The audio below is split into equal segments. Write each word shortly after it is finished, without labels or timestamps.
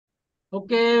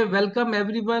Okay, welcome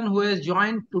everyone who has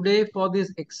joined today for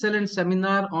this excellent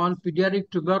seminar on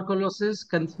pediatric tuberculosis,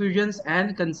 confusions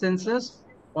and consensus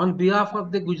on behalf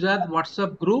of the Gujarat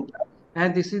WhatsApp group.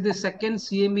 And this is the second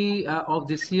CME of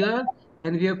this year,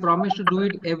 and we have promised to do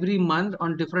it every month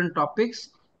on different topics.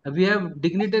 We have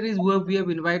dignitaries we have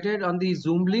invited on the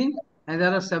Zoom link, and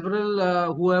there are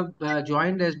several who have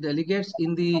joined as delegates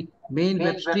in the main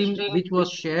web stream which was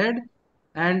shared.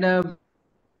 And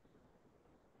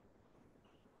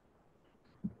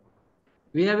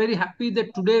we are very happy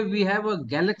that today we have a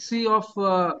galaxy of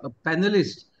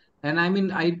panelists. And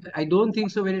I don't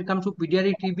think so when it comes to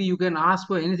pediatric TB, you can ask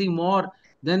for anything more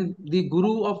than the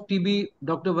guru of TB,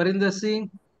 Dr. Varinder Singh,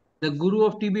 the guru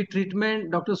of TB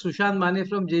treatment, Dr. Sushant Mane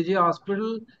from JJ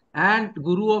Hospital, and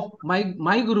guru of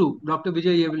my guru, Dr.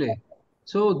 Vijay Yevle.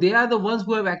 So they are the ones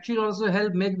who have actually also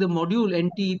helped make the module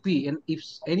NTEP. And if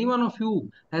any one of you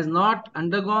has not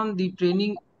undergone the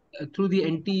training through the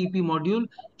NTEP module,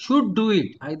 should do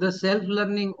it either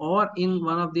self-learning or in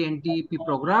one of the NTEP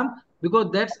program, because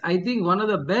that's, I think, one of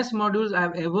the best modules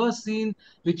I've ever seen,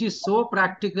 which is so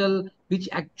practical, which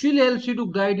actually helps you to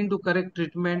guide into correct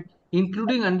treatment,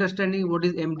 including understanding what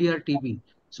is MDR TB.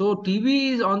 So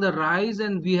TB is on the rise,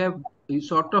 and we have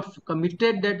sort of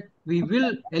committed that we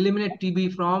will eliminate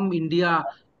TB from India.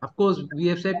 Of course, we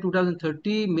have said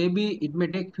 2030, maybe it may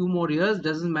take few more years,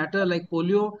 doesn't matter, like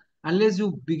polio, unless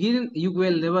you begin, you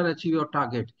will never achieve your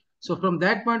target. So from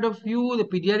that point of view, the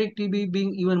pediatric TB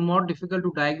being even more difficult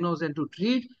to diagnose and to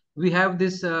treat, we have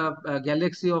this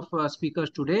galaxy of speakers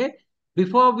today.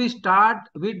 Before we start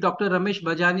with Dr. Ramesh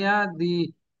Bajania,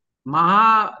 the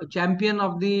Maha champion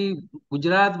of the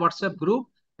Gujarat WhatsApp group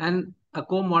and a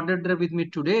co-moderator with me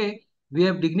today, we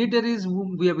have dignitaries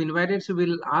whom we have invited, so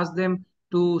we'll ask them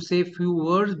to say few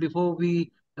words before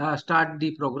we start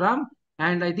the program.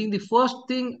 And I think the first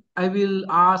thing I will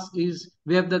ask is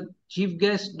we have the chief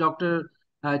guest, Dr.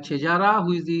 Chejara,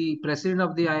 who is the president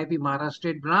of the IIP Maharashtra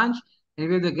State Branch. And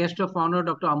we have the guest of honor,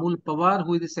 Dr. Amul Pawar,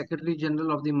 who is the secretary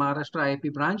general of the Maharashtra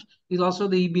IIP branch. He's also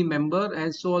the EB member,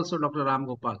 and so also Dr. Ram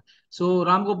Gopal. So,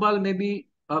 Ram Gopal, maybe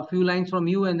a few lines from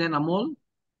you and then Amol.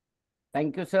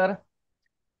 Thank you, sir.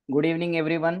 Good evening,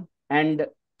 everyone. And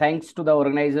thanks to the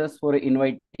organizers for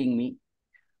inviting me.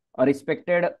 A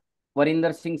respected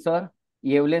Varinder Singh, sir,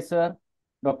 Yevle, sir,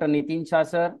 Dr. Nitin Shah,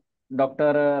 sir,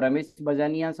 Dr. Ramesh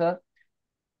Bajania, sir,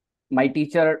 my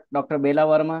teacher, Dr. Bela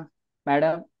Verma,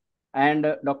 madam, and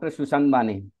Dr. Sushant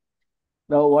Mane.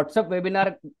 The WhatsApp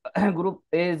webinar group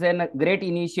is a great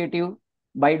initiative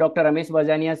by Dr. Ramesh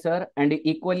Bajania, sir, and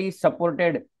equally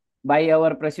supported by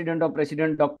our President of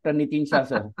President, Dr. Nitin Shah,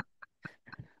 sir.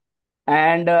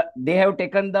 And they have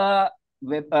taken the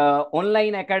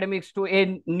online academics to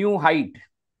a new height.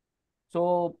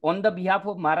 So on the behalf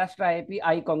of Maharashtra IIP,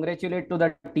 I congratulate to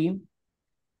the team.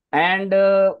 And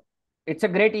it's a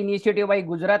great initiative by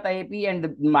Gujarat IIP,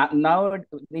 and now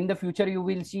in the future you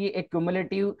will see a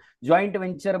cumulative joint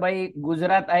venture by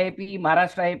Gujarat IIP,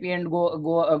 Maharashtra IIP, and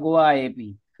Goa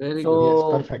IIP. Very so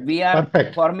good. Yes, perfect. we are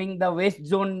Perfect. forming the West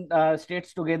Zone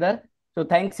states together. So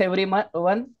thanks everyone,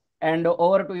 and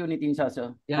over to you, Nitin Shah,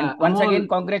 sir. Yeah, And once Amol, again,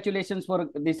 congratulations for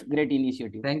this great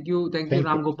initiative. thank you, Thank you.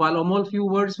 Ram Gopal. Amol, few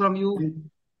words from you.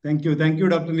 Thank you,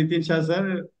 Dr. Nitin Shah,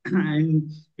 sir. And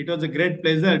it was a great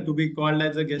pleasure to be called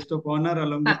as a guest of honor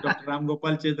along with Dr. Ram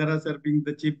Gopal Chedara, sir, being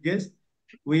the chief guest.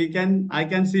 I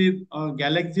can see a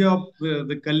galaxy of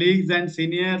the colleagues and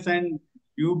seniors, and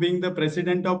you being the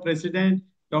president of president.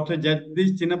 Dr.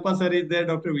 Jagdish Chinnappa, sir, is there.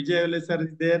 Dr. Vijay Yevle, sir,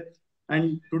 is there.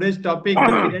 And today's topic, the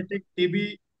pediatric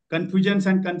TB confusions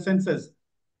and consensus.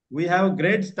 We have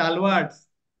great stalwarts,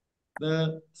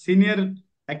 the senior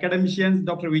academicians,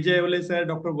 Dr. Vijay Yevle, sir,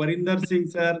 Dr. Varinder Singh,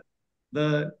 sir,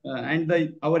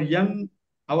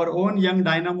 our own young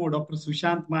dynamo, Dr.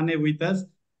 Sushant Mane, with us.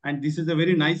 And this is a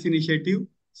very nice initiative.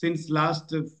 Since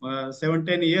last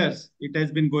 7-10 years, it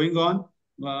has been going on.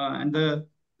 And the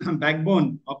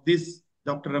backbone of this,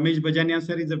 Dr. Ramesh Bajania,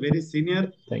 sir, is a very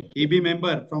senior EB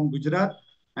member from Gujarat.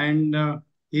 And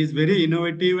he is very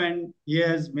innovative, and he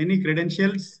has many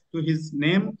credentials to his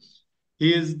name.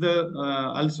 He is the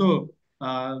also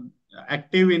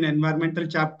active in environmental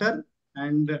chapter,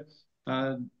 and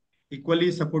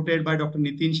equally supported by Dr.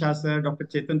 Nitin Shah, sir, Dr.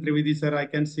 Chetan Trivedi, sir. I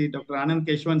can see Dr. Anand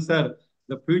Keshwan, sir.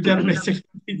 The future president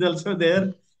is also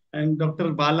there, and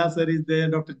Dr. Bala, sir, is there.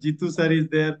 Dr. Jitu, sir, is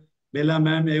there. Bela,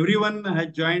 ma'am. Everyone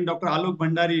has joined. Dr. Alok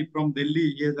Bhandari from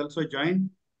Delhi, he has also joined.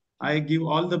 I give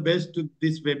all the best to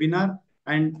this webinar,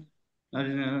 and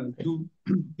to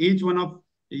each one of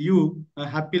you a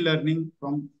happy learning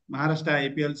from Maharashtra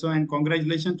IIP also, and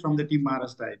congratulations from the team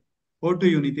Maharashtra IIP. Over to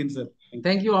you, Nitin, sir.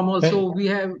 Thank you, Amol. Thank, So we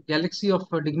have galaxy of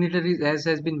dignitaries, as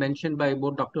has been mentioned by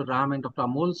both Dr. Ram and Dr.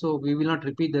 Amol. So we will not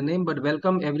repeat the name, but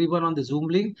welcome everyone on the Zoom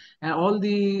link and all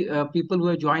the people who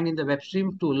have joined in the web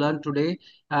stream to learn today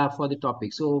for the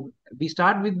topic. So we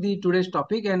start with the today's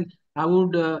topic, and I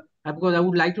would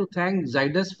like to thank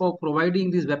Zydus for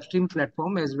providing this web stream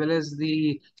platform as well as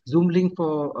the Zoom link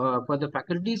for the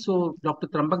faculty. So Dr.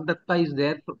 Trambak Datta is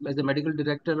there as the medical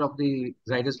director of the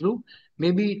Zydus Group.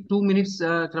 Maybe 2 minutes,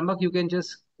 Trambak, you can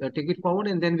just take it forward,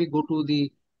 and then we go to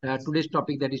the today's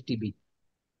topic, that is TB.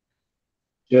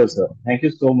 sure, sir. Thank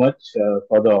you so much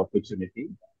for the opportunity.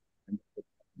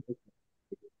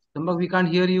 Trambak, we can't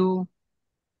hear you.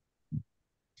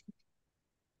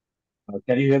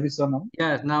 Can you hear me, sir, now?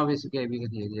 Yes, now it's okay. We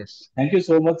can hear. Yes. Thank you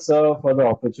so much, sir, for the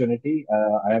opportunity.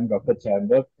 I am Dr.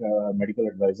 Chandak, medical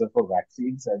advisor for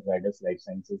vaccines at Zydus Life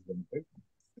Sciences Limited.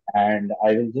 And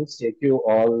I will just take you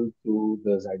all to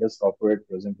the Zydus corporate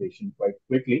presentation quite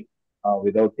quickly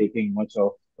without taking much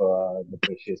of the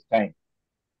precious time.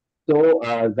 So,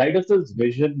 Zydus's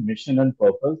vision, mission, and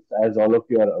purpose, as all of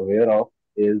you are aware of,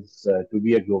 is to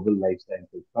be a global life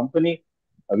sciences company,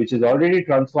 which is already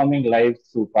transforming lives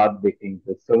through path-breaking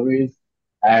discoveries.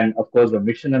 And of course, the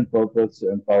mission and purpose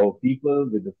to empower people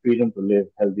with the freedom to live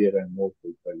healthier and more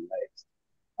fulfilled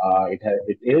lives.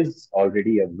 It is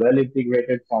already a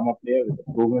well-integrated pharma player with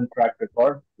a proven track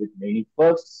record with many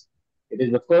firsts. It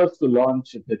is the first to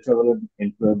launch a tetravalent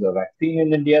influenza vaccine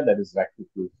in India, that is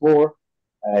Vaccine 4.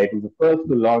 It is the first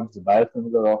to launch the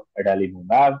biosimilar of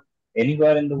adalimumab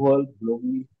anywhere in the world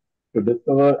globally to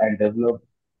discover and develop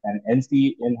an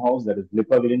NC in-house, that is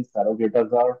lipavirin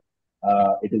saroglitazar.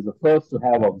 It is the first to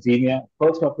have Oxemia,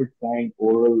 first of its kind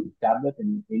oral tablet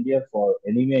in India for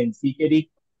anemia in CKD.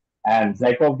 And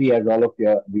Zycov-D, as all of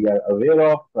you we are aware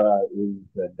of, is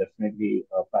definitely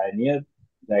a pioneer.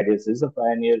 Zydus is a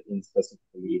pioneer in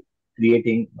specifically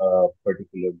creating a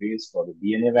particular base for the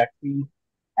DNA vaccine.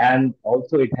 And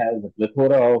also it has a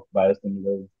plethora of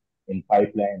biosimilars in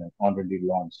pipeline and already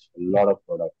launched a lot of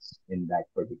products in that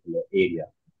particular area.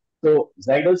 So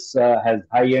Zydus has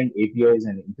high-end APIs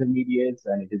and intermediates,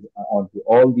 and it is onto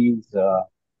all these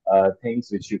things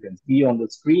which you can see on the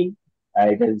screen.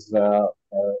 It is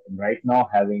right now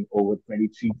having over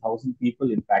 23,000 people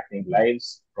impacting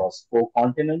lives across 4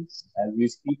 continents as we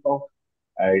speak of.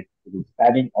 It is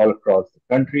spanning all across the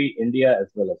country, India as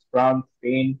well as France,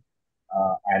 Spain,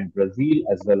 and Brazil,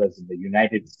 as well as in the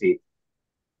United States.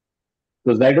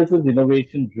 So Zydus's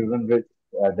innovation-driven rich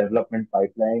development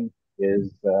pipeline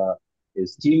is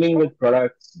teeming with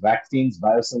products, vaccines,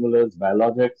 biosimilars,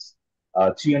 biologics,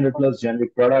 300 plus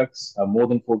generic products, more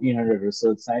than 1,400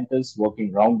 research scientists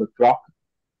working round the clock.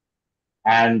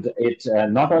 And it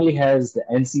not only has the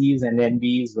NCEs and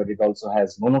NBs, but it also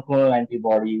has monoclonal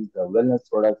antibodies, wellness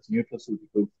products,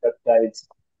 nutraceuticals, peptides,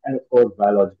 and of course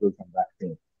biologicals and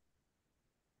vaccines.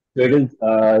 So it is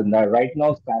now right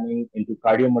now spanning into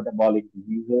cardiometabolic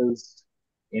diseases,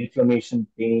 inflammation,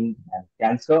 pain, and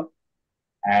cancer.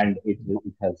 And it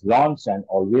has launched and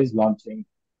always launching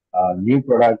new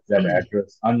products that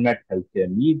address unmet healthcare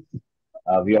needs.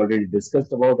 We already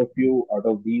discussed about a few out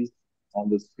of these on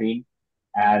the screen.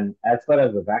 And as far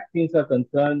as the vaccines are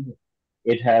concerned,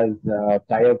 it has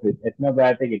tie-up with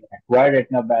Etnabiotech. It acquired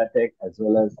Etnabiotech as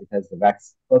well as it has the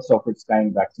first of its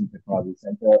kind vaccine technology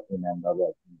center in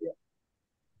Ahmedabad, India.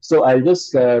 So I'll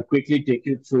just quickly take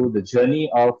you through the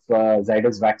journey of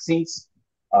Zydus vaccines.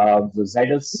 The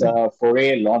Zydus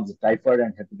foray launched the typhoid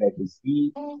and hepatitis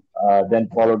B, then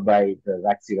followed by the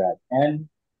Vaxirad N,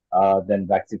 then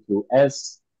Vaxiflu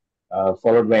S,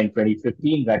 followed by in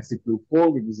 2015 Vaxiflu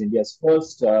 4, which is India's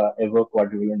first ever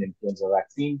quadrivalent influenza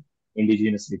vaccine,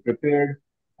 indigenously prepared,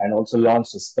 and also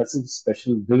launched a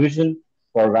special division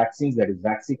for vaccines, that is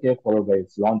Vaxicare, followed by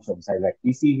its launch of Zyvac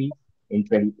TCV in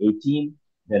 2018.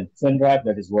 Then Finrab,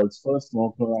 that is world's first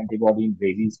monoclonal antibody in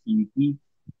rabies PEP,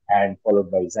 and followed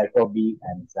by Zycov-D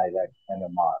and Zyvac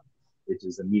MMR, which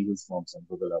is the measles, mumps, and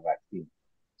rubella vaccine.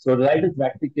 So the Zydus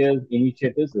Vaxicare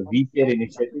initiatives, the VCare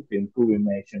initiative to improve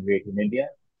immunization rate in India,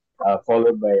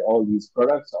 followed by all these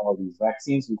products, all these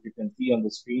vaccines, which you can see on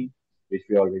the screen, which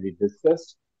we already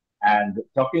discussed. And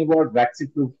talking about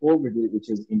Vaxiflu 4, which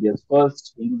is India's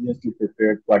first indigenously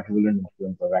prepared quadrivalent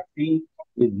influenza vaccine,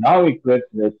 is now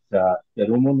equipped with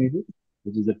Terumo needle,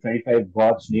 which is a 25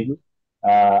 gauge needle,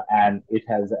 and it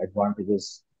has the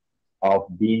advantages of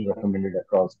being recommended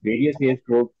across various age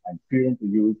groups and freedom to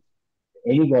use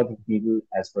any gauge of needle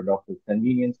as per doctor's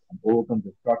convenience and overcomes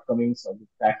the shortcomings of the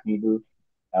stacked needle.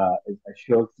 It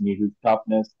assures needle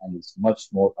sharpness and is much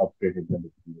more upgraded than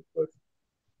the previous version.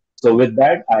 So with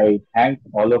that, I thank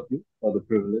all of you for the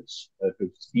privilege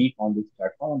to speak on this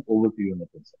platform. And over to you,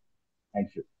 Nitin sir.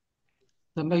 Thank you.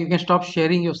 Samba, you can stop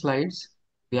sharing your slides.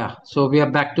 Yeah, so we are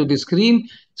back to the screen.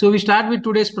 So we start with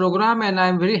today's program, and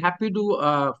I'm very happy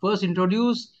to first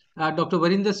introduce Dr.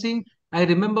 Varinder Singh. I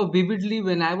remember vividly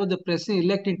when I was the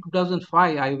president-elect in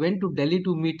 2005, I went to Delhi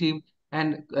to meet him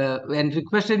and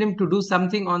requested him to do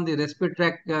something on the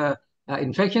respiratory tract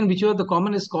infection, which was the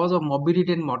commonest cause of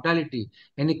morbidity and mortality.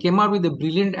 And he came out with a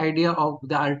brilliant idea of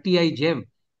the RTI GEM,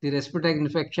 the respiratory tract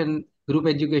infection group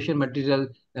education material,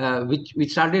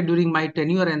 which started during my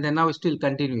tenure and then now is still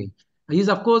continuing. He is,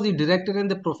 of course, the director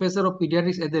and the professor of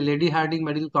pediatrics at the Lady Hardinge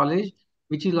Medical College,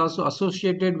 which is also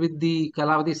associated with the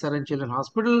Kalavati Saran Children's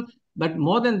Hospital. But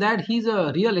more than that, he's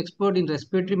a real expert in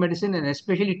respiratory medicine and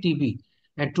especially TB.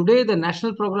 And today, the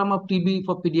National Program of TB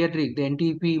for Pediatric, the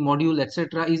NTP module,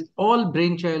 etc., is all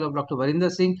brainchild of Dr.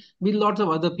 Varinder Singh with lots of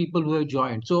other people who have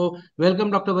joined. So,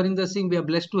 welcome, Dr. Varinder Singh. We are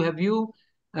blessed to have you.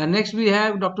 Next, we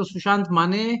have Dr. Sushant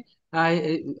Mane.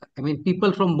 I mean,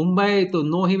 people from Mumbai to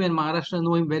know him and Maharashtra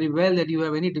know him very well. That you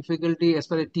have any difficulty as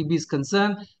far as TB is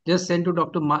concerned, just send to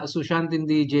Dr. Sushant in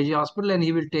the JJ hospital and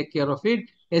he will take care of it,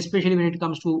 especially when it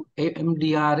comes to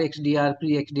MDR, XDR,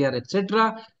 pre-XDR,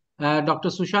 etc. Dr.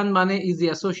 Sushant Mane is the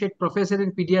associate professor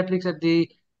in pediatrics at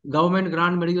the Government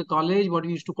Grand Medical College, what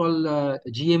we used to call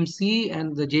GMC,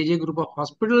 and the JJ group of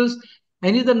hospitals.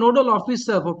 And he's the nodal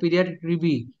officer for pediatric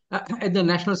TB at the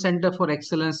National Center for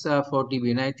Excellence for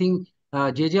TB. And I think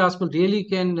JJ Hospital really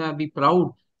can be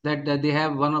proud that they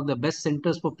have one of the best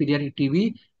centers for pediatric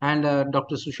TB. And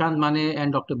Dr. Sushant Mane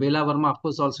and Dr. Bela Verma, of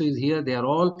course, also is here. They are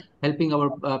all helping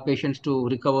our patients to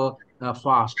recover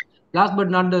fast. Last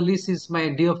but not the least is my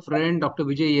dear friend, Dr.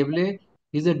 Vijay Yevle.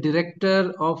 He's the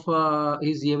director of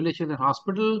his Yevle Children's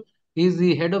Hospital. He's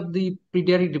the head of the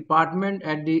pediatric department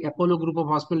at the Apollo Group of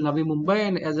Hospital, Navi Mumbai,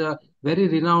 and as a very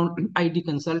renowned IT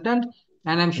consultant.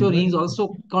 And I'm sure he's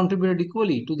also contributed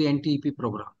equally to the NTEP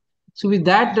program. So with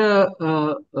that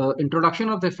introduction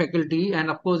of the faculty, and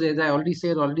of course, as I already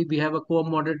said, already we have a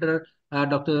co-moderator,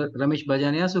 Dr. Ramesh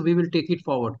Bajania, so we will take it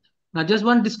forward. Now, just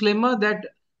one disclaimer that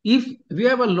if we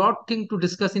have a lot thing to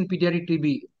discuss in pediatric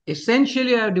TB,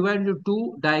 essentially I have divided into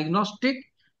two, diagnostic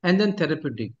and then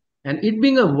therapeutic. And it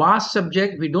being a vast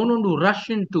subject, we don't want to rush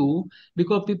into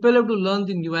because people have to learn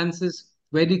the nuances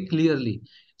very clearly.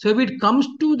 So if it comes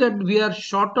to that we are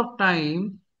short of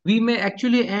time, we may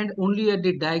actually end only at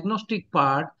the diagnostic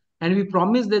part, and we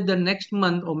promise that the next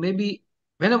month or maybe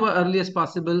whenever early as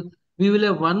possible, we will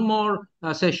have one more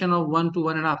session of 1 to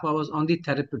 1.5 hours on the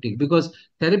therapeutic because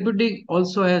therapeutic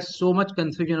also has so much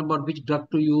confusion about which drug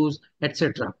to use,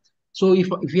 etc. So if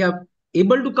we are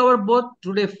able to cover both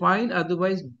today, fine.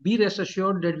 Otherwise, be rest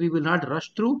assured that we will not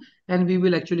rush through and we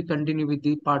will actually continue with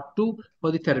the part two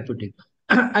for the therapeutic.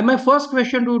 And my first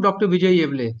question to Dr. Vijay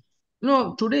Yevle.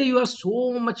 Today you have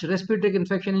so much respiratory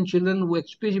infection in children who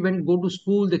especially when go to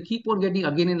school, they keep on getting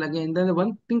again and again. Then the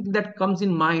one thing that comes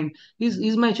in mind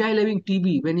is my child having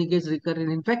TB when he gets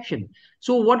recurrent infection?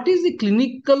 So what is the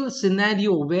clinical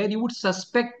scenario where you would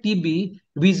suspect TB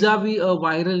vis-a-vis a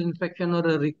viral infection or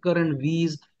a recurrent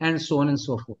wheeze and so on and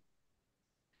so forth?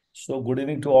 So good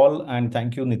evening to all, and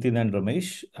thank you, Nitin and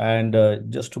Ramesh.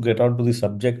 And just to get on to the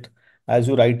subject, as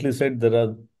you rightly said, there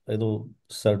are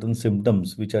certain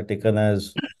symptoms which are taken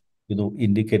as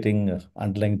indicating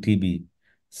underlying TB,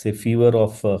 say fever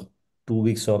of 2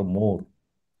 weeks or more,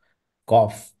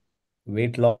 cough,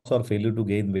 weight loss or failure to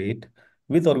gain weight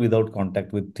with or without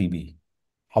contact with TB.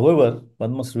 However,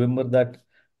 one must remember that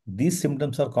these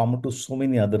symptoms are common to so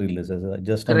many other illnesses.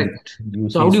 Just as Correct. you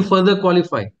So how see, do you further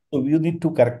qualify? so you need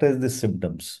to characterize the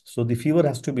symptoms. So the fever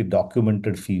has to be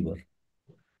documented fever.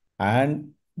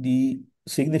 And the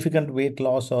significant weight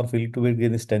loss or failure to weight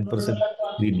gain is 10%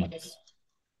 3 months.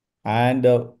 And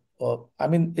I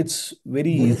mean, it's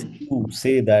very easy to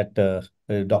say that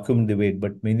document the weight,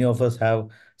 but many of us have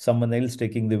someone else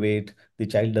taking the weight. The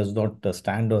child does not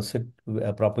stand or sit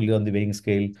properly on the weighing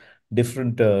scale.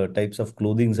 Different types of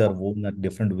clothing are worn at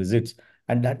different visits,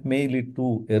 and that may lead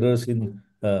to errors in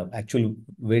actual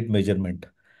weight measurement.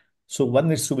 So one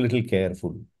needs to be a little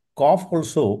careful. Cough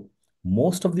also,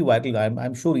 most of the viral,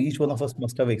 I'm sure each one of us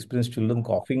must have experienced children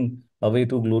coughing away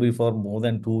to glory for more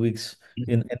than 2 weeks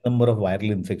in a number of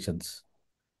viral infections.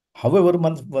 However,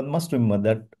 one must remember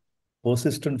that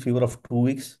persistent fever of 2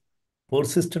 weeks,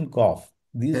 persistent cough,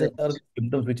 these Correct. are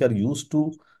symptoms which are used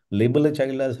to label a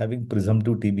child as having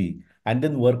presumptive TB and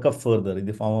then work up further in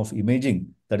the form of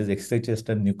imaging, that is X-ray test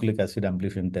and nucleic acid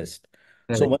amplification test.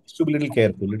 So Correct. one has to be a little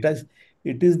careful.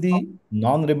 It is the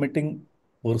non-remitting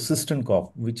persistent cough,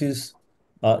 which is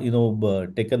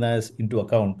taken as into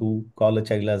account to call a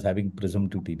child as having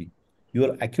presumptive TB.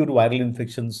 your acute viral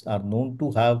infections are known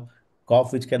to have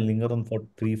cough which can linger on for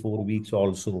 3, 4 weeks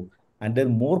also. And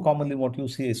then more commonly what you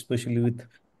see, especially with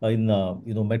in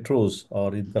metros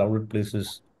or in crowded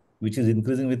places, which is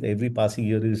increasing with every passing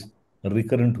year, is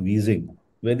recurrent wheezing,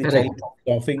 where the child Correct. is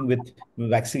coughing with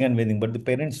waxing and waning, but the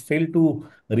parents fail to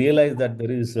realize that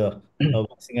there is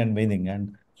waxing and waning.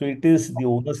 And so it is the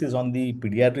onus is on the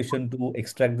pediatrician to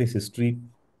extract this history,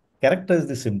 characterize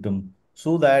the symptom,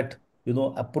 so that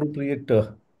appropriate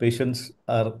patients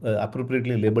are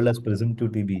appropriately labeled as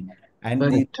presumptive TB, and the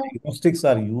Correct. diagnostics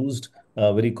are used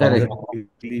very Correct.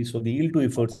 conservatively, so the yield to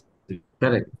efforts is improved.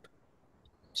 Correct.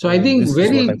 So I So think this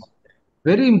is what I.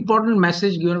 very important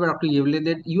message given by Dr. Yevle,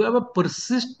 that you have a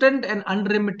persistent and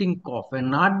unremitting cough,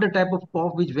 and not the type of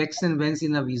cough which waxes and wanes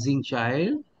in a wheezing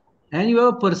child. And you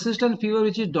have a persistent fever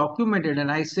which is documented.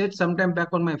 And I said sometime back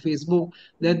on my Facebook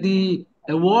that the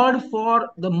award for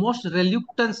the most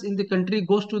reluctance in the country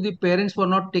goes to the parents for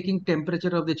not taking temperature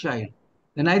of the child.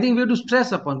 And I think we have to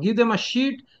stress upon, give them a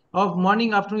sheet of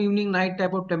morning, afternoon, evening, night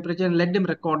type of temperature and let them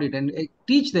record it and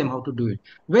teach them how to do it.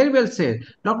 Very well said.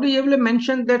 Dr. Yevle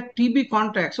mentioned that TB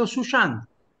contact. So Sushant,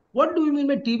 what do you mean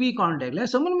by TB contact? Like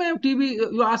someone may have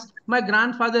TB. You ask, my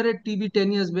grandfather had TB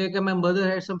 10 years back and my mother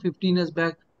had some 15 years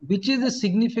back. Which is the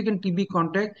significant TB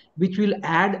contact which will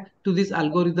add to this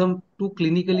algorithm to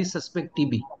clinically suspect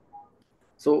TB?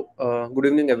 So, good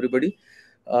evening, everybody.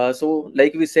 So,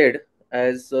 like we said,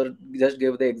 as sir just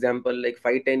gave the example, like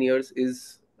 5-10 years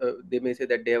is they may say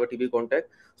that they have a TB contact.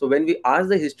 So, when we ask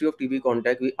the history of TB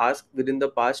contact, we ask within the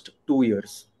past 2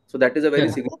 years. So, that is a very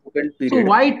Correct. significant So period.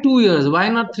 why 2 years? Why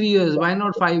not 3 years? Why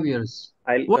not 5 years?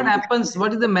 I'll What come to. happens?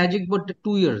 What is the magic for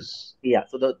 2 years? Yeah,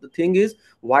 so the thing is,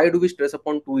 why do we stress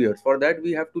upon 2 years? For that,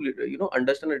 we have to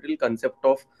understand a little concept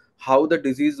of how the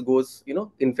disease goes,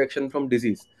 infection from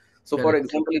disease. So for Correct.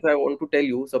 example, if I want to tell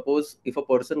you, suppose if a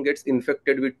person gets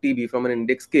infected with TB from an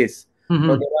index case, now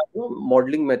Mm-hmm. there are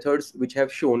modeling methods which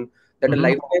have shown that a Mm-hmm.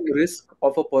 lifetime risk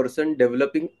of a person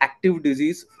developing active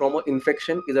disease from an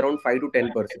infection is around 5 to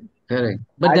 10%. Correct.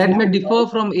 But As that we may go differ down,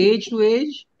 from age to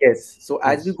age. yes. So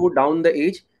as we Yes. go down the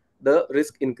age, the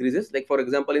risk increases. Like for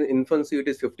example, in infancy, it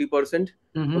is 50%.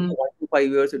 Okay, Mm-hmm. 1 to 5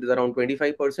 years, it is around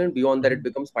 25%. Beyond that, Mm-hmm. it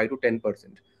becomes 5 to 10%.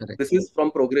 Correct. This is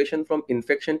from progression from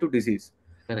infection to disease.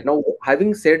 Correct. Now,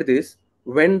 having said this,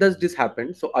 when does this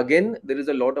happen? So again, there is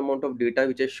a lot amount of data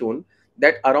which has shown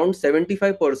that around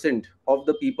 75% of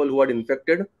the people who are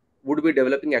infected would be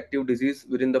developing active disease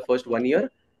within the first 1 year,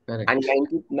 and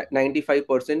Correct.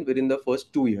 95% within the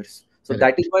first 2 years. So that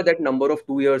Correct. is why that number of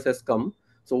 2 years has come.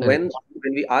 So when Correct.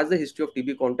 when we ask the history of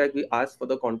TB contact, we ask for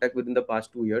the contact within the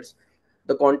past 2 years.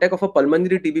 The contact of a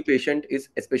pulmonary TB patient is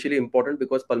especially important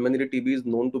because pulmonary TB is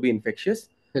known to be infectious.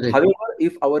 Correct. However,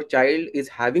 if our child is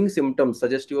having symptoms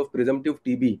suggestive of presumptive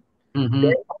TB, Mm-hmm.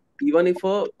 then even if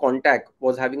a contact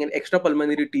was having an extra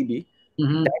pulmonary TB,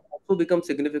 Mm-hmm. that also becomes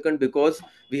significant because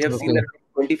we have seen Okay. that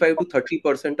 25 to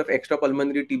 30% of extra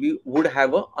pulmonary TB would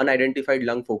have a unidentified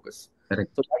lung focus.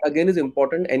 Correct. So that again is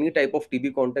important. Any type of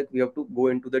TB contact, we have to go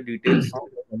into the details of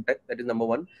the contact. That is number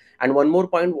one. And one more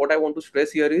point, what I want to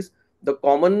stress here is the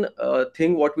common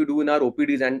thing what we do in our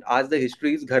OPDs and ask the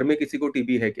history is, घर में किसी को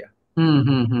TB है क्या?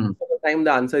 Mm-hmm. Most of the time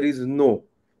the answer is no.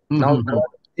 Now there Mm-hmm. are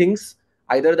things,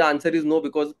 either the answer is no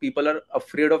because people are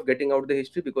afraid of getting out the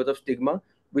history because of stigma,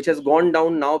 which has gone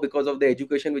down now because of the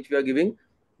education which we are giving.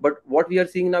 But what we are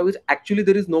seeing now is actually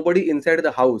there is nobody inside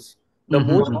the house. The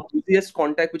most Mm-hmm. easiest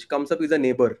contact which comes up is a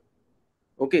neighbor,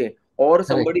 okay, or Correct.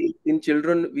 somebody in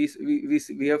children.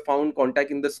 We have found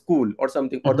contact in the school or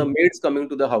something, or the Mm-hmm. maids coming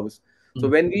to the house. So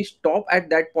when we stop at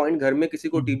that point, घर में किसी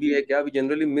को Mm-hmm. TB है क्या, we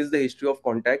generally miss the history of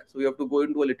contact. So we have to go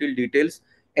into a little details.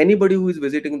 Anybody who is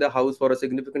visiting the house for a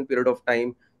significant period of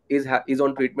time is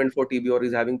on treatment for TB or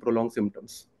is having prolonged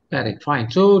symptoms. Correct, fine.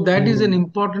 So that is an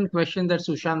important question that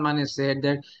Sushant Mane said,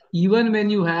 that even when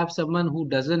you have someone who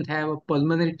doesn't have a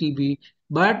pulmonary TB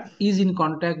but is in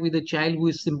contact with a child who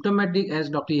is symptomatic, as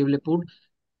Dr. Yevle put,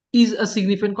 is a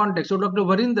significant contact. So Dr.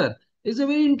 Varinder is a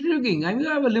very intriguing. I mean,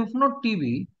 I have a lymph node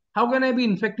TB. How can I be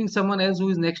infecting someone else who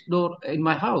is next door in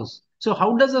my house? So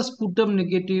how does a sputum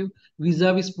negative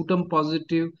vis-a-vis sputum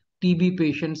positive TB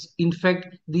patients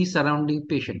infect the surrounding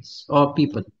patients or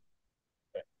people?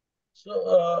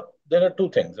 So there are two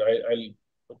things.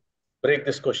 I'll break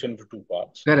this question into two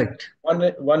parts. Correct.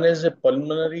 One is a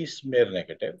pulmonary smear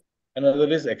negative, another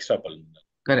is extrapulmonary.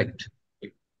 Correct.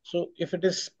 So if it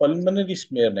is pulmonary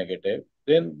smear negative,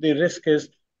 then the risk is,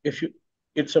 if you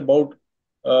it's about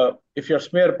if you're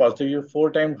smear positive, you have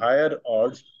 4 times higher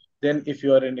odds than if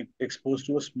you are exposed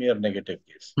to a smear negative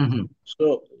case. Mm-hmm.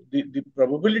 So the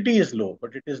probability is low,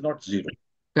 but it is not zero.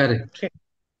 Correct. Okay.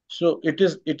 So it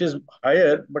is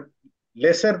higher, but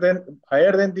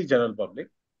higher than the general public,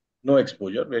 no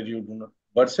exposure where you do not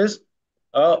versus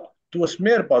uh, to a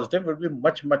smear positive would be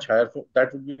much higher.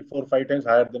 That would be 4 5 times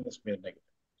higher than a smear negative.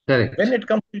 When Correct. it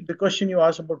comes to the question you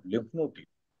asked about lymph node TB,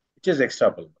 which is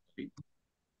extrapulmonary,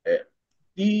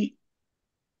 the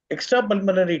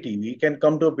extrapulmonary TB can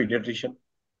come to a pediatrician,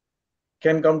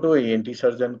 can come to a ENT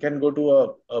surgeon, can go to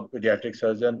a pediatric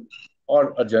surgeon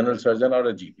or a general surgeon or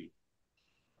a GP.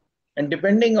 And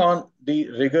depending on the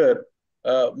rigor,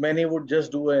 many would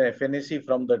just do an FNAC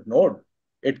from that node.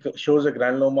 It shows a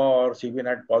granuloma or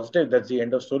CB-NAT positive. That's the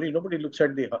end of story. Nobody looks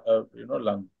at the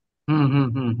lung.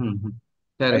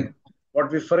 Correct. And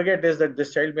what we forget is that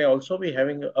this child may also be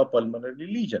having a pulmonary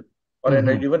lesion or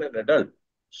even an adult.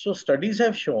 So studies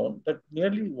have shown that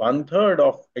nearly one-third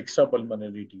of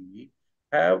extrapulmonary TB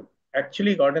have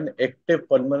actually got an active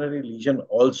pulmonary lesion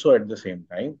also at the same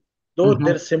time, though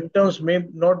their symptoms may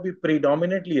not be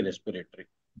predominantly respiratory.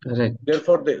 Correct.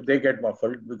 Therefore, they get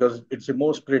muffled because it's the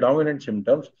most predominant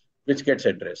symptoms which gets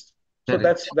addressed. So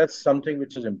Correct. that's something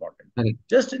which is important. Correct.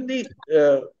 Just in the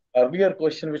earlier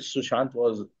question, which Sushant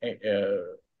was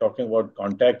talking about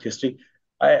contact history,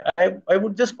 I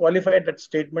would just qualify that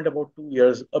statement about 2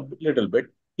 years a little bit.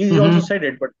 He also said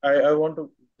it, but I want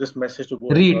this message to go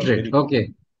Reiterate. very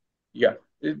Okay. yeah.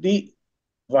 The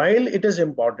while it is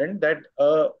important that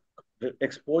the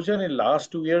exposure in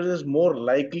last 2 years is more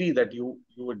likely that you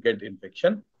would get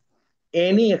infection,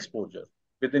 any exposure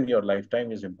within your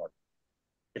lifetime is important.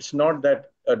 It's not that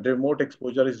a remote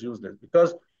exposure is useless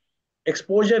because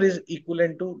exposure is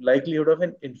equivalent to likelihood of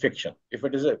an infection if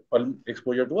it is a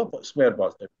exposure to a smear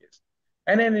positive case.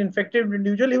 And an infected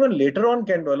individual even later on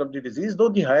can develop the disease, though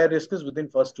the higher risk is within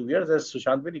first 2 years, as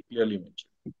Sushant very clearly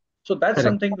mentioned. So that's Correct.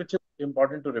 something which is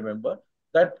important to remember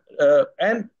that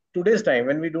and today's time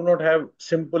when we do not have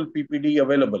simple PPD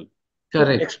available. So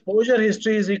Correct. exposure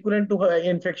history is equivalent to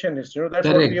infection history. You know, that's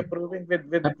what we Correct. are proving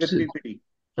with Absolutely. PPD.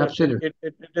 So Absolutely.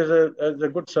 it is a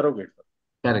good surrogate.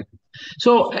 Correct.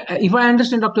 So, if I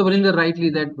understand Dr. Varinder rightly,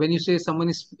 that when you say someone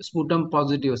is sputum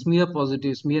positive, smear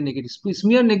negative,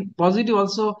 positive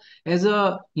also has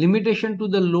a limitation to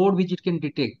the load which it can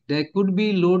detect. There could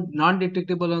be load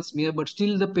non-detectable on smear, but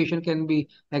still the patient can be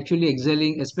actually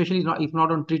exhaling, especially not, if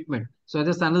not on treatment. So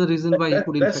that's another reason why he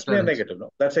could That's infect smear others. negative. No,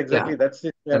 that's Yeah, exactly that's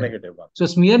the smear correct. negative one. So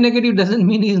smear negative doesn't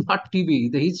mean he's not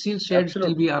TB. He still sheds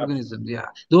Absolutely, TB organisms, absolutely. yeah,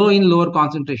 though in lower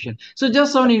concentration. So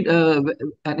just on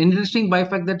an interesting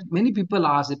byfact that many people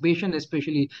ask, a patient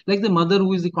especially, like the mother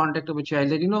who is the contact of a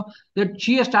child, that that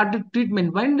she has started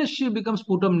treatment. When does she become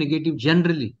sputum negative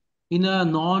generally in a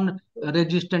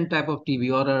non-resistant type of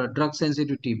TB or a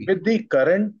drug-sensitive TB? With the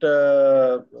current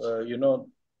uh,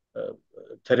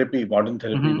 therapy, modern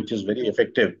therapy, Mm-hmm. which is very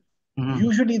effective, Mm-hmm.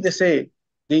 usually they say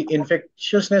the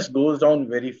infectiousness goes down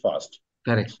very fast.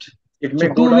 Correct. It So may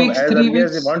go two down weeks, as three early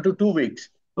as weeks. 1 to 2 weeks.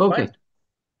 Okay. But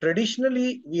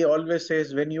traditionally, we always say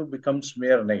is when you become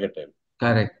smear negative,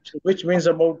 Correct. so which means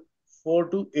about 4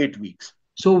 to 8 weeks.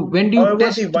 So when do you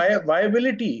However, the test?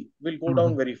 viability will go Mhm.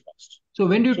 down very fast. So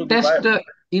when do So you the test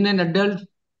in an adult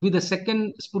with a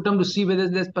second sputum to see whether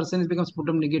this person has become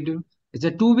sputum negative? Is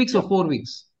it 2 weeks or yeah, 4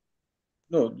 weeks?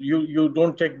 no, you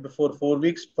don't check before 4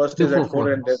 weeks. First is Before at four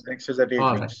four, and then weeks. next is at eight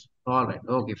All right. weeks. All right.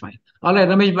 Okay, fine. All right,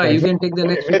 Ramesh bhai, Right. you can take the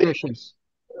next few Very, questions.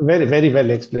 very well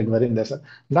explained, Varinder sir.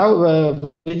 Now,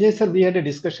 Vijay sir, we had a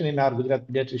discussion in our Gujarat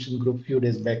pediatrician group few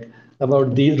days back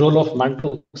about the role of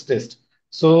Mantoux test.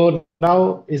 So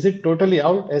now, is it totally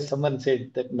out, as someone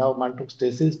said that now Mantoux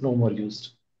test is no more used?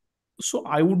 So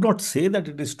I would not say that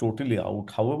it is totally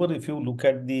out. However, if you look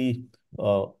at the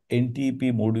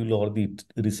NTP module or the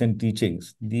recent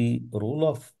teachings, the role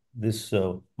of this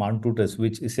Mantoux test,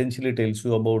 which essentially tells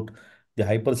you about the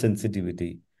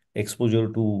hypersensitivity, exposure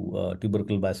to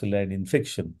tubercle bacilli and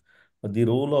infection, the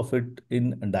role of it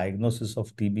in diagnosis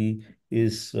of TB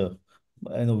is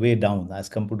in a way down as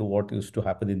compared to what used to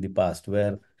happen in the past,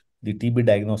 where the TB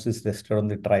diagnosis rested on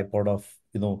the tripod of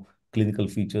clinical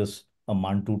features, a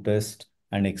Mantoux test,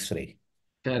 and X-ray.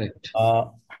 Correct.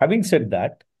 Having said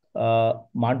that,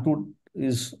 Mantoux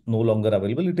is no longer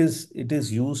available. It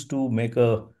is used to make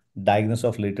a diagnosis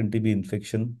of latent TB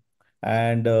infection,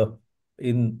 and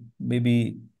in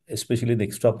maybe especially the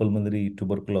extrapulmonary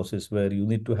tuberculosis, where you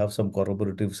need to have some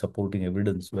corroborative supporting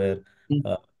evidence where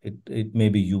Mm. it may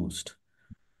be used.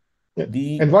 Yeah.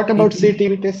 The And what about PP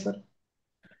CTV test, sir?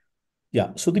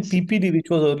 Yeah, so the PPD which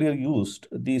was earlier used,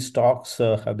 the stocks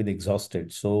have been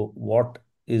exhausted. So what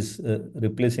is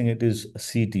replacing it is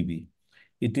CTB.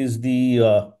 It is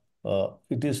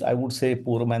I would say,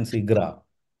 poor man's IGRA,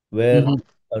 where Mhm.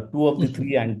 two of the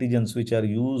three antigens which are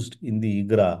used in the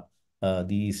IGRA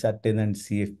the ESAT-10 and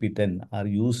CFP-10 are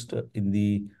used in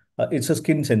the, it's a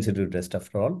skin sensitive test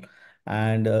after all.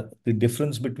 And the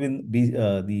difference between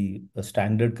the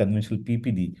standard conventional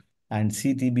PPD and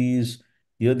CTB is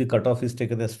here the cutoff is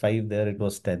taken as 5, there it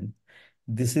was 10.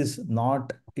 This is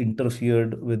not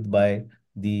interfered with by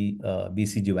the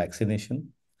BCG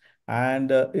vaccination, and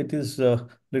it is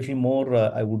little more,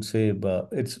 I would say,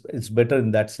 it's better in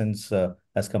that sense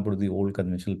as compared to the old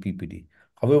conventional PPD.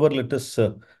 However, let us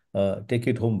take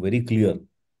it home very clear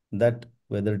that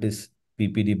whether it is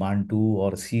PPD MAN2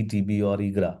 or CTB or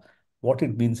IGRA, what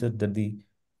it means is that the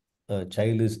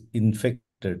child is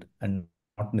infected and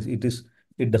not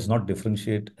it does not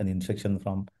differentiate an infection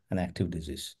from an active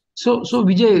disease. So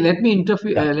Vijay, let me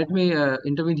Yeah,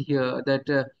 intervene here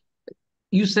that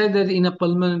you said that in a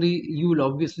pulmonary, you will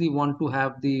obviously want to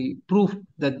have the proof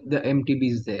that the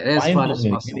MTB is there as fine far as pulmonary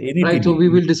in possible, any right? So we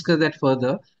TB. will discuss that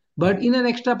further. Yeah. But in an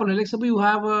extra pulmonary, like suppose you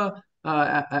have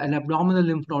an abdominal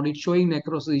lymph node, it's showing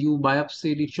necrosis, you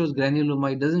biopsy it, it shows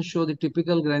granuloma, it doesn't show the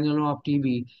typical granuloma of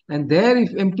TB. And there,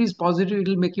 if MT is positive, it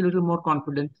will make you a little more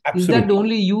confident. Is that the Absolutely.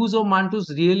 only use of Mantus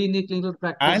really in the clinical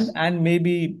practice? And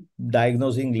maybe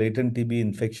diagnosing latent TB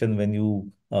infection when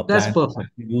you That's plan to perfect.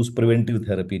 use preventive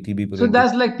therapy, TB So preventive.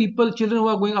 that's like people, children who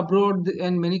are going abroad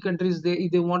and many countries, they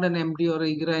if they want an MD or a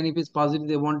IGRA, and if it's positive,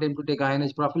 they want them to take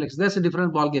INH prophylaxis. That's a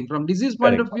different ballgame. From disease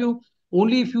point Correct. of view,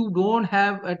 only if you don't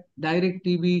have a direct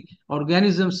TB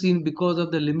organism seen because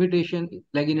of the limitation,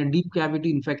 like in a deep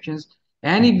cavity infections,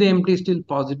 and if Mhm. the MT is still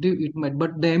positive, it might.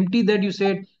 But the MT that you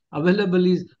said available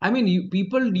is, I mean,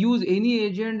 people use any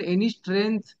agent, any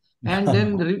strength, and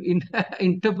then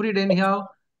interpret anyhow.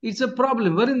 It's a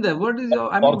problem. Verinder, what is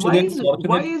your? I mean, why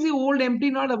Fortunate. is the old empty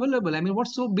not available? I mean,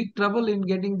 what's so big trouble in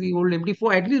getting the old empty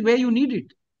for at least where you need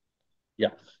it?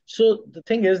 Yeah. So the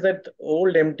thing is that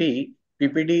old MT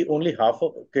PPD, only half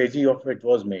of kg of it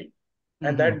was made,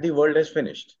 and Hmm. that the world has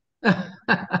finished.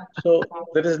 So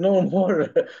there is no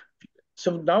more.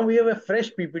 So now we have a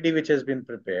fresh PPD which has been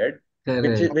prepared,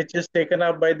 Correct, which is taken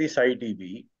up by the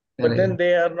SciTB, but then correct,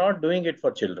 they are not doing it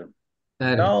for children.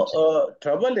 Now, correct.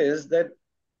 trouble is that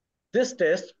this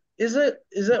test is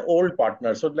a old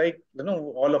partner. So like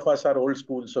all of us are old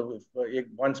school. So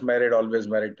once married, always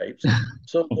married types.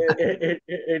 So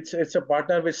it's a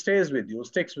partner which stays with you,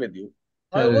 sticks with you.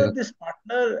 However, Correct, this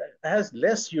partner has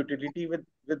less utility with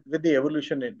the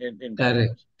evolution in correct.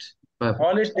 diagnosis.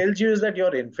 All Perfect. it tells you is that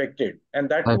you're infected, and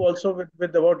that too Perfect. also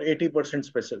with about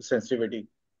 80% sensitivity.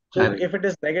 So Correct. if it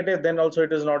is negative, then also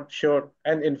it is not sure.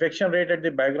 And infection rate at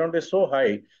the background is so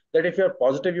high that if you're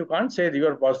positive, you can't say you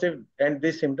are positive, and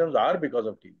these symptoms are because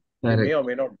of TB. They may Correct. or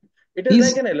may not be. It is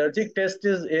like Is an allergic test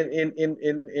is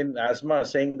in asthma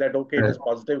saying that okay, it is correct.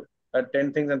 positive at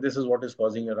 10 things, and this is what is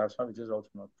causing your asthma, which is also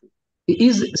not true.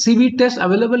 Is CB test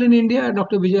available in India,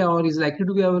 Dr. Vijay, or is likely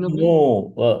to be available?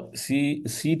 No,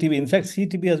 CTB. In fact,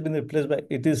 CTB has been replaced by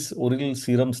it is original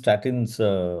serum statins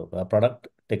product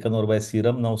taken over by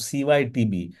serum. Now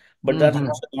CYTB, but that's Mm-hmm.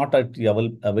 also not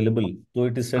available. So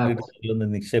it is said it is available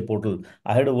in the Nikshay portal.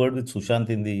 I had a word with Sushant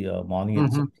in the morning Mm-hmm.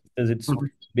 itself. He says it's Mm-hmm.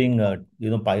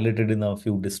 being piloted in a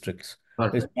few districts.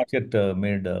 It's Perfect. not yet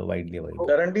made widely available.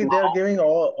 Currently, they are giving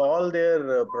all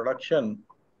their production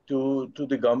to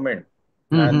the government,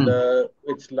 and Mm-hmm.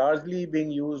 it's largely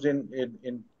being used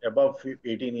in above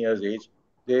 18 years age.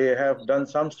 They have done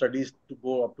some studies to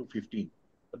go up to 15,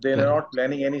 but they are Correct. not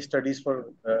planning any studies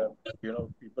for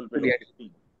people below Pediatric.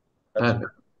 15. That's it.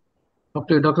 Perfect.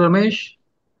 Okay, Dr. Ramesh.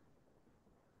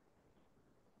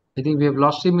 I think we have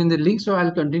lost him in the link, so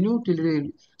I'll continue till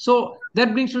we. So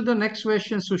that brings to the next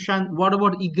question, Sushant. What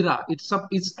about IGRA?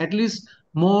 It's at least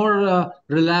more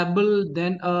reliable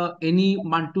than any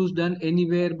Mantus done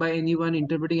anywhere by anyone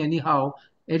interpreting anyhow.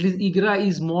 At least IGRA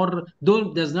is more,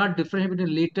 though does not differentiate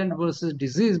between latent versus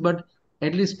disease, but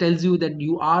at least tells you that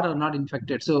you are or not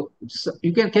infected. So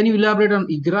you can you elaborate on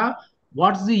IGRA?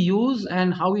 What's the use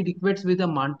and how it equates with a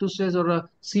Mantus test or a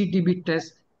CTB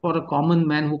test for a common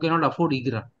man who cannot afford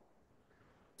IGRA?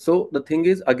 So the thing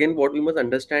is, again, what we must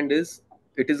understand is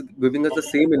it is giving us the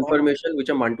same information which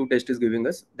a Mantu test is giving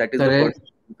us. That is the Correct. person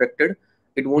infected.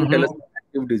 It won't tell us Mm-hmm.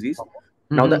 the active disease.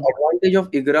 Now, the Mm-hmm. advantage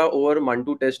of IGRA over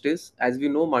Mantu test is, as we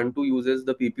know, Mantu uses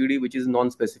the PPD, which is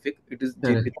non-specific.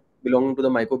 Correct. It belonging to the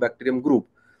Mycobacterium group.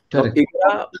 Now, Correct.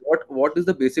 IGRA, what is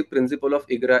the basic principle of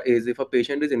IGRA is if a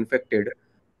patient is infected,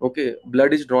 okay,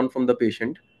 blood is drawn from the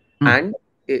patient, Mm. and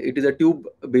it is a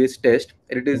tube-based test.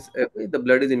 And it is the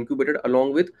blood is incubated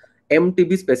along with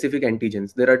MTB specific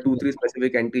antigens. There are two, three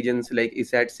specific antigens like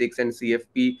ISAT6 and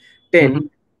CFP10, Mm-hmm.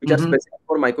 which are Mm-hmm. specific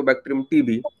for Mycobacterium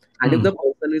TB. And if Mm. the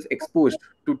person is exposed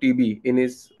to TB in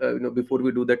his, before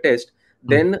we do the test,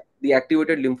 then the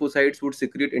activated lymphocytes would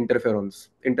secrete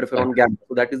interferon gamma.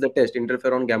 So that is the test,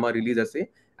 interferon gamma release assay,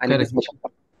 and it is Correct.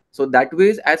 more. So that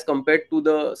way, as compared to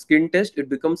the skin test, it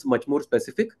becomes much more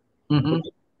specific. Okay.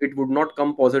 It would not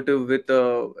come positive with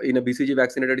in a BCG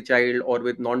vaccinated child or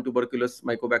with non-tuberculous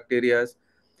mycobacteria.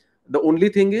 The only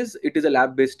thing is it is a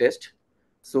lab-based test.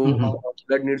 So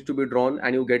blood needs to be drawn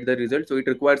and you get the result. So it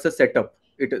requires a setup.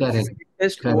 Correct. Skin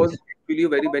test Correct. was actually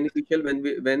very beneficial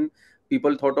when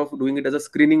people thought of doing it as a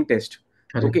screening test.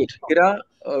 Correct. Okay, IGRA,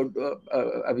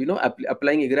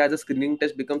 applying IGRA as a screening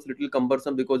test becomes little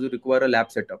cumbersome because you require a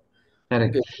lab setup.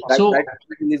 Correct. Okay, So, that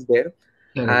thing is there.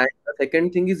 correct. And the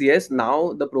second thing is, yes,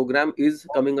 now the program is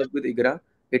coming up with IGRA.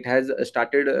 It has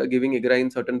started giving IGRA in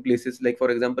certain places. Like for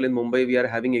example, in Mumbai, we are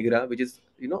having IGRA, which is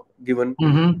given.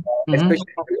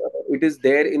 Especially, it is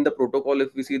there in the protocol.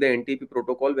 If we see the NTP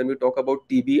protocol, when we talk about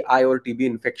TBI or TB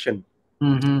infection,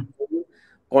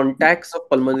 contacts of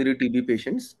pulmonary TB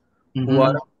patients who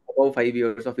are above 5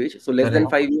 years of age. So less than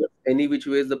Correct. 5 years, any which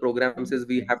ways the program says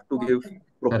we have to give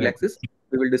prophylaxis.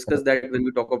 We will discuss that when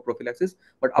we talk about prophylaxis.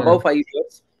 But above 5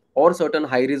 years or certain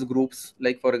high risk groups,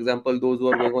 like for example those who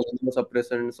are going on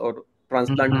immunosuppressants or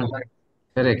transplant,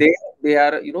 Correct. they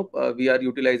are we are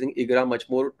utilizing IGRA much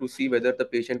more to see whether the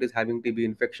patient is having TB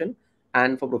infection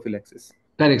and for prophylaxis.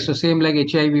 Correct. So same like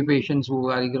HIV patients who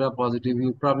are IGRA positive,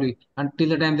 you probably until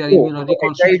the time they are No, so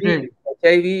reconstituted.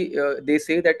 HIV, they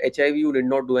say that HIV you did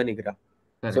not do an IGRA.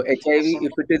 So Correct. HIV,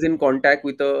 if it is in contact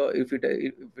with if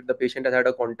the patient has had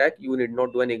a contact, you need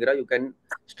not do an IGRA. You can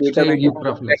straight Straight away give do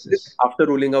prophylaxis prophylaxis. after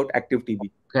ruling out active TB.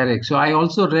 Correct. So I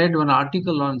also read one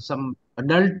article on some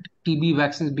adult TB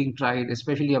vaccines being tried,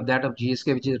 especially of that of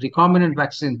GSK, which is a recombinant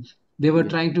vaccine. They were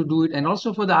Yes. trying to do it, and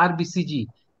also for the RBCG,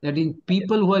 that in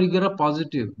people who are IGRA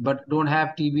positive but don't have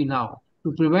TB now,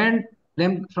 to prevent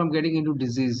them from getting into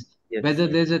disease, Yes. whether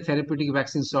there's a therapeutic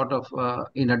vaccine sort of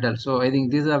in adults. So I think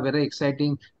these are very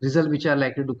exciting results which are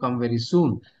likely to come very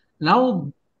soon.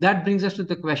 Now that brings us to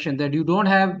the question that you don't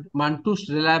have Mantoux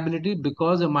reliability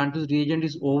because the Mantoux reagent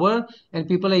is over and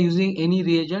people are using any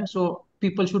reagent. So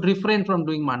people should refrain from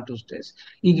doing Mantoux test.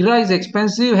 IGRA is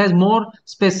expensive, has more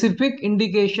specific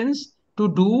indications to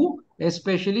do,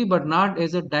 especially, but not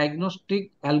as a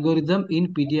diagnostic algorithm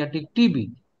in pediatric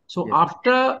TB. So Yes.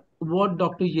 after what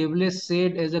Dr. Yevle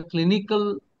said as a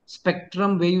clinical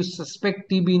spectrum where you suspect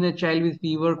TB in a child with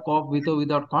fever, cough, with or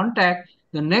without contact,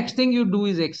 the next thing you do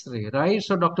is X-ray, right?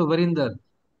 So Dr. Varinder,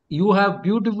 you have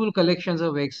beautiful collections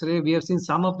of X-ray. We have seen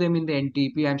some of them in the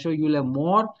NTP. I'm sure you'll have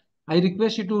more. I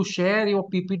request you to share your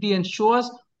PPT and show us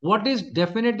what is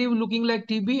definitive looking like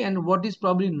TB and what is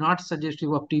probably not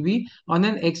suggestive of TB on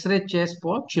an X-ray chest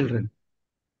for children.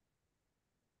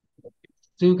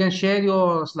 So you can share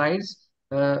your slides.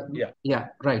 Yeah,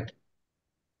 right.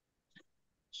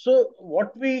 So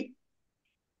what we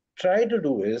try to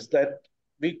do is that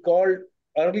we called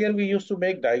earlier we used to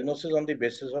make diagnosis on the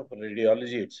basis of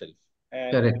radiology itself,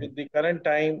 and Correct. with the current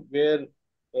time where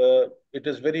it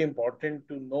is very important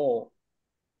to know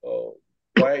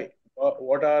why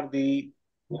what are the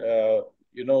uh,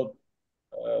 you know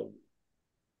uh,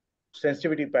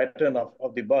 sensitivity pattern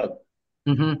of the bug.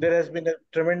 There has been a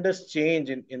tremendous change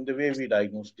in the way we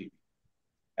diagnose TB,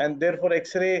 and therefore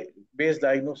X-ray based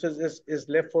diagnosis is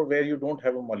left for where you don't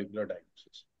have a molecular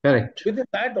diagnosis. Correct. Within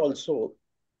that also,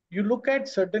 you look at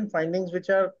certain findings which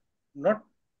are not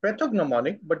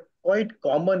pathognomonic, but quite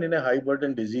common in a high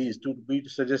burden disease to be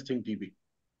suggesting TB.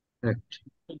 Correct.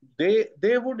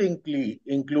 They would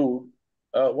include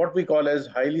what we call as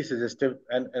highly suggestive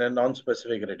and a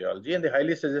non-specific radiology. And the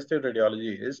highly suggestive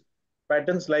radiology is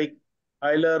patterns like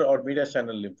hilar or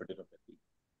mediastinal lymphadenopathy,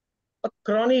 a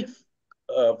chronic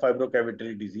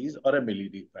fibrocavitary disease, or a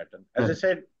Mili pattern. As I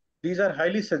said, these are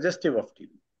highly suggestive of TB.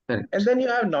 Correct. And then you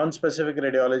have non-specific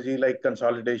radiology like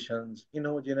consolidations,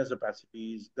 inhomogeneous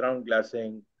opacities, ground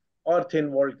glassing, or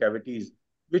thin-walled cavities,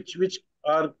 which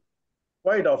are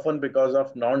quite often because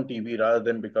of non-TB rather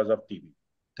than because of TB.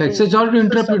 Correct. So sorry to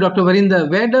interrupt you, Dr. Varinder.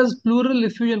 Where does pleural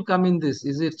effusion come in this?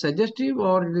 Is it suggestive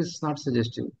or it is not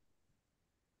suggestive?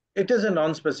 It is a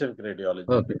non-specific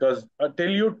radiology because until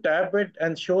you tap it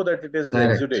and show that it is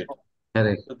exudate,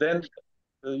 so then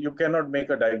you cannot make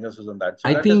a diagnosis on that. So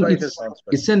I that is think why it is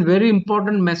non-specific. it's a very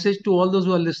important message to all those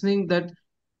who are listening that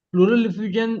pleural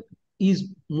effusion is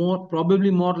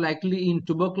probably more likely in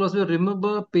tuberculosis.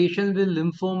 Remember, patients with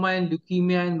lymphoma and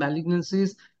leukemia and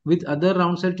malignancies with other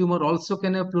round cell tumor also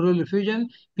can have pleural effusion.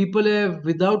 People have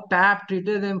without TAP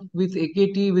treated them with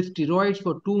AKT with steroids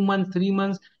for 2 months, 3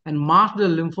 months and masked the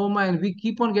lymphoma, and we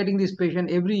keep on getting this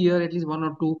patient every year, at least one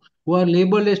or two, who are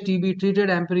labeled as TB, treated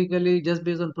empirically just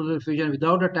based on pleural effusion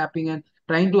without a tapping and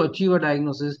trying to achieve a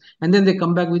diagnosis, and then they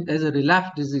come back with as a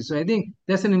relapse disease. So I think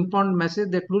that's an important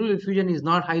message that pleural effusion is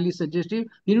not highly suggestive.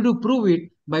 You need to prove it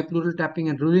by pleural tapping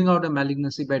and ruling out a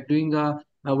malignancy by doing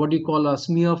what do you call a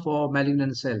smear for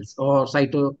malignant cells or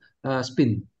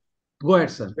cytospin. Go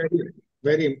ahead, sir.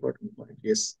 Very important point.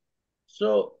 Yes.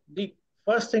 So the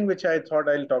first thing which I thought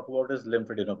I'll talk about is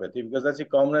lymphadenopathy because that's the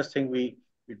commonest thing we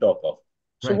talk of.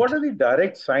 So Right. what are the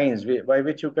direct signs by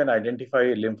which you can identify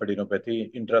lymphadenopathy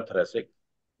intrathoracic?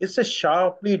 It's a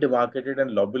sharply demarcated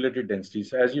and lobulated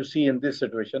densities. As you see in this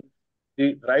situation, the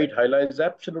right highlight is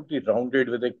absolutely rounded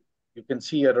with a, you can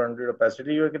see a rounded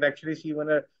opacity. You can actually see even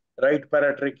a right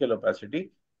paratracheal opacity.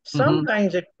 Mm-hmm.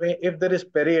 Sometimes it may, if there is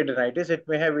periadenitis, it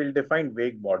may have ill-defined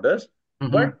vague borders,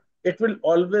 Mm-hmm. but it will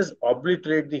always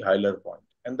obliterate the hilar point.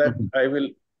 And that Mm-hmm. I will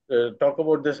talk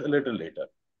about this a little later.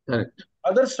 Correct.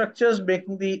 Other structures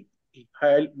making the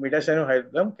mediastinum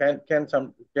hilum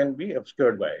can be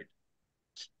obscured by it.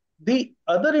 The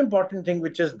other important thing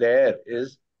which is there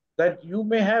is that you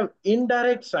may have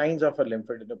indirect signs of a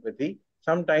lymphadenopathy.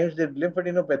 Sometimes the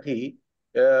lymphadenopathy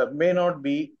may not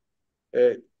be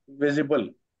uh, visible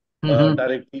Mm-hmm.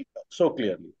 directly so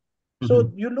clearly. Mm-hmm.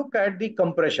 So you look at the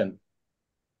compression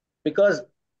because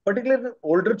particularly in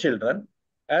older children,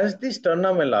 as the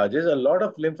sternum enlarges, a lot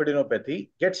of lymphadenopathy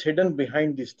gets hidden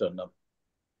behind the sternum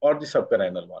or the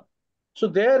subcarinal one. So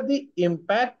there the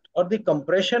impact or the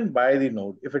compression by the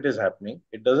node, if it is happening,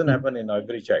 it doesn't happen in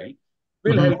every child,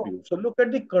 will Mm-hmm. help you. So look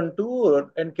at the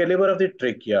contour and caliber of the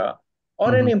trachea or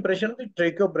an Mm-hmm. impression of the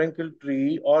tracheobronchial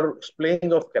tree or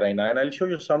splaying of carina. And I'll show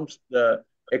you some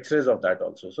x-rays of that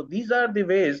also. So these are the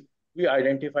ways we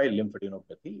identify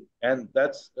lymphadenopathy. And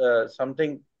that's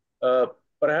something uh,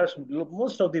 perhaps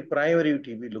most of the primary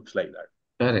TB looks like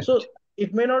that. So Correct.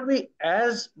 it may not be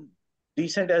as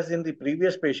decent as in the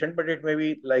previous patient, but it may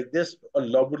be like this, a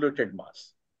lobulated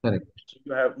mass. Correct. So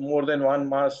you have more than one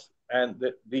mass and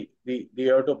the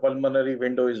aortopulmonary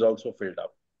window is also filled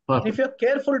up. And if Perfect. you're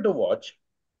careful to watch,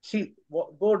 see,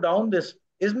 go down this.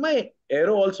 Is my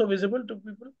arrow also visible to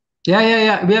people?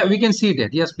 Yeah. We can see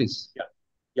that. Yes, please. Yeah.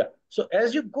 Yeah. So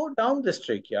as you go down this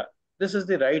trachea, this is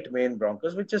the right main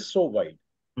bronchus, which is so wide.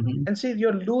 Mm-hmm. And see,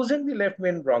 you're losing the left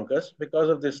main bronchus because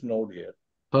of this node here.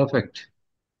 Perfect.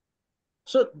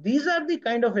 So these are the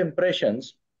kind of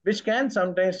impressions which can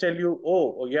sometimes tell you,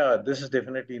 oh yeah, this is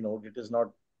definitely node. It is not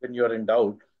when you're in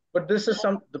doubt. But this is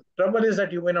the trouble is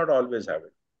that you may not always have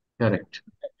it. Correct.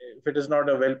 If it is not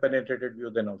a well penetrated view,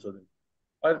 then also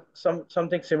or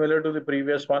something similar to the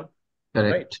previous one, right?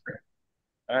 Correct.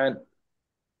 And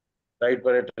right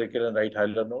paratracheal and right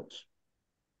hilar nodes.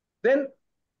 Then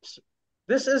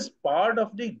this is part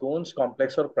of the Ghon's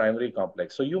complex or primary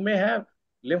complex. So you may have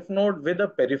lymph node with a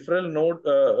peripheral node,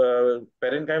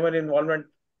 parenchymal involvement,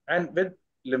 and with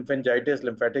lymphangitis,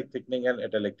 lymphatic thickening, and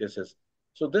atelectasis.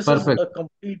 So this is Perfect. a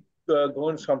complete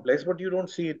Ghon's complex, but you don't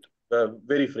see it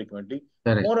very frequently.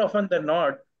 Correct. More often than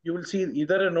not, you will see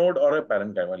either a node or a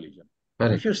parenchymal lesion.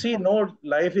 And if Correct. you see node,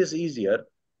 life is easier Correct.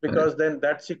 because then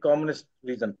that's the commonest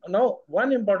reason. Now,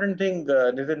 one important thing,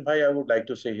 Nitin Bhai, I would like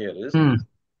to say here is Hmm.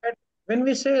 that when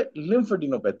we say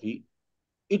lymphadenopathy,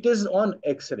 it is on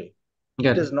X-ray. It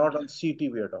Correct. is not on CT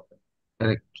we are talking.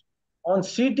 Correct. On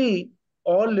CT,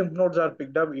 all lymph nodes are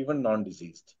picked up, even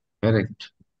non-diseased,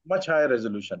 Correct. much higher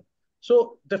resolution.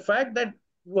 So the fact that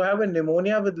you have a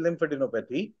pneumonia with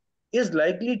lymphadenopathy is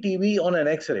likely TB on an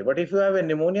X-ray. But if you have a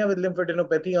pneumonia with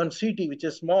lymphadenopathy on CT, which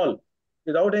is small,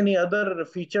 without any other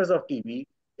features of TB,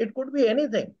 it could be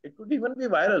anything. It could even be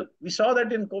viral. We saw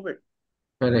that in COVID.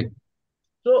 Correct.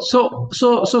 So,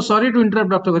 So sorry to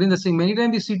interrupt, Dr. Varinder Singh. Many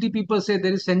times the CT people say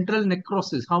there is central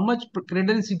necrosis. How much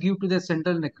credence you give to the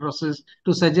central necrosis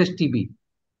to suggest TB?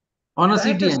 On a that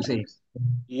CT, is I'm saying.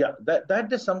 Yeah,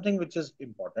 that is something which is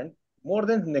important. More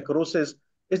than necrosis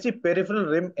is the peripheral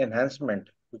rim enhancement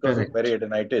because of Correct.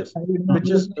 periodontitis,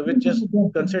 which is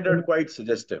considered quite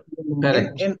suggestive.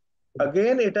 Correct. In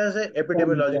again, it has a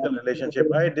epidemiological relationship.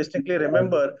 I distinctly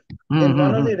remember in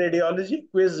one of Mm-hmm. the radiology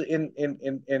quiz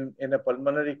in a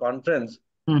pulmonary conference,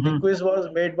 the Mm-hmm. quiz was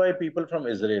made by people from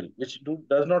Israel, which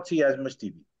does not see as much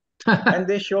TB, and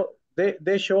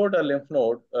they showed a lymph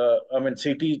node, I mean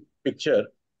CT picture,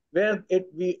 where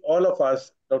we all of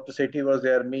us, Dr. Sethi was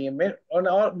there, me,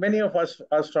 many of us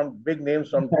from big names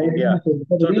from India,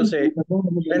 so to say,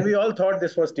 and we all thought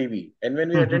this was TB. And when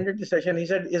we Mm-hmm. attended the session, he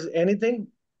said, "Is anything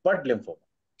but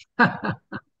lymphoma."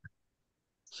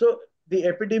 So the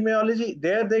epidemiology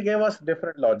there, they gave us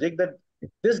different logic that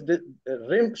this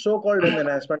rim, so-called rim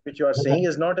enhancement, which you are saying,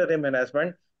 is not a rim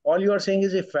enhancement. all you are seeing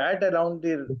is a fat around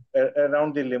the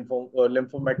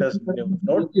lymphomatous lymph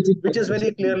node, which is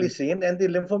very clearly seen, and the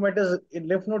lymphomatous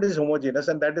lymph node is homogeneous,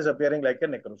 and that is appearing like a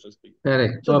necrosis.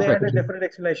 Correct. So they had Perfect. a different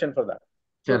explanation for that.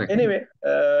 So Correct. anyway,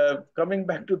 coming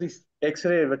back to this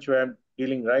X-ray which I am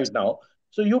dealing right now.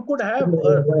 So you could have a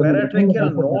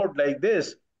paratracheal node like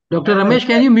this, Dr. and Ramesh,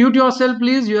 can you mute yourself,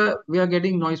 please? We are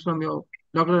getting noise from your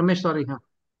Dr. Ramesh. Sorry. Huh.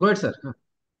 Go ahead, sir. Huh.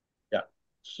 yeah.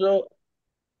 So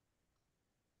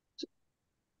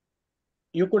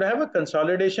you could have a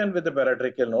consolidation with the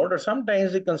paratracheal node, or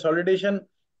sometimes the consolidation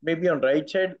may be on right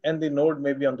side and the node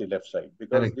may be on the left side,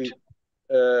 because Correct.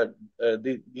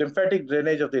 the lymphatic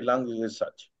drainage of the lungs is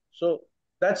such. So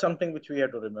that's something which we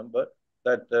have to remember,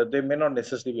 that they may not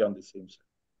necessarily be on the same side.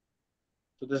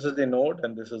 So this is the node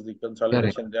and this is the Correct.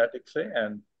 consolidation that X-ray,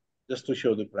 and just to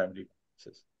show the primary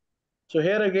axis. So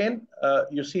here again,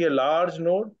 you see a large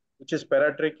node which is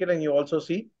paratracheal, and you also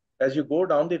see as you go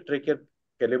down the tracheal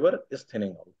caliber is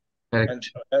thinning out, and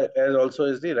Correct. as also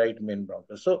is the right main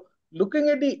bronchus. So looking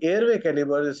at the airway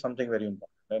caliber is something very important.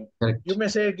 And you Correct. may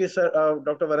say, sir,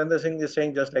 Dr. Varinder Singh is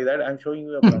saying just like that. I'm showing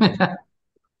you a bronchus.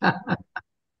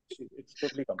 It's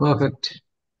totally complex. Perfect.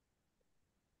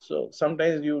 So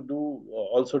sometimes you do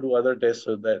also do other tests,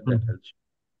 so that helps you.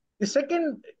 The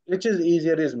second, which is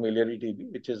easier, is miliary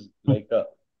TB, which is like a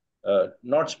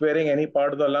not sparing any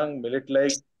part of the lung,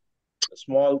 millet-like,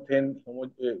 small, thin,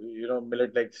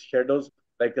 millet-like shadows,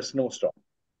 like a snowstorm.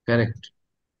 Correct.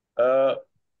 Uh,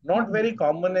 Not very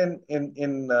common in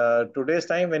today's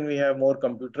time when we have more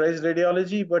computerized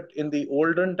radiology, but in the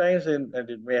olden times, and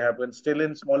it may happen still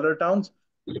in smaller towns,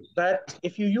 that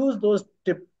if you use those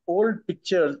old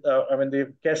pictures, I mean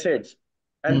the cassettes,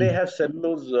 and they have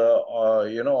cellulose,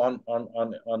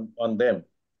 on them,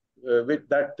 which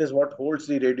that is what holds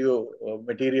the radio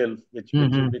material, which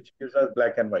gives us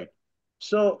black and white.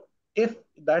 So if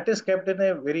that is kept in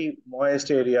a very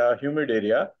moist area, humid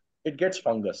area, it gets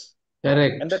fungus. And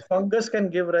Correct. that fungus can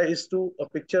give rise to a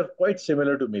picture quite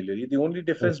similar to miliary. The only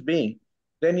difference being,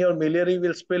 then your miliary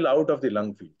will spill out of the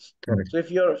lung fields. Correct. So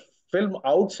if your film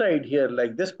outside here,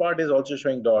 like this part is also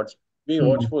showing dots, be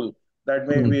watchful. That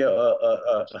may be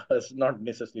not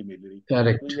necessarily miliary. So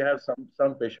Correct. you have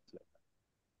some patients like that.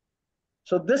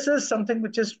 So this is something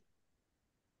which is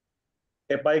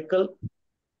apical.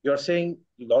 You're seeing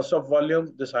loss of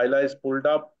volume. This hyla is pulled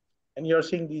up, and you're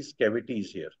seeing these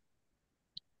cavities here.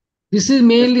 This is This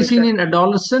mainly seen patient, in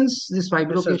adolescents, this this is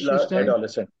fibrocaseous type.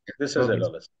 adolescent. This is Okay.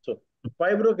 adolescent. So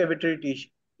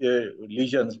fibrocavitary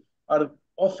lesions are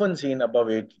often seen above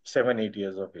 7, 8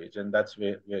 years of age, and that's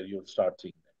where you'll start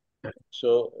seeing them.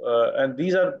 So, and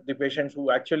these are the patients who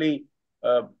actually,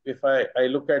 if I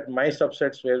look at my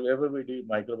subsets, wherever we do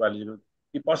microbiological,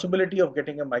 the possibility of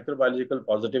getting a microbiological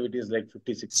positivity is like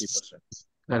 50, 60%.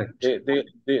 Correct. They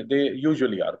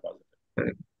usually are positive.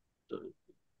 Correct. So,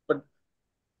 but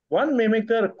one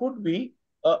mimicker could be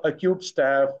acute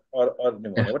staph or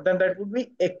pneumonia, but then that would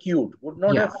be acute, would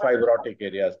not Yeah. have fibrotic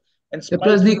areas and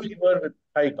Plus spiking fever with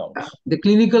high counts. the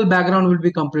clinical background will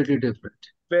be completely different.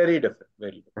 Very different,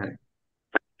 very different. Correct.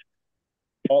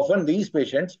 Often these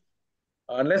patients,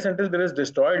 unless until there is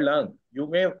destroyed lung, you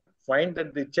may find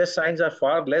that the chest signs are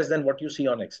far less than what you see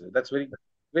on X-ray. That's very,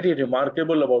 very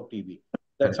remarkable about TB.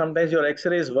 That Correct. sometimes your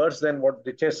X-ray is worse than what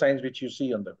the chest signs which you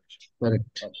see on the patient.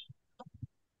 Correct.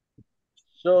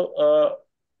 So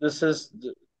this is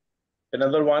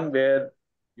another one where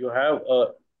you have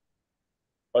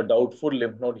a doubtful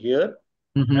lymph node here,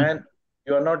 and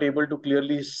you are not able to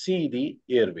clearly see the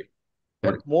airway.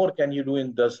 What more can you do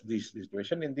in this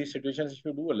situation? In these situations, if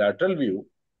you do a lateral view,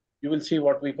 you will see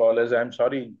what we call as, I'm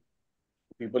sorry,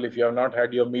 people, if you have not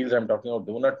had your meals, I'm talking about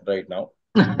donut right now.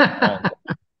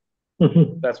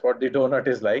 And that's what the donut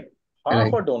is like.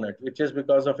 Half a donut, which is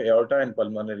because of aorta and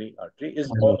pulmonary artery, is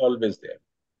always there.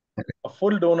 A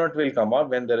full donut will come up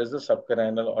when there is a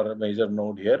subcarinal or a major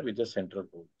node here, which is central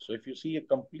hole. So if you see a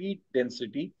complete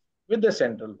density with the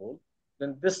central hole,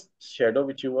 then this shadow,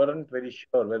 which you weren't very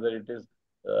sure whether it is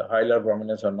hilar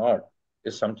prominence or not,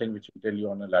 is something which will tell you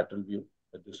on a lateral view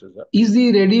that this is a. Is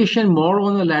the radiation more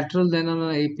on a lateral than on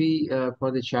an AP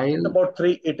for the child? About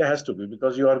 3, it has to be,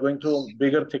 because you are going through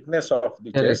bigger thickness of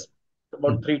the chest,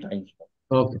 about 3 times more.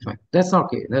 Okay, fine. That's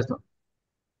okay. That's not.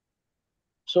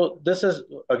 So this is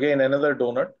again another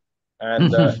donut,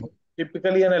 and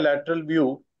typically in a lateral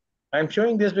view, I'm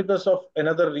showing this because of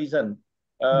another reason.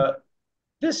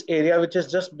 This area which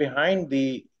is just behind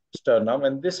the sternum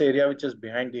and this area which is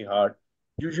behind the heart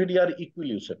usually are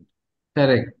equilucent.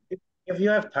 Correct. If you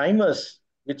have thymus,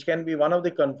 which can be one of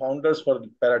the confounders for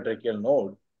paratracheal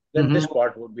node, then this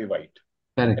part would be white.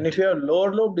 And if Correct. you have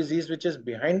lower lobe disease, which is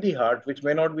behind the heart, which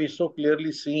may not be so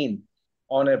clearly seen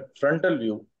on a frontal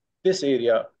view, this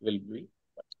area will be.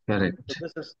 So Correct.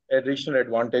 this is additional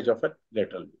advantage of a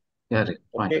lateral view. Correct.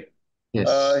 Fine. Okay.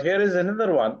 Yes. Here is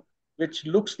another one which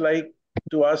looks like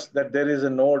to us that there is a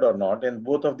node or not, and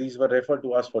both of these were referred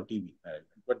to us for TB management.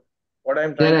 But what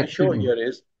I'm They're trying to show actually. here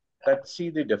is that see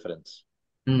the difference.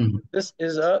 Mm, This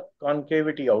is a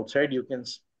concavity outside, you can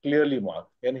clearly mark,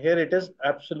 and here it is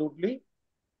absolutely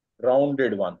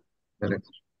rounded one. correct.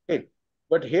 Okay.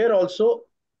 But here also,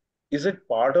 is it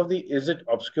part of the, is it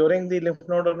obscuring the lymph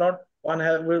node or not?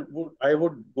 I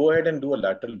would go ahead and do a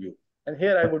lateral view. And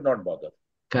here I would not bother.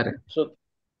 Correct. So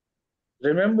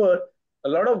remember, a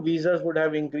lot of visas would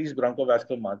have increased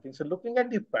bronchovascular marking. So looking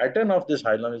at the pattern of this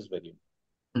hilum is very important,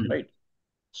 Mm, right?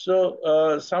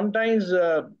 So sometimes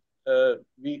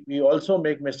we also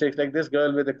make mistakes like this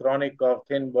girl with a chronic cough,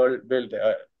 thin built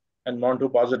and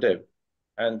MON2 positive.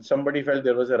 And somebody felt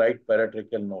there was a right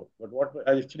paratracheal node. But what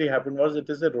actually happened was it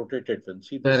is a rotated fin.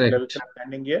 See this correct. clavicle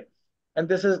standing here. And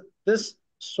this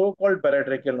so-called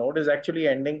paratracheal node is actually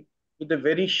ending with a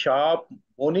very sharp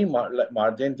bony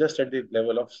margin just at the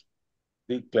level of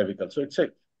the clavicle. So it's a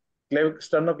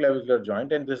sternoclavicular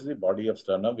joint, and this is the body of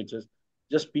sternum, which is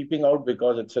just peeping out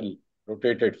because it's a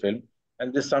rotated film.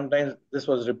 And this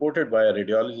was reported by a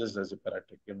radiologist as a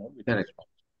paratracheal node, which was Correct. found.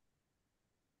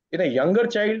 In a younger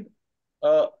child,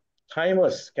 uh,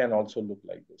 thymus can also look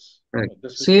like this. Correct. So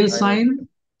this is Sale thymus sign.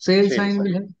 Sale sale sign will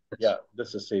sign. help. Yeah,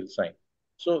 this is sale sign.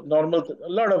 So normal, a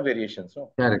lot of variations.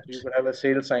 No? So you Correct. could have a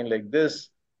sale sign like this.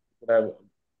 You could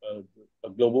have a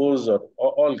globose or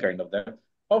all kind of them.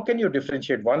 How can you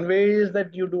differentiate? One way is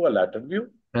that you do a lateral view,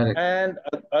 Correct. and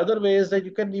other way is that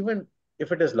you can even,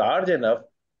 if it is large enough,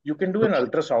 you can do an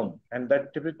ultrasound, and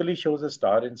that typically shows a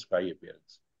star in sky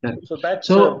appearance. Correct. So that's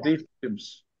a So brief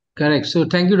glimpse. correct. So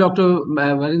thank you, Dr.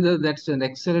 Varinder. That's an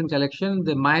excellent collection.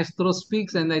 The maestro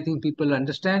speaks, and I think people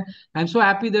understand. I'm so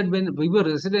happy that when we were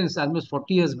residents almost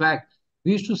 40 years back,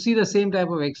 we used to see the same type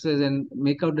of X-rays and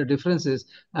make out the differences.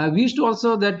 We used to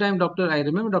also that time, I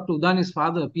remember Dr. Udani's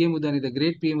father, PM Udani, the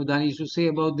great PM Udani, used to say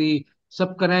about the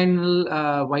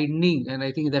subcarinal widening, and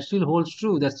I think that still holds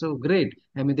true. That's so great.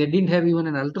 I mean, they didn't have even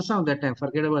an ultrasound that time.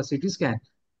 Forget about a CT scan,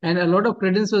 and a lot of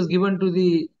credence was given to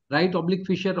the right oblique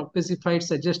fissure opacified,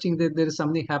 suggesting that there is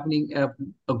something happening,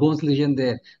 a bones lesion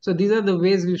there. So these are the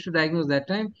ways we should diagnose that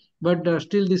time. But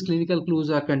still, these clinical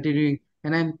clues are continuing,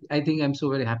 and I think I'm so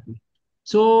very happy.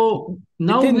 So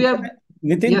now we Nitin, have,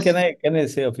 Nitin, yes, can I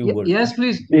say a few words? yes,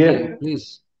 please, Yes.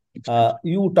 please.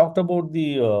 You talked about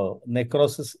the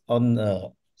necrosis on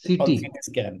CT, CT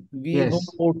scan. We know yes.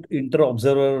 about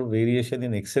inter-observer variation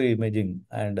in X-ray imaging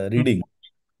and reading,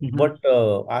 Mm-hmm. but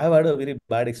I have had a very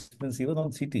bad experience even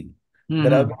on CT. There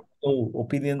have Mm-hmm. been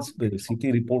opinions with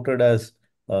CT reported as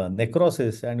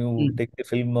necrosis, and you Mm. take the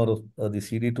film or the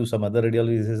CD to some other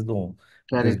radiologist, says no,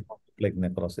 this Correct. does not look like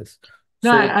necrosis.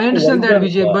 No, So, I Dr. understand that,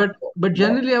 Varinder, Vijay, but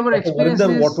generally our Dr. experience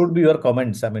Varinder, what is, would be your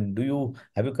comments? I mean,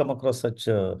 have you come across such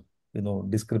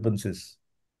discrepancies?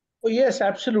 Oh, yes,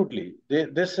 absolutely.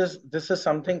 This is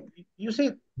something you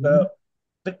see. Mhm.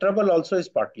 The trouble also is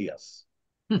partly us.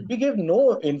 We give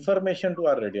no information to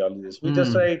our radiologists. We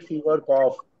just Mm. write fever,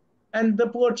 cough, and the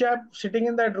poor chap sitting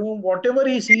in that room, whatever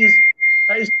he sees,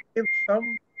 tries to give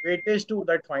some weightage to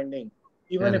that finding,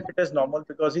 even if Correct. it is normal,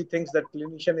 because he thinks that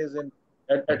clinician is at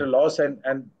a Correct. loss,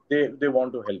 and they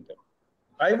want to help them.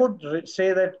 I would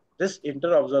say that this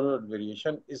inter-observer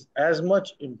variation is as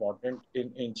much important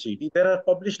in CT. There are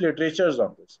published literatures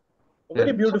on this. A very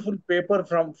Correct. beautiful paper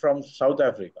from South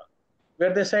Africa,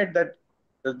 where they said that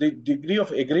the degree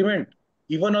of agreement,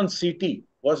 even on CT,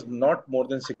 was not more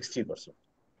than 60%.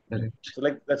 Correct. So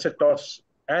like that's a toss.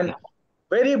 Yeah. And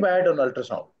very bad on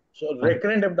ultrasound. So Correct.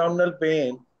 recurrent abdominal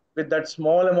pain with that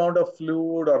small amount of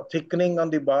fluid or thickening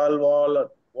on the bowel wall or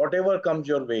whatever comes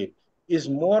your way is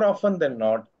more often than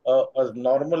not a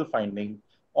normal finding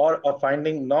or a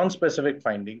finding non-specific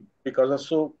finding because of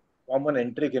so common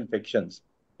enteric infections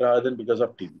rather than because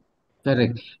of TB.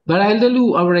 Correct. But I'll tell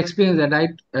you our experience that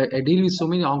I deal with so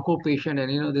many onco patients,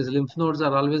 and these lymph nodes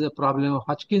are always a problem.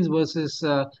 Hodgkin's versus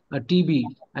a TB.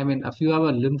 I mean, if you have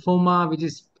a lymphoma, which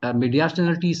is a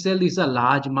mediastinal T cell, is a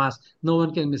large mass. No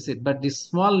one can miss it. But these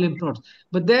small lymph nodes,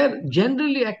 but they're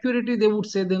generally accurately, they would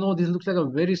say, they know this looks like a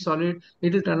very solid.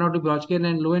 It will turn out to be Hodgkin,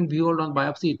 and lo and behold, on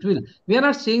biopsy, it will. We are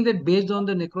not saying that based on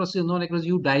the necrosis, no necrosis,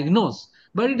 you diagnose,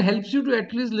 but it helps you to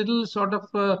at least little sort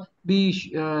of be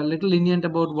little lenient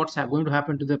about what's going to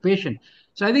happen to the patient.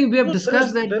 So I think we have No,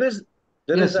 discussed that. there is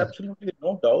Yes, sir. absolutely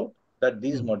no doubt that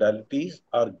these Mm. modalities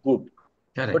are good.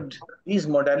 But Correct. these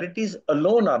modalities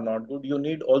alone are not good. You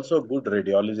need also good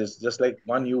radiologists, just like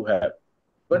one you have.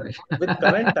 But Correct. with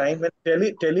current time and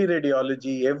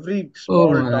teleradiology, every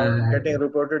Oh small town my. getting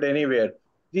reported anywhere,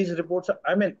 these reports,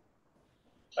 I mean,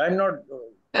 I'm not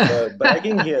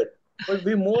bragging here, but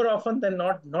we more often than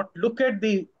not look at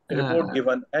the report Uh,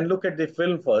 given and look at the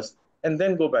film first and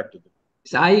then go back to the.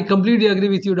 So I completely agree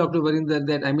with you, Dr. Varinder,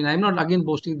 that I mean, I'm not again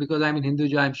boasting because I'm in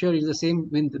Hinduja. I'm sure it's the same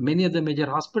with many of the major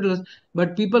hospitals.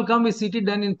 But people come with CT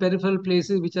done in peripheral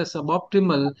places which are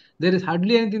suboptimal. There is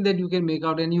hardly anything that you can make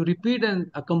out, and you repeat,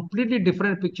 and a completely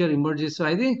different picture emerges. So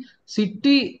I think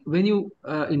CT, when you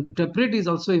interpret, is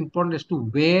also important as to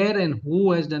where and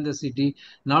who has done the CT,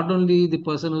 not only the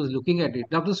person who's looking at it.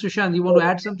 Dr. Sushant, you want to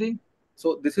add something?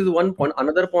 So this is one point.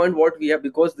 Another point what we have,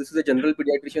 because this is a general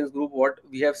pediatricians group, what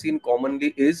we have seen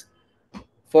commonly is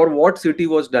for what CT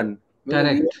was done. We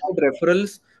Correct. have had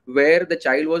referrals where the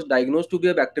child was diagnosed to be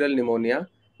a bacterial pneumonia.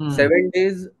 Hmm. 7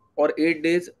 days or 8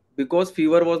 days, because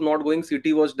fever was not going,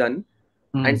 CT was done,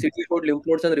 and Hmm. CT showed lymph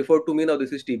nodes and referred to me, now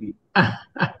this is TB.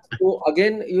 So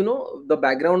again, the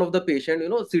background of the patient,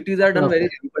 CTs are done very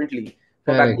Okay. frequently.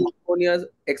 For Correct. bacterial pneumonias,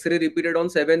 X-ray repeated on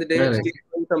 7th day, Correct. still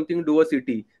doing something, do a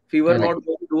CT. Fever Correct. not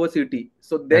going, do a CT.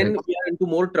 So then Correct. we are into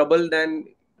more trouble than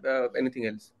anything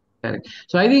else. Correct.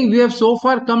 So I think we have so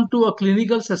far come to a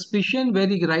clinical suspicion,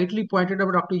 very rightly pointed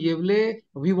out Dr. Yevle.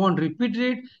 We won't repeat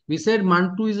it. We said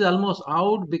Mantu is almost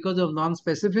out because of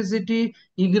non-specificity.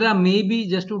 IGRA may be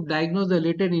just to diagnose the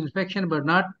latent infection, but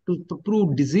not to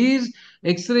prove disease.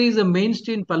 X-ray is a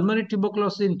mainstay in pulmonary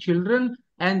tuberculosis in children.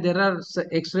 And there are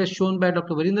X-rays shown by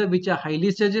Dr. Varinder which are highly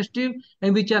suggestive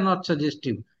and which are not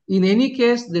suggestive. In any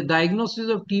case, the diagnosis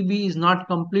of TB is not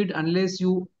complete unless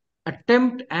you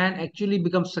attempt and actually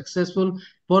become successful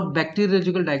for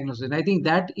bacteriological diagnosis. And I think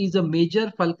that is a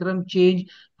major fulcrum change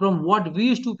from what we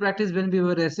used to practice when we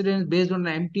were residents based on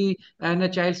an MT and a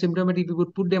child symptomatic. We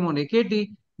would put them on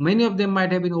AKT. Many of them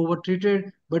might have been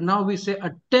overtreated, but now we say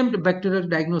attempt bacterial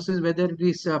diagnosis, whether it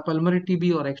is pulmonary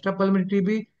TB or extrapulmonary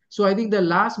TB. So I think the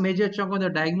last major chunk of the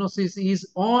diagnosis is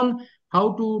on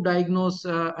how to diagnose,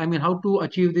 how to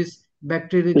achieve this Yes,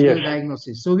 bacteriological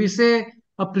diagnosis. So we say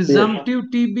a yes, presumptive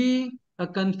TB, a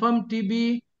confirmed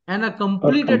TB, and a or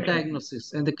completed complete.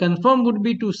 diagnosis. And the confirmed would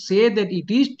be to say that it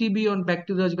is TB on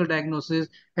bacteriological diagnosis,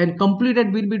 and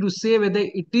completed will be to say whether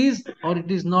it is or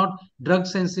it is not drug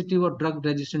sensitive or drug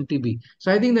resistant TB.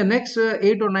 So I think the next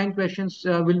 8 or 9 questions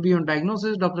will be on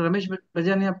diagnosis. Dr. Ramesh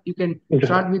Bajania, you can Yes,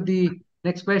 start with the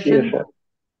next yes, question. sir.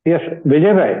 Yes,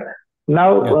 Vijay Bhai.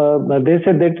 Now, Yeah. they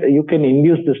said that you can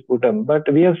induce the sputum,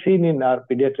 but we have seen in our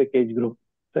pediatric age group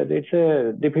that it's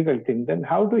a difficult thing. Then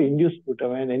how to induce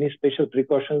sputum and any special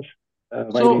precautions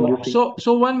while inducing?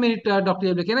 So 1 minute, Dr.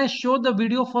 Yable. Can I show the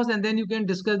video first and then you can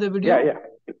discuss the Yeah, video? yeah.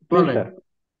 All Please, right. sir.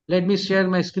 Let me share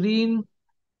my screen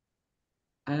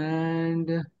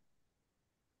and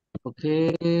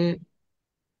okay.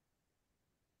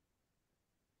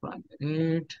 1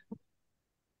 minute.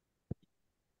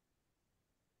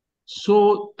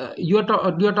 So you are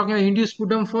talking about induced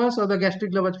sputum first or the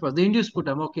gastric lavage first? The induced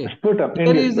sputum. Okay. Sputum, Here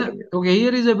induce is sputum.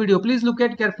 here is a video. Please look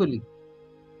at carefully.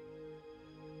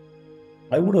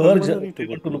 I would urge Pulmonary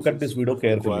everyone to look at this tuberculosis video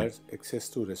carefully. requires access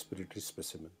to respiratory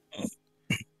specimen.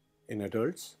 In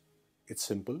adults, it's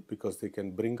simple because they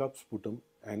can bring up sputum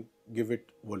and give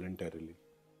it voluntarily.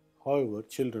 However,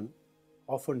 children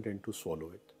often tend to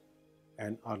swallow it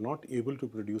and are not able to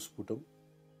produce sputum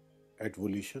at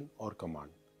volition or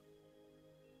command.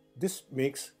 This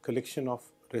makes collection of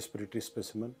respiratory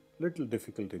specimen little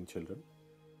difficult in children.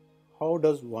 How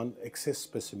does one access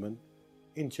specimen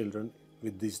in children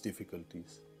with these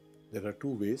difficulties? There are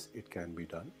two ways it can be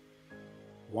done.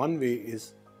 One way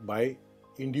is by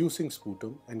inducing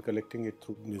sputum and collecting it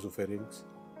through nasopharynx,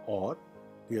 or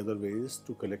the other way is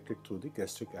to collect it through the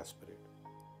gastric aspirate.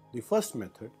 The first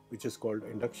method, which is called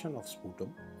induction of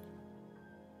sputum,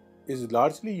 is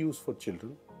largely used for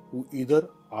children who either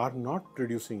are not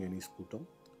producing any sputum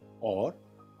or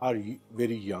are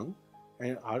very young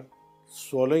and are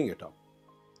swallowing it up.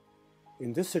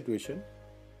 In this situation,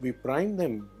 we prime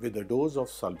them with a dose of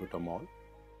salbutamol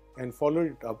and follow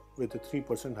it up with a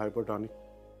 3% hypertonic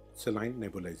saline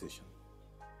nebulization.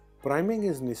 Priming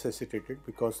is necessitated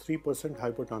because 3%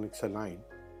 hypertonic saline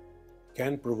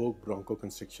can provoke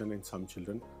bronchoconstriction in some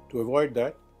children. To avoid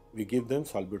that, we give them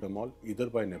salbutamol either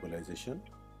by nebulization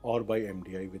or by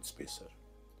MDI with spacer.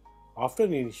 After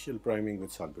initial priming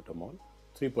with salbutamol,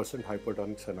 3%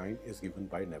 hypertonic saline is given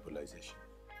by nebulization.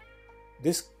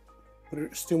 This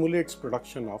stimulates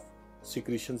production of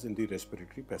secretions in the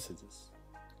respiratory passages.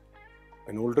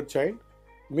 An older child,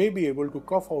 may be able to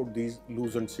cough out these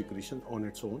loosened secretion on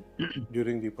its own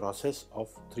during the process of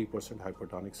 3%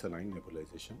 hypertonic saline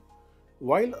nebulization,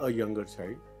 while a younger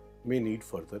child may need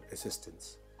further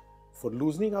assistance. For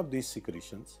loosening up these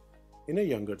secretions, in a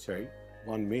younger child,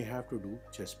 one may have to do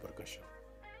chest percussion.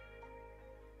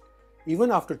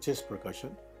 Even after chest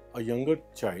percussion, a younger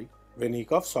child, when he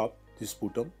coughs up the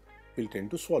sputum, will tend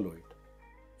to swallow it.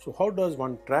 So how does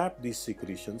one trap these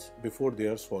secretions before they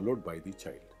are swallowed by the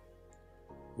child?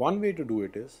 One way to do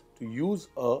it is to use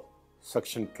a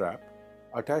suction trap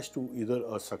attached to either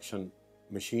a suction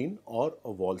machine or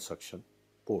a wall suction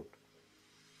port.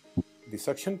 The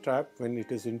suction trap, when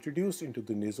it is introduced into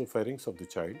the nasopharynx of the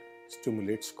child,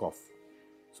 stimulates cough.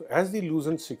 So as the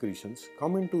loosened secretions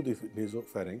come into the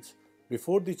nasopharynx,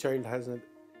 before the child has a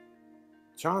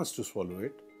chance to swallow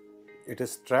it, it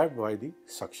is trapped by the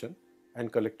suction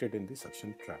and collected in the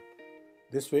suction trap.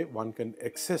 This way, one can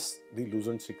access the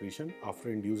loosened secretion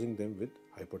after inducing them with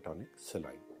hypertonic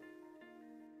saline.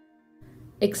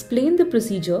 Explain the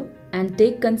procedure and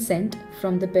take consent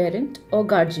from the parent or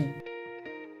guardian.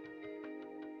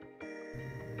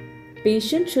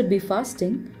 Patient should be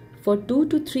fasting for 2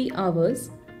 to 3 hours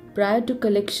prior to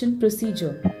collection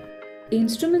procedure.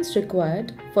 Instruments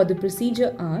required for the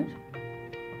procedure are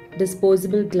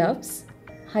disposable gloves,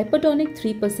 hypertonic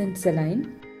 3%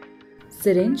 saline,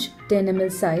 syringe 10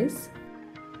 ml size,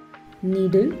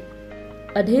 needle,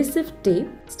 adhesive tape,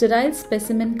 sterile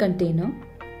specimen container,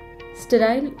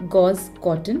 sterile gauze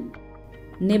cotton,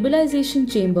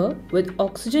 nebulization chamber with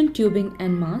oxygen tubing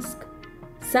and mask,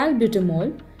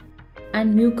 salbutamol,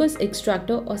 and mucus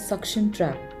extractor or suction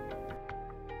trap.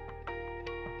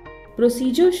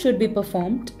 Procedure should be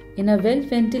performed in a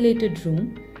well-ventilated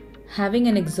room having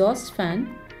an exhaust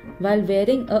fan while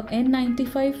wearing a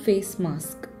N95 face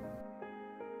mask.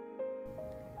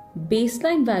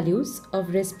 Baseline values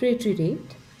of respiratory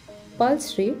rate,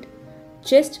 pulse rate,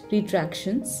 chest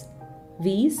retractions,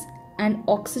 V's, and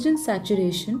oxygen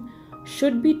saturation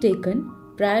should be taken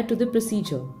prior to the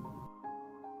procedure.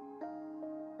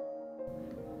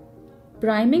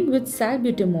 Priming with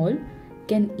salbutamol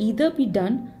can either be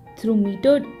done through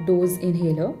metered dose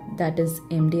inhaler, that is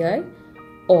MDI,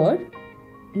 or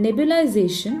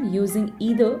nebulization using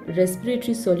either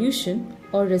respiratory solution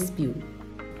or Respule.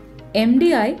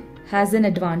 MDI has an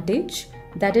advantage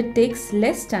that it takes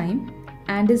less time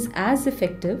and is as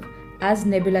effective as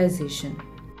nebulization.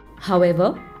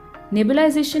 However,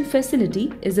 nebulization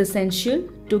facility is essential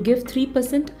to give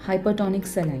 3% hypertonic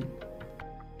saline.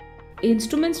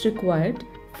 Instruments required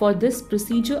for this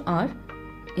procedure are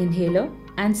inhaler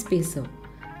and spacer.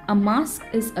 A mask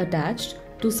is attached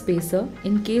to spacer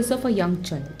in case of a young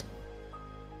child.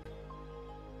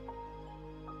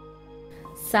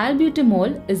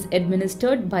 Salbutamol is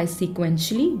administered by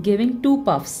sequentially giving 2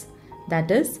 puffs,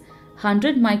 that is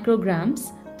 100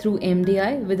 micrograms through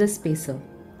MDI with a spacer.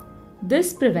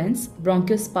 This prevents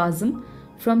bronchospasm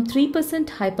from 3%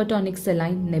 hypertonic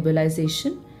saline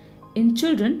nebulization in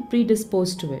children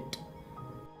predisposed to it.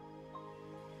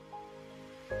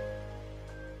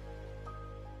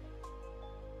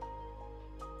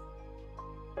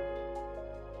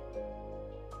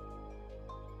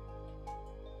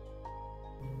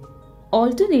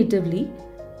 Alternatively,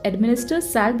 administer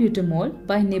salbutamol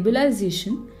by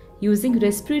nebulization using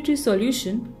respiratory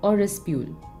solution or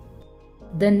Respule.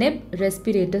 The neb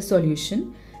respirator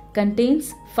solution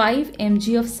contains 5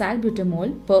 mg of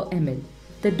salbutamol per ml.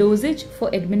 The dosage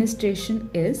for administration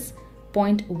is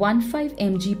 0.15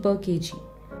 mg per kg.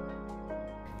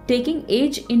 Taking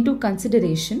age into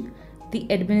consideration, the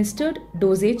administered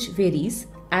dosage varies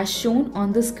as shown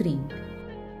on the screen.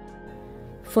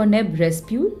 For neb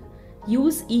Respule,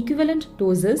 use equivalent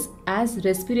doses as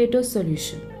respirator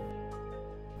solution.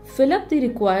 Fill up the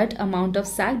required amount of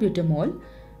salbutamol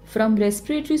from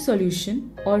respiratory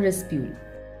solution or Respule.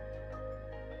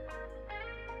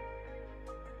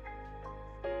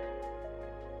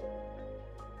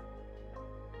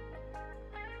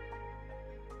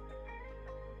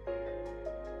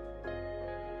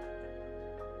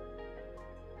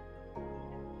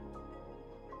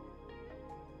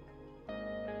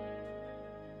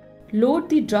 Load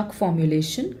the drug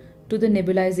formulation to the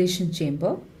nebulization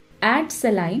chamber. Add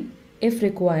saline if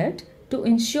required to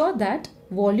ensure that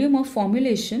volume of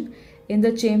formulation in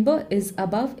the chamber is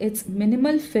above its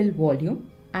minimal fill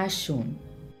volume as shown.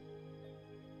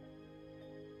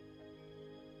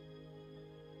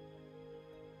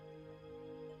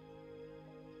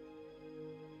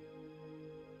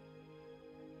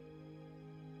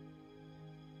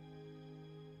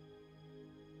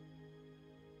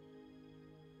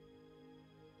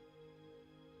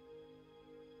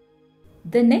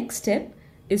 The next step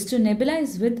is to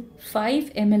nebulize with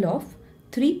 5 ml of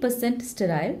 3%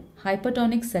 sterile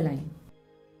hypertonic saline.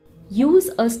 Use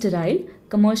a sterile,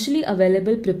 commercially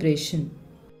available preparation.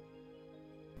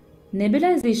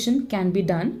 Nebulization can be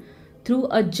done through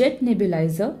a jet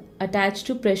nebulizer attached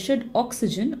to pressured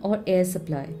oxygen or air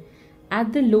supply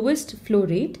at the lowest flow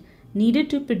rate needed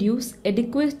to produce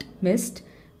adequate mist,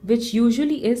 which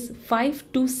usually is 5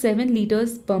 to 7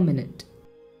 liters per minute.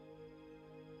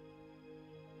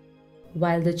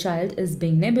 While the child is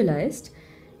being nebulized,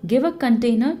 give a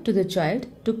container to the child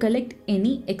to collect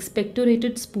any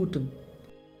expectorated sputum.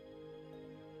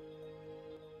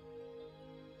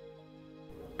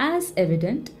 As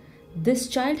evident, this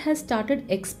child has started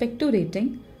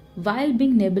expectorating while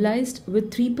being nebulized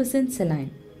with 3%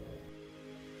 saline.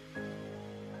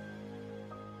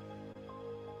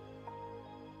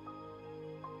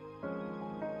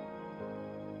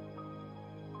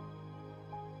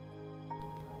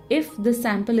 If the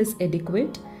sample is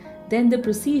adequate, then the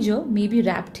procedure may be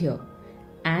wrapped here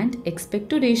and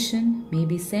expectoration may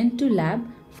be sent to lab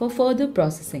for further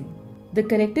processing. The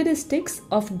characteristics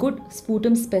of good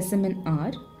sputum specimen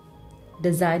are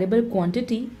desirable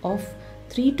quantity of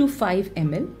 3 to 5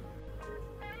 ml,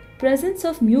 presence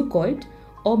of mucoid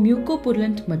or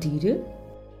mucopurulent material,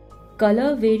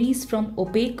 color varies from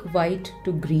opaque white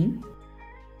to green,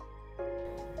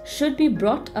 should be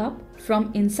brought up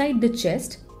from inside the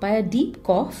chest by a deep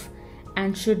cough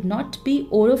and should not be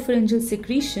oropharyngeal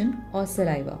secretion or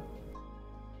saliva.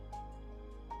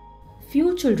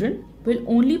 Few children will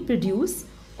only produce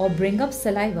or bring up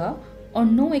saliva or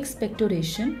no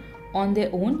expectoration on their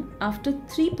own after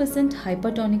 3%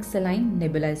 hypertonic saline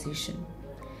nebulization.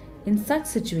 In such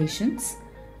situations,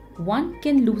 one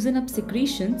can loosen up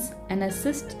secretions and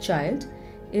assist child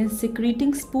in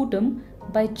secreting sputum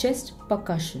by chest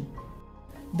percussion.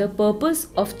 The purpose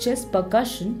of chest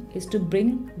percussion is to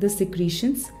bring the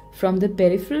secretions from the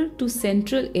peripheral to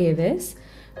central airways,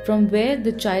 from where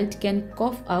the child can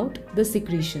cough out the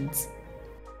secretions.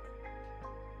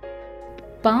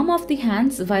 Palm of the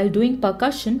hands while doing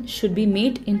percussion should be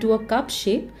made into a cup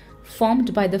shape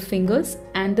formed by the fingers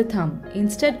and the thumb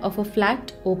instead of a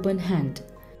flat open hand.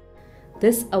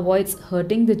 This avoids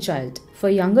hurting the child. For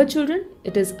younger children,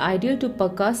 it is ideal to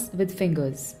percuss with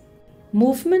fingers.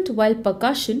 Movement while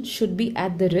percussion should be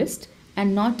at the wrist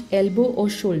and not elbow or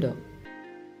shoulder.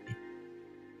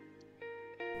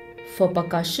 For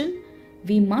percussion,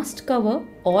 we must cover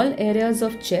all areas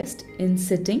of chest in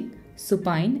sitting,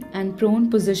 supine and prone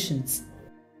positions.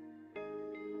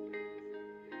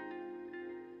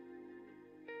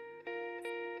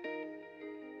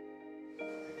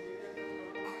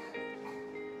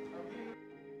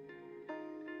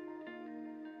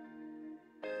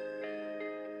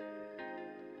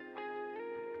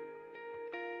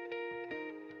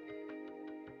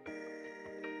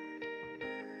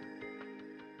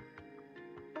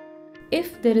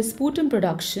 If there is sputum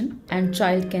production and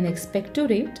child can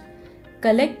expectorate,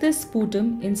 collect the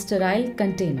sputum in sterile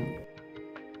container.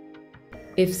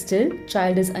 If still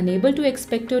child is unable to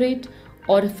expectorate,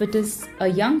 or if it is a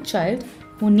young child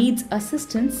who needs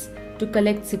assistance to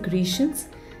collect secretions,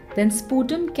 then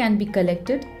sputum can be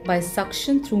collected by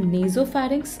suction through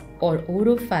nasopharynx or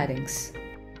oropharynx.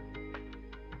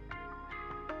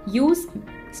 Use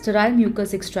sterile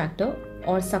mucus extractor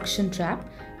or suction trap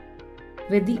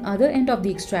with the other end of the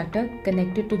extractor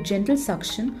connected to gentle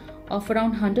suction of around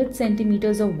 100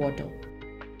 centimeters of water.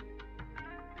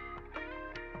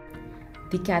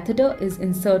 The catheter is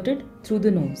inserted through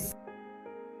the nose.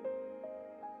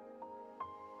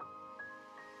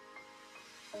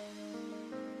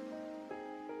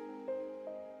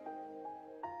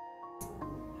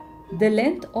 The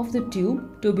length of the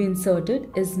tube to be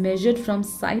inserted is measured from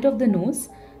side of the nose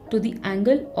to the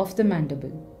angle of the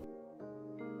mandible.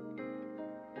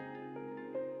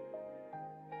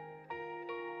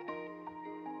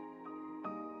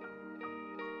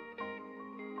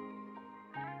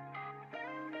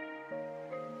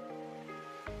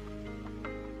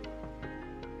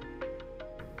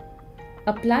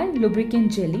 Apply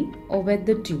lubricant jelly or wet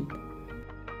the tube.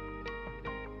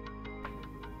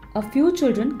 A few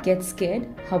children get scared,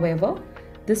 however,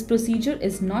 this procedure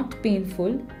is not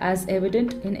painful as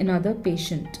evident in another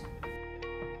patient.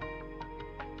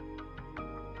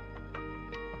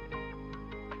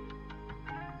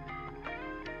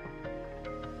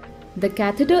 The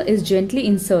catheter is gently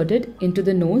inserted into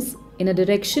the nose in a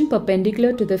direction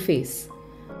perpendicular to the face.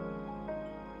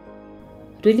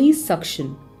 Release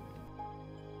suction.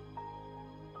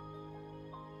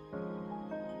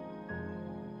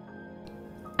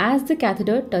 As the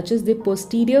catheter touches the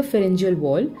posterior pharyngeal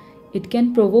wall, it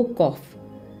can provoke cough.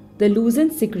 the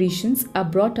loosened secretions are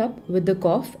brought up with the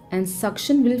cough and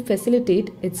suction will facilitate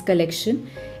its collection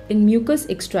in mucus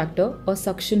extractor or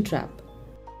suction trap.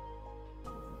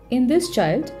 In this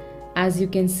child, as you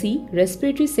can see,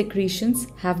 respiratory secretions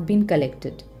have been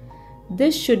collected.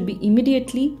 This should be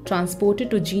immediately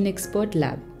transported to Gene Expert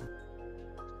lab.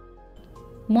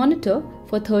 Monitor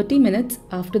for 30 minutes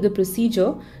after the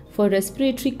procedure for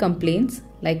respiratory complaints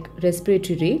like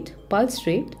respiratory rate, pulse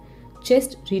rate,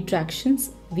 chest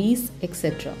retractions, wheeze,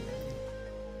 etc.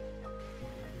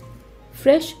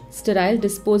 Fresh sterile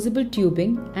disposable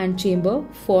tubing and chamber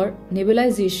for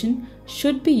nebulization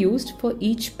should be used for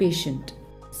each patient.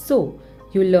 So,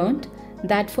 you learned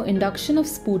that for induction of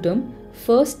sputum,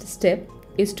 first step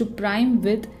is to prime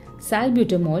with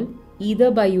salbutamol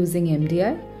either by using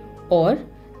MDI or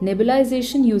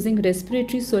nebulization using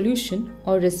respiratory solution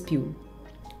or Respule,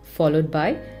 followed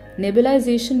by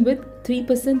nebulization with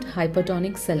 3%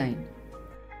 hypertonic saline.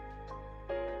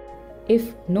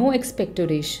 If no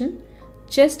expectoration,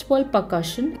 chest wall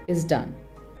percussion is done.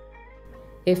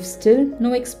 If still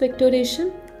no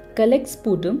expectoration, collect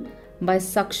sputum by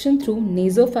suction through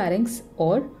nasopharynx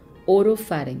or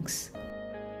oropharynx.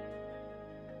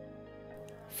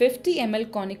 50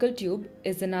 ml conical tube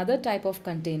is another type of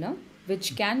container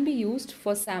which can be used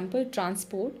for sample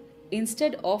transport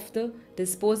instead of the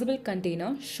disposable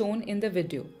container shown in the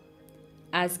video.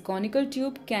 As conical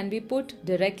tube can be put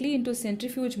directly into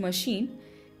centrifuge machine,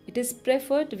 it is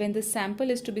preferred when the sample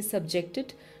is to be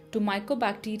subjected to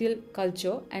mycobacterial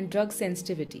culture and drug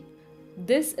sensitivity.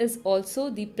 This is also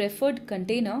the preferred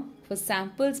container for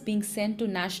samples being sent to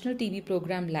National TB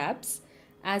Program labs,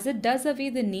 as it does away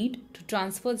the need to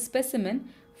transfer the specimen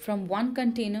from one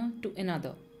container to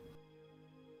another.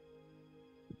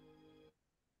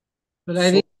 Well,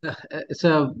 I think it's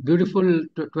a beautiful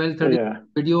 12-30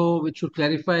 video which should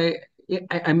clarify.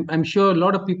 I'm sure a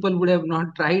lot of people would have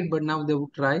not tried, but now they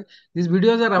would try. These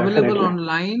videos are available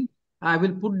online. I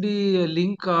will put the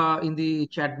link in the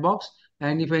chat box,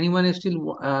 and if anyone is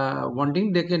still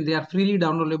wanting, they are freely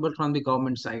downloadable from the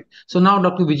government side. So now,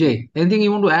 Dr. Vijay, anything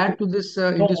you want to add to this?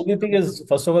 No, only thing is,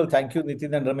 first of all, thank you,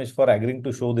 Nitin and Ramesh, for agreeing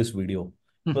to show this video.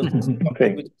 Because this is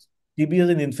something which TB is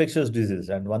an infectious disease,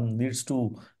 and one needs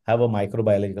to have a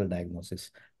microbiological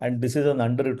diagnosis. And this is an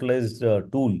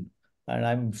underutilized tool. And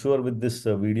I'm sure with this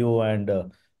video and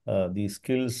the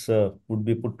skills would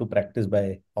be put to practice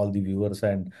by all the viewers,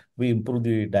 and we improve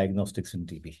the diagnostics in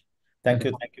TB. Thank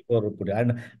you for putting.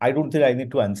 And I don't think I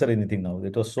need to answer anything now.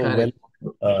 It was so well.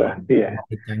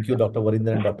 Thank you, Dr.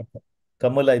 Varinder and Dr.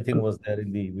 Kamal, I think, was there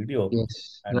in the video.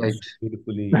 Yes, and right.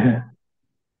 Beautifully.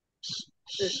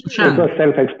 It was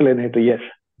self-explanatory, yes.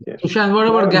 Sushant, what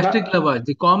about gastric lavage?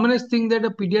 The commonest thing that a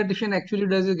pediatrician actually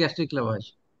does is gastric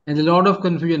lavage. And a lot of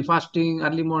confusion, fasting,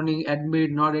 early morning,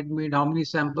 admit, not admit, how many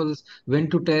samples, when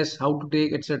to test, how to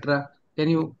take, etc. Can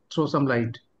you throw some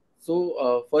light?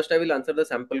 So first I will answer the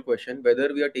sample question,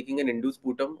 whether we are taking an induced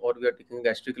sputum or we are taking a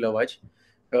gastric lavage.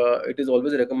 It is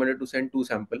always recommended to send 2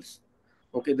 samples.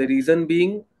 Okay, the reason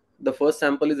being, the first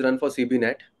sample is run for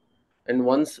CBNAT, and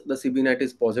once the CBNAT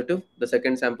is positive, the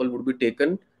second sample would be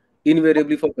taken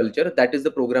invariably for culture. That is the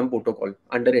program protocol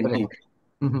under NT.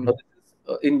 Now,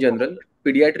 in general,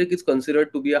 pediatric is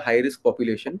considered to be a high risk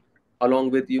population, along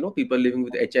with people living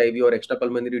with HIV or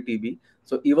extrapulmonary TB.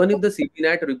 So even if the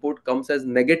CBNAT report comes as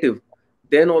negative,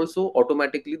 then also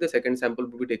automatically the second sample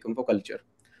will be taken for culture.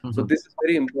 So this is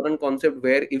very important concept,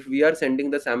 where if we are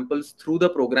sending the samples through the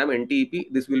program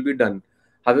NTEP, this will be done.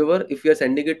 However, if we are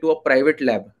sending it to a private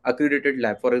lab, accredited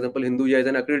lab, for example, Hinduja is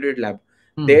an accredited lab,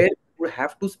 there we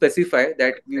have to specify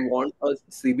that we want a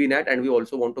CBNAT and we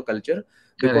also want to culture,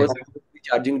 because we will be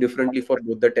charging differently for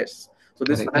both the tests. So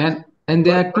this and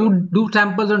there are two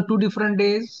samples on 2 different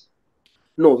days.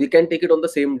 No, we can take it on the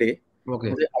same day.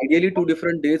 Okay. Ideally, 2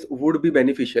 different days would be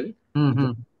beneficial.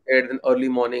 An early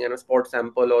morning and a spot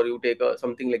sample, or you take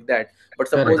something like that. But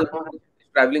suppose if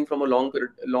traveling from a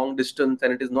long distance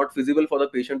and it is not feasible for the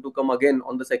patient to come again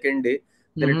on the second day,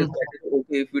 then it is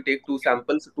okay if we take 2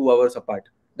 samples 2 hours apart.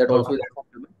 That also is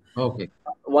acceptable. Okay.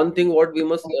 One thing what we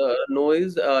must know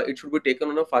is it should be taken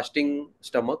on a fasting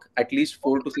stomach, at least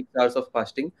 4 to 6 hours of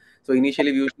fasting. So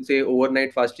initially we used to say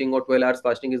overnight fasting or 12 hours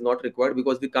fasting is not required,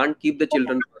 because we can't keep the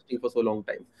children fasting for so long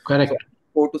time. Correct. So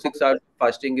 4 to 6 hours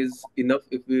fasting is enough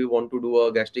if we want to do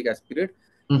a gastric aspirate.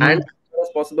 And as far as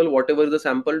possible, whatever the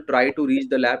sample, try to reach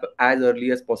the lab as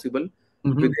early as possible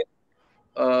within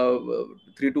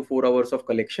 3 to 4 hours of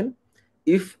collection.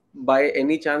 If by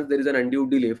any chance there is an undue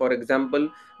delay, for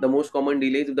example, the most common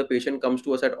delay is if the patient comes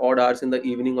to us at odd hours in the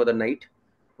evening or the night,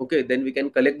 okay, then we can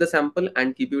collect the sample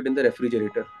and keep it in the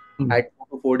refrigerator. at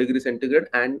 2 to 4 degrees centigrade,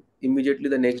 and immediately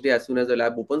the next day, as soon as the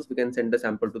lab opens, we can send the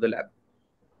sample to the lab.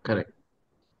 Correct.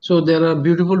 So there are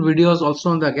beautiful videos also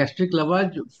on the gastric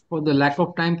lavage. For the lack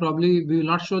of time, probably we will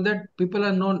not show that. People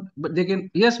are known, but they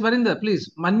can. Yes, Varinder,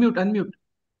 please unmute, unmute.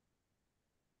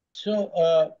 So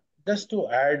just to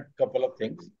add a couple of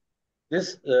things,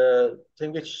 this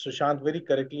thing which Sushant very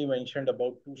correctly mentioned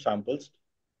about two samples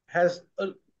has,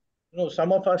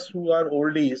 some of us who are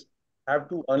oldies have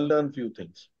to unlearn few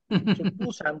things. So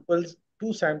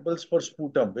two samples for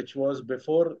sputum, which was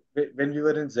before when we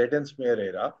were in Z and smear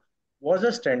era, was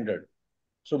a standard.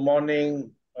 So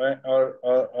morning or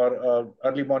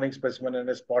early morning specimen and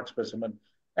a spot specimen,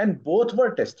 and both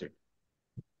were tested,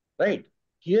 right?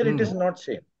 Here it is not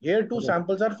same. Here two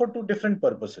samples are for two different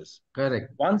purposes.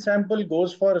 Correct. One sample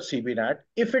goes for CBNAT.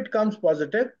 If it comes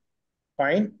positive,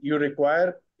 fine, you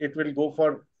require, it will go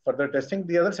for further testing.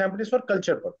 The other sample is for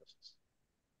culture purposes.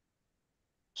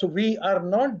 So we are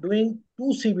not doing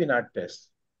two CBNAT tests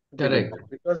to begin Correct. with,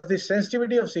 because the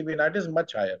sensitivity of CBNAT is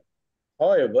much higher.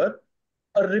 However,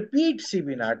 a repeat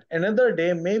CBNAT another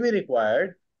day may be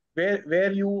required,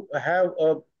 where you have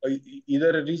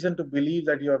either a reason to believe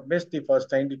that you have missed the first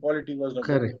time, the quality was not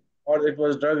good, Correct. or it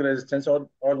was drug resistance, or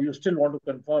you still want to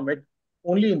confirm it,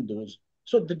 only in those.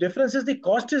 So the difference is the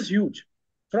cost is huge,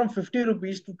 from 50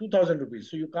 rupees to 2000 rupees.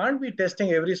 So you can't be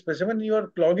testing every specimen, you are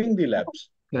clogging the labs.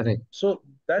 Correct. So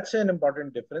that's an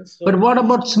important difference. But So what these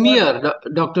about two are, smear,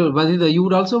 Dr. Vadida? You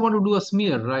would also want to do a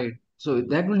smear, right? So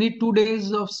that will need 2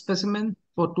 days of specimen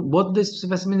for both the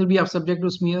specimen will be subject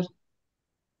to smear.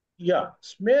 yeah,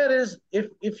 smear is,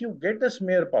 if you get a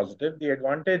smear positive, the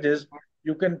advantage is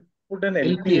you can put an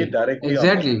LPA LPA. directly on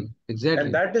that. Exactly. And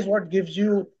Exactly. that is what gives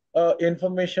you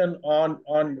information on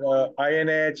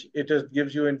INH. It just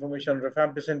gives you information on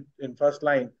rifampicin in first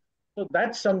line. So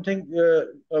that's something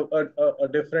a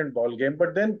different ball game.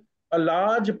 But then a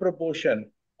large proportion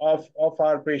of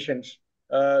our patients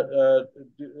are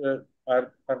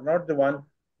not the one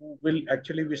who will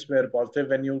actually be smear positive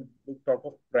when you talk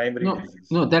of primary No, disease.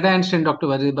 no, that I understand, Dr.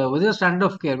 Vadida. What is the standard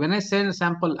of care? When I send a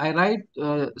sample, I write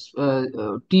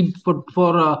T for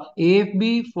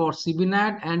AFB, for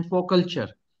CBNAT, and for culture.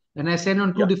 And I send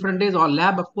on two Yeah, different days. Or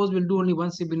lab, of course, will do only one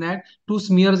CBNAT, two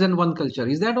smears, and one culture.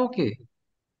 Is that okay?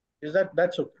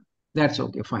 that's okay. That's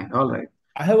okay. Fine. All right.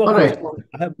 I have a All right. question.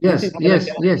 I have, Yes, yes,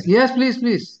 yes, yes, please,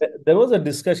 please. there was a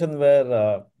discussion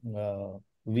where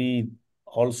we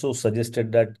also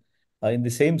suggested that in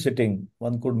the same sitting,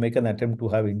 one could make an attempt to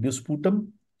have induced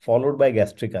sputum followed by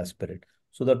gastric aspirate,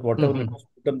 so that whatever Mhm, little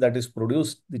sputum that is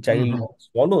produced, the child mhm.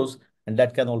 swallows, and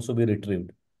that can also be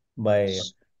retrieved by.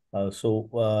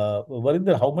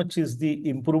 Varinder, how much is the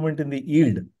improvement in the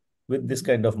yield with this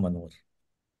kind of maneuver?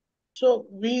 So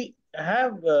we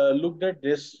have looked at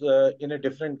this in a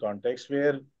different context,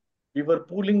 where we were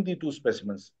pooling the two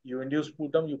specimens. You induce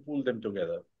sputum, you pool them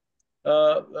together.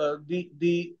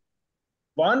 The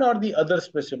one or the other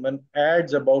specimen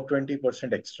adds about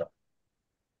 20% extra.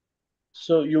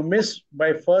 So you miss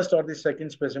by first or the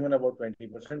second specimen about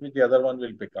 20%, which the other one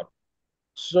will pick up.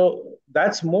 So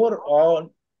that's more on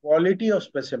quality of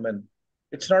specimen.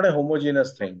 It's not a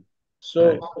homogeneous thing.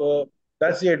 Correct. So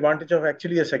that's the advantage of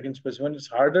actually a second specimen. It's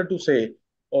harder to say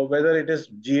whether it is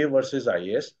GA versus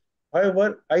IS.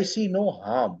 However, I see no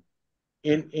harm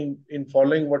in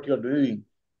following what you're doing,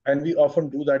 and we often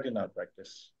do that in our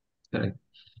practice. Correct.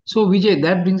 So, Vijay,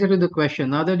 that brings us to the question.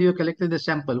 Now that you have collected the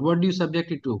sample, what do you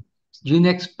subject it to? Gene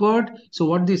expert. So,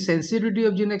 what the sensitivity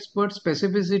of gene expert,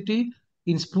 specificity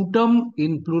in sputum,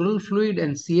 in pleural fluid,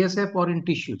 and CSF or in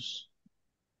tissues?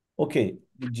 Okay,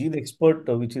 the gene expert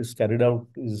which is carried out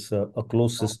is a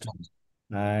closed system.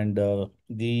 And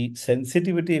the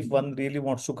sensitivity, if one really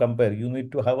wants to compare, you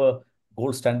need to have a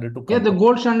gold standard to Yeah, the compare.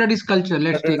 gold standard is culture.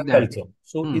 Let's Standard take is that. culture.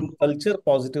 So Hmm. in culture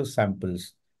positive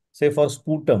samples, say for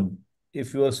sputum,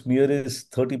 if your smear is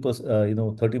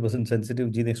 30%, 30%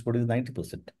 sensitive, gene expert is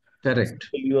 90%. Correct.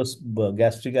 Your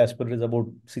gastric aspirate is about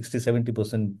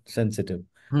 60-70% sensitive.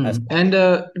 Hmm. As And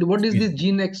what is smear. this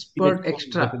gene Gene expert expert is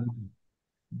extra?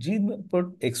 Gene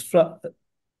expert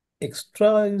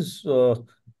extra is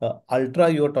ultra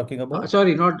you are talking about?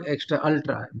 Sorry, not extra,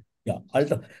 ultra. Yeah,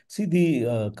 ultra. See,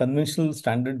 the conventional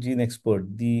standard gene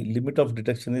expert, the limit of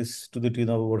detection is to the tune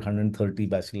of about 130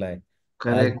 bacilli.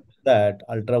 As Correct. that,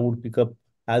 ultra would pick up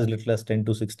as little as 10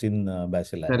 to 16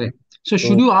 bacilli. Correct. So,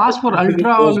 should So, you ask for sensitivity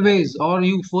ultra goes down. always, or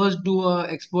you first do a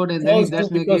expert and then if First two,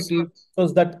 that's negative?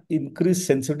 because that increased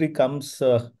sensitivity comes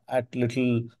at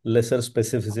little lesser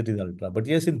specificity than ultra. But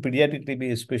yes, in pediatric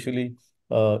TB, especially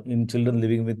in children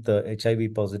living with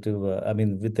HIV positive,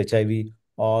 with HIV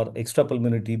or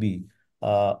extrapulmonary TB,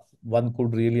 one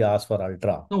could really ask for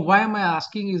ultra. So why am I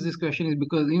asking is this question is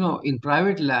because in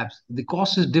private labs the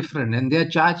cost is different and they are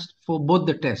charged for both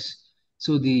the tests.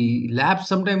 So the lab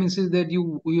sometimes insists that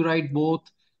you write both.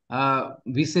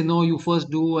 We say no, you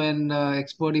first do and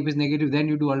expert if it's negative then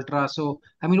you do ultra. So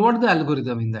I mean, what is the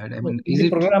algorithm in that? I No, mean, is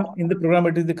it in the program,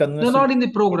 it is the no, conventional. not in the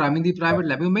program, in the Yeah. private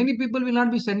lab. Many people will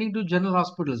not be sending to general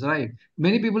hospitals, right?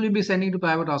 Many people will be sending to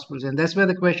private hospitals, and that's where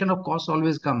the question of cost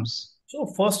always comes. So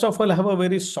first of all, have a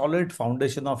very solid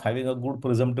foundation of having a good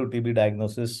presumptive TB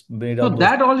diagnosis made So on those.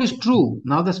 that all is true.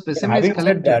 Now the specimen is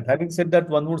collected. Having said that,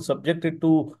 one would subject it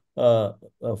to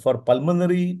for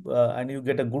pulmonary and you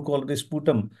get a good quality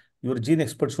sputum, your gene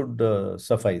expert should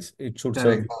suffice. It should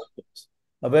serve. Correct.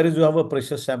 Whereas you have a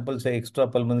precious sample, say extra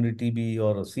pulmonary TB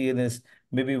or CNS,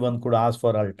 maybe one could ask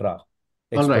for ultra All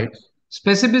expert. right.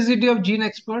 Specificity of gene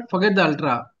expert, forget the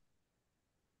ultra.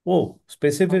 Oh,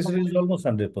 specificity is almost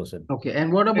 100%. Okay.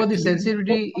 And what about the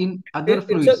sensitivity in other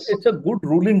fluids? It's a good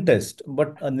ruling test,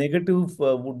 but a negative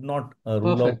would not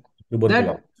rule out Perfect.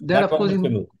 tuberculosis. That of one course much in,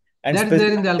 remove. And that is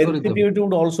there in the algorithm. sensitivity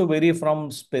would also vary from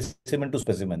specimen to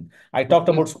specimen. I talked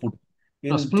Okay. about sputum.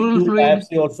 No, In pleural tissue fluid.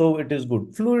 biopsy also it is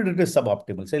good. Fluid it is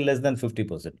suboptimal, say less than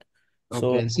 50%. So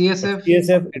Okay. And CSF?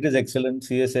 CSF it is excellent.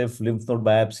 CSF, lymph node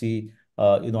biopsy,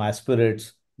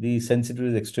 aspirates, the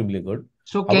sensitivity is extremely good.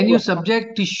 So can you However,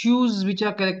 subject tissues which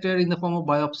are collected in the form of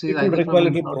biopsies, it would either from require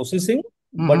lymph little node? processing,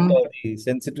 but the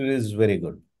sensitivity is very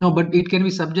good. No, but it can be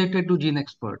subjected to gene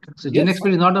expert. So gene Yes. expert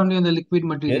is not only on the liquid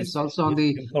material, Yes, it's also on yes,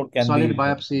 the lymph node can solid be.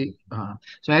 biopsy.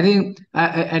 So I think,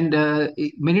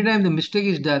 many times the mistake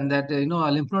is done that, a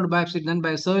lymph node biopsy done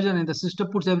by a surgeon and the sister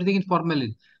puts everything in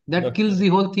formalin. That That's kills correct. the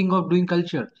whole thing of doing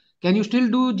culture. Can you still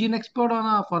do gene expert on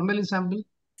a formalin sample?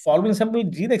 Formalin sample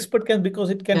gene expert can because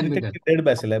it can Can be detect done. the dead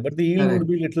bacilli, but the yield Correct. would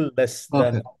be little less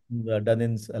Perfect. than done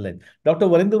in saline. Dr.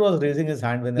 Varinder was raising his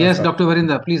hand when I was Yes, talking. Dr.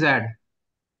 Varinder, please add.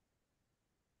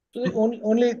 So the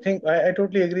only thing I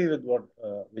totally agree with what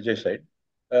Vijay said,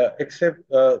 except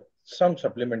some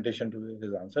supplementation to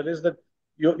his answer is that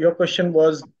your question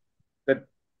was that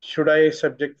should I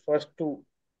subject first to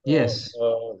uh, Yes.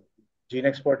 uh, gene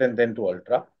expert and then to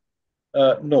ultra?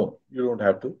 No, you don't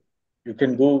have to. You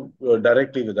can go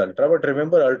directly with ultra, but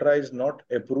remember, ultra is not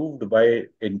approved by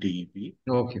NTEP.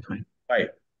 Okay, fine. Why?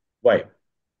 Why?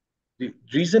 The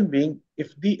reason being,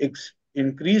 if the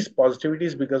increased positivity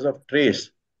is because of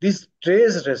trace, these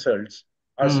trace results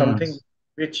are something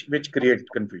which create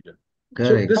confusion. So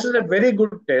Correct. this is a very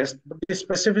good test, but the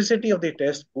specificity of the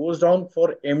test goes down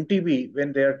for MTB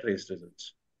when they are trace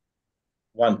results.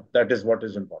 One, that is what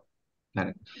is important.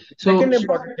 Correct. So, Second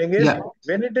important thing is yeah.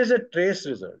 when it is a trace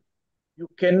result, you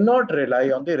cannot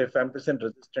rely on the rifampicin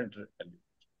resistant value.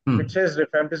 If it says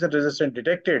rifampicin resistant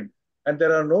detected and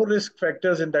there are no risk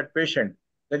factors in that patient,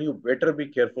 then you better be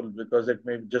careful because it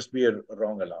may just be a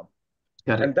wrong alarm.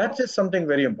 Correct. And that is something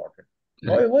very important.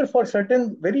 Correct. However, for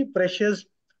certain very precious,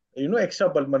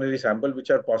 extrapulmonary sample which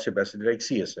are possibly like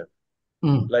CSF,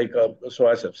 like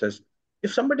psoas sepsis,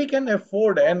 if somebody can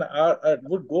afford and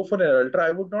would go for an ultra,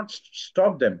 I would not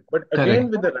stop them. But Correct.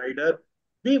 again, with the rider,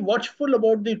 be watchful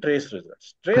about the trace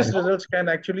results. Trace Correct. results can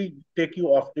actually take you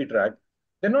off the track.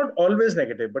 They're not always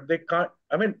negative, but they can't.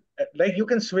 I mean, like you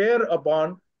can swear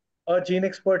upon a gene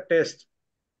expert test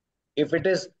if it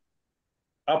is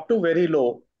up to very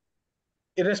low,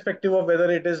 irrespective of whether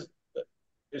it is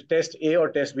test A or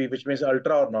test B, which means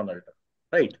ultra or non-ultra,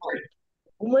 right?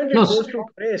 The moment No, it goes to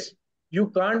trace, you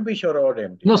can't be sure about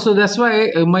MT. no, so that's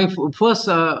why my first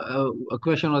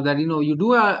question was that you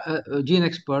do a gene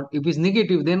expert. If it's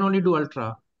negative, then only do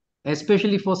ultra,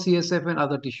 especially for CSF and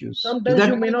other tissues. Is Sometimes that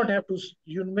you may not have to.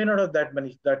 You may not have that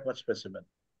much specimen.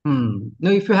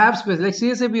 No? If you have space, like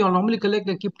CSF, you normally collect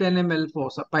and keep 10 ml for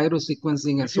pyro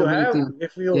sequencing and so many things.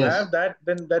 If you Yes. have that,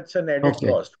 then that's an added Okay.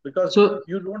 cost because So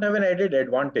you don't have an added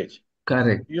advantage.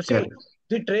 correct. You see, Correct.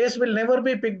 the trace will never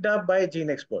be picked up by a gene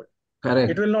expert.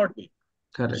 Correct. It will not be.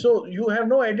 Correct. So you have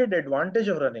no added advantage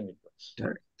of running it once.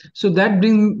 Correct. So that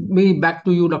brings me back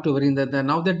to you, Dr. Varinder. That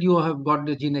now that you have got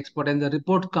the gene expert and the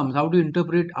report comes, how do you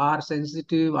interpret are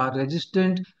sensitive, are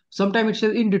resistant? Sometimes it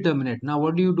says indeterminate. Now,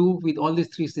 what do you do with all these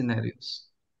three scenarios?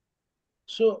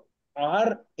 So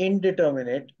R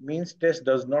indeterminate means test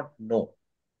does not know.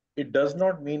 It does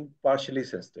not mean partially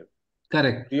sensitive.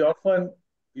 Correct. We often,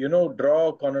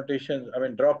 draw connotations,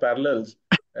 draw parallels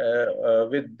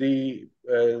with the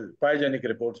pyogenic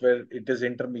reports where it is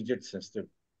intermediate sensitive.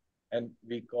 And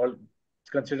we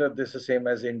consider this the same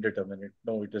as indeterminate.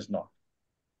 No, it is not.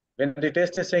 When the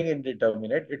test is saying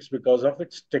indeterminate, it's because of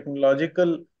its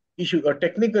technological issue, a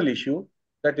technical issue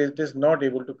that it is not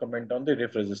able to comment on the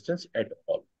ref resistance at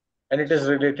all. and it is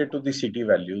related to the CT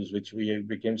values, which we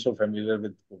became so familiar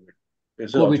with COVID. This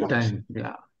is also COVID the same, time.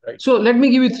 Yeah. right? So let me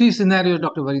give you three scenarios,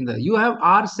 Dr. Varinder. You have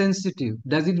R sensitive.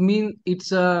 Does it mean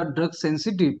it's a drug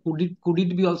sensitive? Could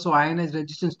it be also ionized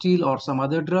resistant steel or some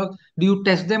other drug? Do you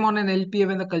test them on an LPA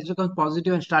when the culture comes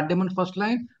positive and start them on first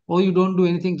line, or you don't do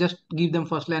anything, just give them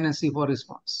first line and see for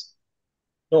response?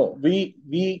 No, we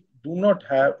do not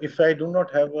have. If I do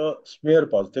not have a smear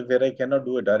positive where I cannot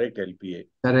do a direct LPA,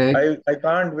 Correct. I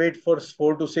can't wait for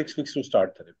 4 to 6 weeks to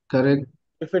start therapy. Correct.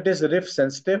 If it is RIF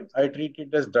sensitive, I treat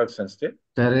it as drug sensitive.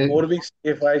 Correct. 4 weeks,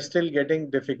 if I still getting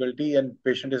difficulty and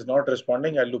patient is not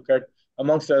responding, I look at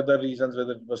amongst other reasons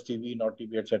whether it was TB, not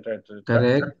TB, etc., etc.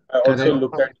 Correct. I also Correct.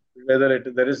 look at whether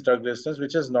there is drug resistance,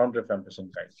 which is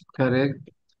non-rifampicin kind, Correct.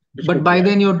 which But could by be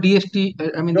then iron. your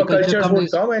DST, I mean the Your culture cultures would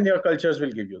comes. come and your cultures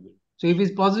will give you the. So if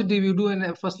it's positive, you do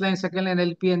in first line, second line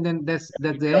LP, and then that's the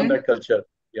On end. that culture,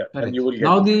 yeah, and Correct. you will get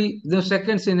Now it. the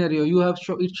second scenario you have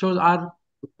it shows R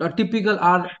a typical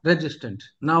R resistant.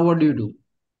 Now what do you do?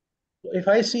 If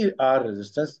I see R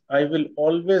resistance, I will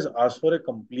always ask for a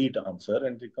complete answer,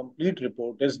 and the complete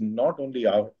report is not only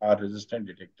R resistant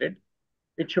detected,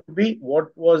 it should be what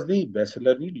was the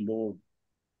bacillary load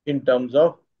in terms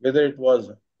of whether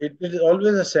it is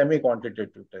always a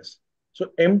semi-quantitative test.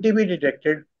 So MTB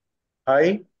detected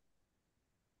high,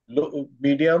 low,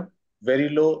 medium, very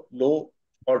low, low,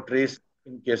 or trace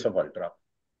in case of ultra.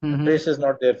 Trace is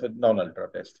not there for non-ultra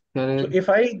test. So Correct.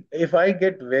 if I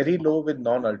get very low with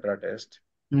non-ultra test,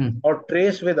 or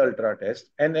trace with ultra test,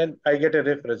 and then I get a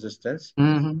RIF resistance,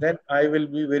 then I will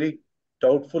be very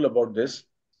doubtful about this,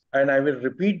 and I will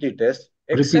repeat the test,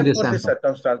 Repeat the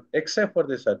sample. except for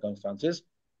the circumstances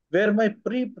where my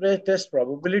pre-test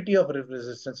probability of RIF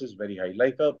resistance is very high,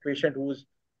 like a patient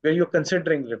where you're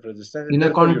considering RIF resistance, and In a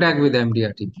therefore you contact with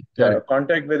MDR-TB. Correct.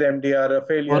 contact with MDR, a Or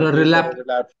failure a case, or a relapse,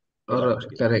 relapse relapse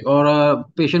case. correct, or a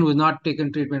patient who has not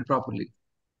taken treatment properly.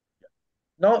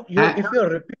 Now, Ah, if your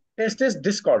repeat test is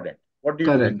discordant, what do you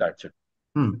do in correct. that situation?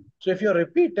 Hmm. So if your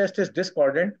repeat test is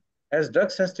discordant, as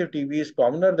drug sensitive TB is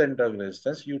commoner than drug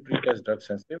resistance, you treat as drug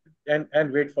sensitive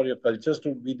and wait for your cultures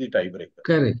to be the tiebreaker.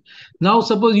 Correct. Now,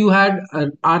 suppose you had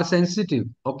R sensitive,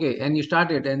 okay, and you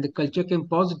started and the culture came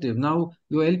positive. Now,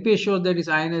 your LPA shows that it's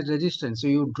ionized resistant. So,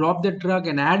 you drop the drug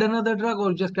and add another drug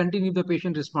or just continue the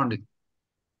patient responding?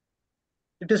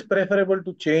 It is preferable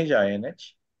to change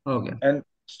INH Okay. and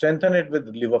strengthen it with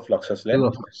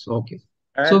levofloxacin. Okay.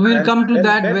 So, we'll come to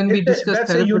that Then when we discuss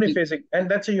that's a therapeutic.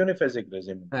 uniphasic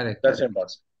regimen. Correct. That's Correct.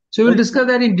 important. So, we'll discuss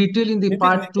that in detail in the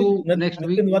part 2 Nitin, next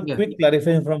week. one Yeah. quick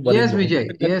clarification from Yes, Varinder.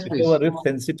 Vijay. Yes, If please. you have a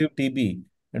sensitive TB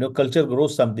and your culture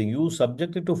grows something, you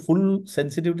subject it to full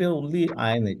sensitivity of only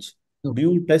INH. Do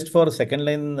you test for second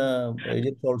line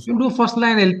agents also? You do first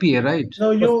line LPA, right?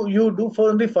 No, you do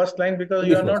for the first line because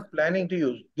Only you are first. not planning to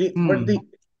use. But the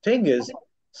thing is,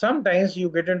 sometimes you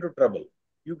get into trouble.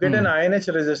 You get an INH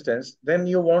resistance, then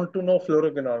you want to know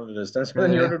fluoroquinol resistance,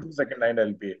 then you have to do second line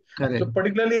LPA. Correct. So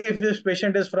particularly if this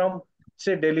patient is from,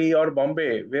 say, Delhi or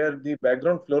Bombay, where the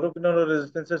background fluoroquinol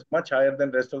resistance is much higher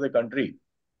than rest of the country,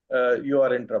 you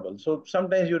are in trouble. So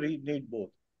sometimes you need both.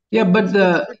 Yeah, So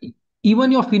but it's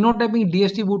even your phenotyping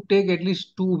DST would take at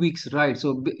least 2 weeks, right?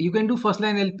 So you can do first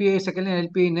line LPA, second line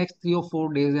LPA next 3 or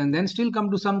 4 days, and then still come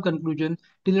to some conclusion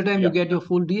till the time you get your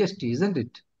full DST, isn't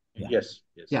it? Yes.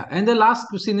 Yeah. And the last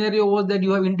scenario was that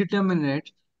you have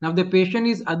indeterminate. Now, the patient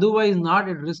is otherwise not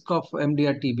at risk of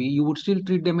MDR-TB, you would still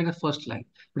treat them in a first line.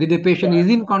 But if the patient is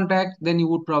in contact, then you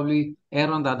would probably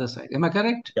err on the other side. Am I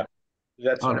correct? Yeah,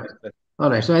 that's All right. right. All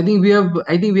right. So I think we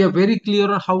are very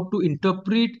clear on how to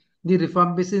interpret the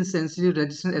rifampicin sensitive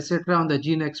resistance, etc. on the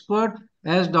gene expert.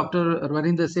 As Dr.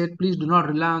 Ravinder said, please do not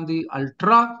rely on the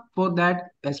ultra for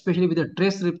that, especially with a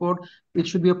trace report. It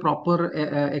should be a proper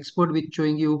expert with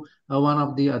showing you one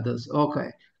of the others. Okay.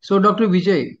 So Dr.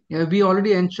 Vijay, we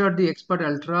already ensured the expert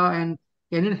ultra, and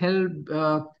can it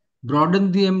help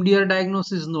broaden the MDR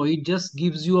diagnosis? No, it just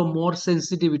gives you a more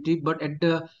sensitivity, but at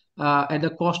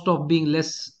the cost of being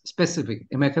less specific.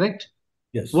 Am I correct?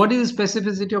 Yes. What is the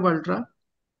specificity of ultra?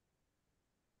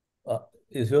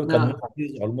 If your conversion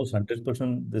is almost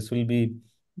 100%, this will be,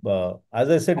 as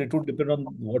I said, it would depend on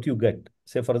what you get.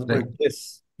 Say, for example,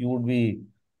 yes, you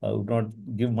would not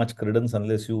give much credence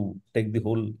unless you take the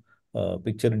whole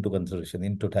picture into consideration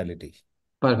in totality.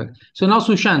 Perfect. So now,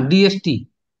 Sushant, DST.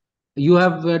 You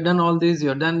have done all this,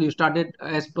 you started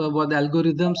as per what the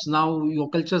algorithms. Now your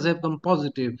cultures have come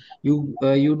positive. You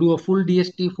do a full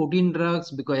DST, 14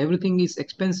 drugs, because everything is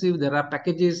expensive. There are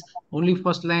packages, only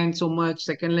first line so much,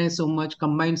 second line so much,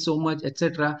 combined so much,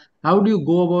 etc. How do you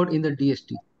go about in the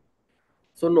DST?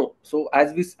 So no. So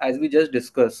as we just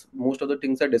discussed, most of the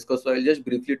things are discussed. So I'll just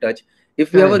briefly touch.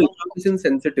 If we have a Correct. rifampicin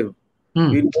sensitive, Hmm.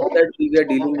 we know that we are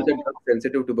dealing with a drug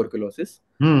sensitive tuberculosis.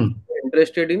 Hmm. We're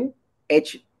interested in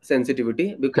H sensitivity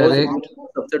because we Correct. have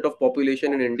a subset of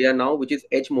population in India now which is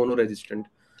H mono resistant,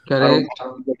 around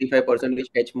Correct. 35% is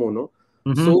H mono.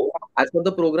 Mm-hmm. So as per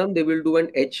the program, they will do an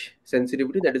H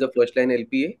sensitivity, that is a first line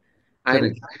LPA, and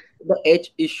Correct. the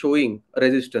H is showing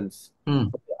resistance Hmm.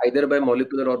 either by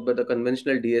molecular or by the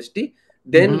conventional DST.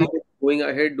 Then Mm-hmm. we will be going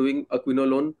ahead doing a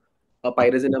quinolone, a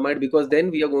pyrazinamide, because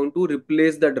then we are going to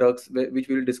replace the drugs which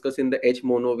we will discuss in the H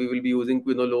mono. We will be using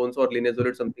quinolones or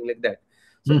linezolid, something like that.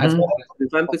 So as Mm-hmm. far as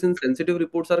rifampicin sensitive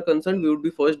reports are concerned, we would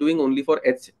be first doing only for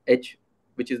H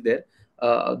which is there,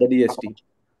 the DST.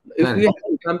 If we Correct.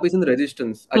 have rifampicin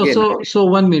resistance, No, again, so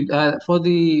 1 minute for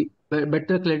the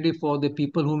better clarity for the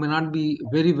people who may not be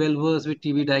very well versed with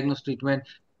TB diagnostic treatment.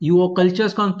 Your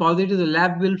cultures come positive, the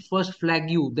lab will first flag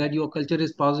you that your culture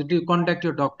is positive. Contact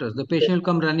your doctors. The yes, patient will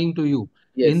come running to you.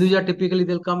 yes, Hinduja typically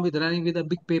they'll come with running with a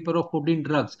big paper of 14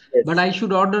 drugs. But yes, I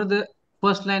should order the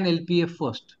first line LPA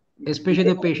first, especially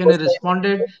yes, the patient has first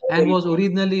responded and line, was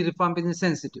originally rifampicin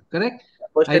sensitive. Correct?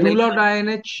 first I line rule out LPA.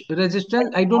 INH resistance.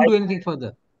 I don't do anything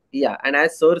further. Yeah, and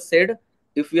as sir said,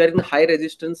 if we are in high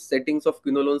resistance settings of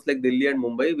quinolones like Delhi and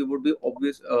Mumbai, we would be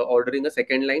ordering a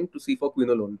second line to see for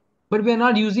quinolone. But we are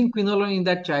not using quinolone in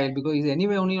that child because he's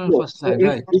anyway only on No. first So line,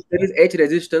 right? if there is H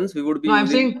resistance, we would be No, I'm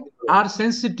using saying quinolone. are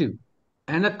sensitive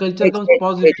and a culture H, comes H, H.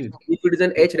 positive. If it is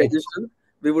an H resistance,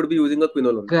 we would be using a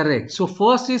quinolone. Correct. So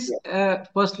first is Yeah.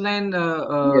 first line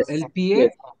Yes, LPA,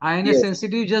 yes, INS yes,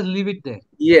 sensitive, just leave it there.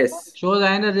 yes, Shows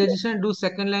INS resistance, do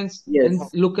second lines and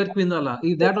yes, look at quinola. If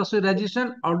yes, that also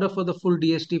resistant, order for the full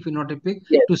DST phenotypic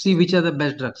to see yes, which are the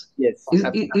best drugs. yes,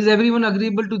 Is everyone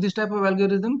agreeable to this type of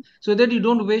algorithm so that you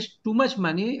don't waste too much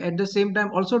money? At the same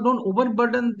time, also don't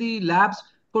overburden the labs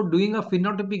for doing a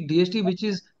phenotypic DST, which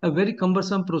is a very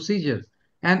cumbersome procedure.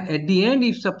 And at the end,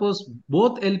 if suppose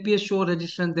both LPS show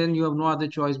resistance, then you have no other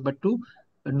choice but to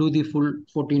do the full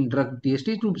 14 drug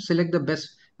DST to select the best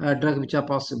drug which are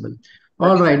possible. that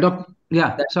All is right, doc.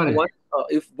 Yeah, that's the sorry. one.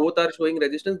 If both are showing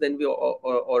resistance, then we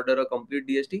order a complete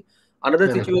DST. Another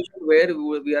Correct. situation where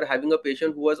we are having a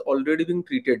patient who has already been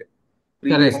treated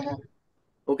Correct. previously.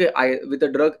 Okay, I with a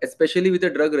drug, especially with a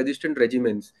drug resistant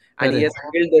regimens, and he has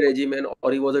Correct. failed the regimen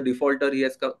or he was a defaulter, he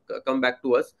has come back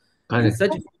to us. In Correct.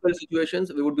 such difficult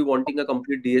situations, we would be wanting a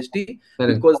complete DST,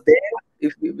 Correct. because there,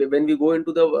 if when we go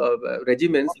into the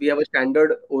regimens, we have a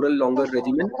standard oral longer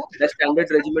regimen. That standard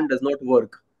regimen does not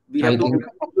work. We I have to think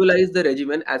individualize the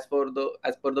regimen as per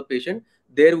the patient.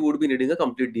 There we would be needing a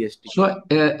complete DST. so.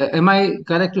 Am I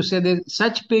correct to say that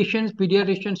such patients,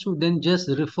 pediatricians should then just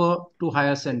refer to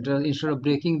higher centers instead of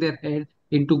breaking their head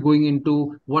into going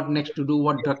into what next to do,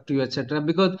 what drug to, etc.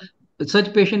 Because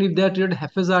such patient, if they are treated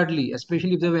haphazardly,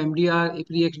 especially if they have MDR,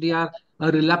 pre-XDR,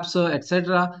 a relapser,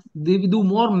 etc., they will do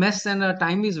more mess and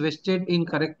time is wasted in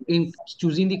correct in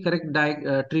choosing the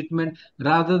correct treatment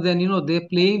rather than they're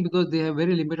playing because they have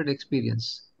very limited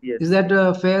experience. Is Yes, that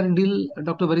a fair deal,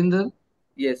 Dr. Varinder?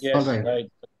 yes. All Yes, right.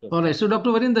 right. All right. So,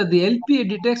 Dr. Varinder, the LPA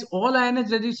detects all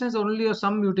INH resistance only or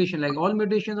some mutation, like all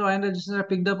mutations of INH resistance are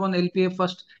picked up on LPA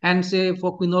first and say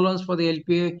for quinolones for the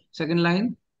LPA second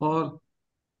line, or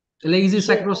like is it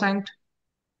So sacrosanct?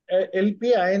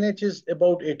 LP-INH is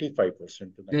about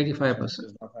 85% to 90%. It 85%.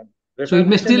 is not 100. So it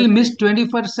may Rifampicin still is, miss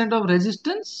 20% of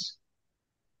resistance?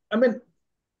 I mean,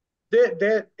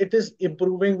 it is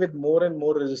improving with more and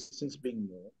more resistance being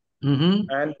known. Mm-hmm.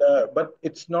 And but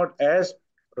it's not as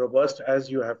robust as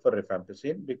you have for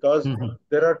rifampicin, because Mm-hmm.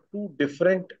 there are two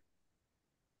different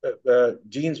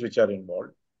genes which are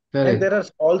involved, and Correct. there are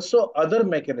also other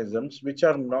mechanisms which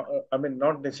are not, I mean,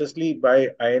 not necessarily by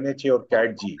INHA or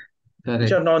CATG,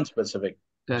 which are Correct. non-specific.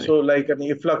 Correct. So, like an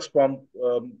efflux pump,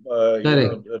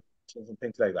 Correct.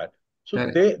 things like that. So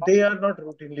Correct. they are not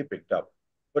routinely picked up,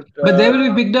 but But they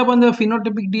will be picked up on the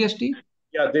phenotypic DST?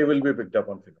 yeah, they will be picked up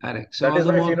on phenotypic. Correct. So That all is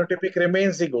the why more. phenotypic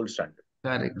remains the gold standard.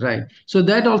 Correct, right. So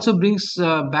that also brings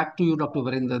back to you, Dr.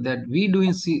 Varinder, that we do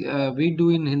in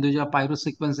Hinduja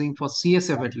pyrosequencing for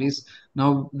CSF at least.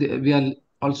 Now we are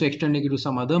also extending it to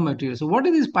some other materials. So what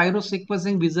is this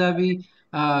pyrosequencing vis-a-vis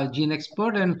gene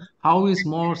expert, and how is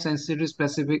more sensitive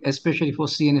specific, especially for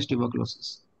CNS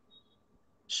tuberculosis?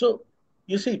 So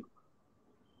you see,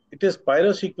 it is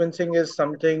pyrosequencing is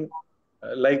something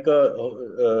like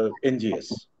a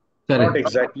NGS. Not Correct.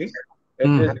 exactly. It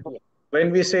Hmm. is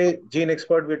when we say gene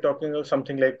expert, we're talking of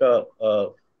something like a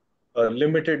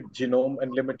limited genome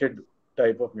and limited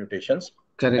type of mutations.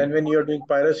 And Correct. when you're doing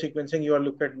pyrosequencing, you are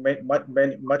looking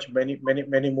at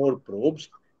many more probes,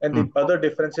 And the other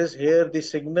difference is here the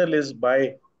signal is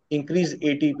by increased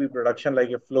ATP production, like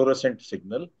a fluorescent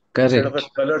signal, instead of a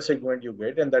Correct. color segment you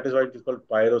get, and that is why it is called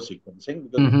pyrosequencing,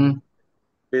 because Mm-hmm.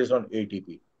 based on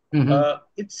ATP. Mm-hmm.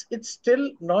 It's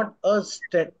still not a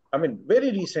step. I mean,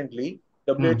 very recently,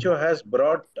 WHO has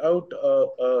brought out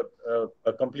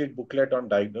a complete booklet on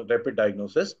rapid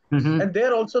diagnosis, Mm-hmm. and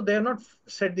there also they have not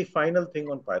said the final thing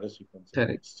on pyrosequencing.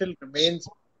 Correct. It still remains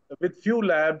with few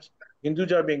labs,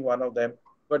 Hinduja being one of them,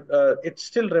 but it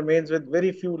still remains with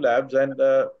very few labs. And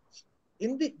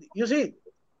in the you see,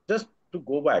 just to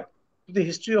go back to the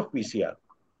history of PCR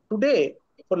today,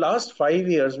 for last 5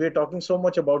 years, we are talking so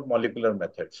much about molecular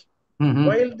methods. Mm-hmm.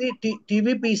 While the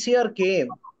TB PCR came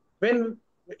when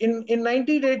in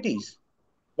 1980s,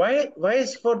 why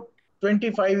is for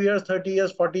 25 years, 30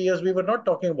 years, 40 years we were not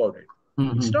talking about it?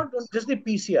 It's Mm-hmm. not just the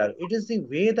PCR; it is the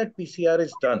way that PCR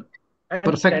is done and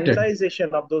Perfected.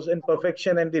 standardization of those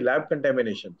imperfection and the lab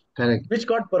contaminations, Correct. which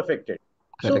got perfected.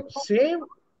 So Correct. same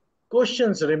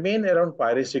questions remain around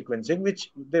pyrosequencing,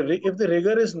 which if the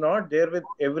rigor is not there with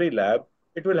every lab,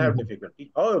 it will have Mm-hmm.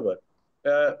 difficulty. However,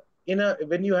 uh,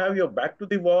 when you have your back to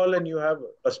the wall and you have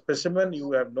a specimen,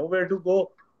 you have nowhere to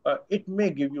go. It may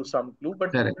give you some clue,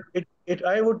 but Correct. it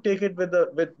I would take it with the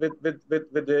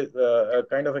a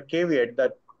kind of a caveat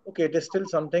that okay, it is still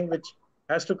something which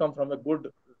has to come from a good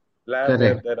lab where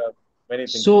Correct. there are many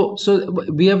things to do. So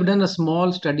we have done a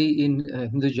small study in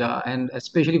Hinduja, and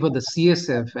especially for the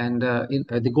CSF and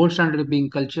the gold standard being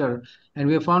culture, and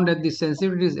we have found that the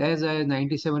sensitivity is as high as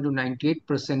 97 to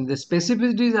 98%. The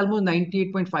specificity is almost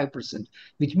 98.5%,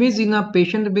 which means in a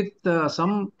patient with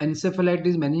some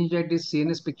encephalitis, meningitis,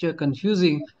 CNS picture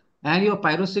confusing, and your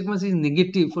pyrosequence is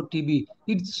negative for TB,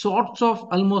 it sorts of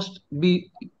almost be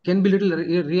can be little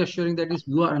reassuring that is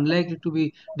you are unlikely to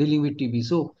be dealing with TB.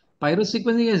 So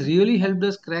pyrosequencing has really helped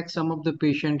us crack some of the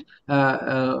patient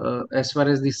as far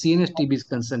as the CNS TB is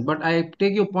concerned. But I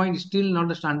take your point, it's still not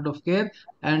the standard of care,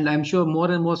 and I'm sure more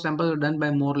and more samples are done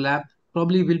by more lab.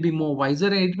 Probably will be more wiser,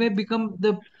 and it may become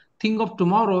the thing of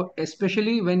tomorrow,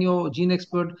 especially when your gene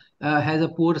expert has a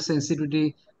poor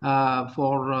sensitivity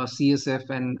for CSF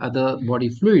and other body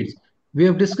fluids. We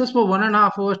have discussed for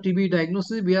 1.5 hours TB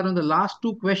diagnosis. We are on the last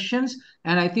two questions,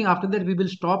 and I think after that we will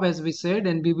stop, as we said,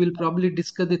 and we will probably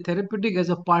discuss the therapeutic as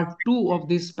a part two of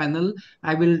this panel.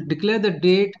 I will declare the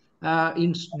date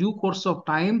in due course of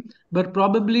time, but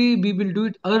probably we will do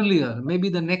it earlier, maybe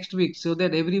the next week, so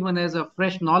that everyone has a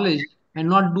fresh knowledge and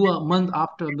not do a month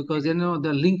after, because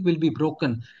the link will be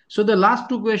broken. So the last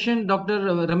two questions, Dr.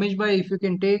 Ramesh Bhai, if you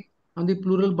can take on the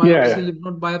pleural biopsy, Yeah, lymph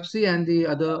node biopsy, and the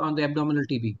other on the abdominal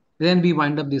TB. Then we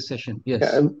wind up this session. yeah.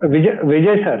 Yes.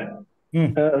 Vijay sir,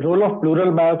 Hmm. role of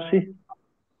pleural biopsy.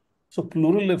 So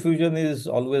pleural effusion is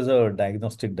always a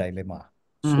diagnostic dilemma.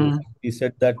 So Mm-hmm. he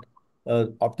said that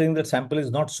obtaining that sample is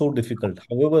not so difficult.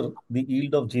 However, the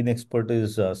yield of gene expert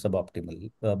is suboptimal,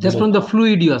 Just below from the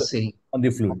fluid you are saying. on the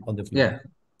fluid. Yeah.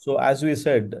 So as we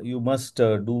said, you must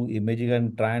do imaging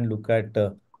and try and look at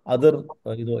other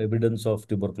evidence of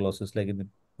tuberculosis, like in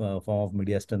the form of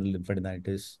mediastinal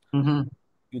lymphadenitis. Mm-hmm.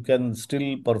 You can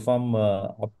still perform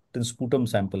obtain sputum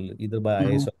sample either by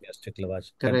Mm-hmm. IS or gastric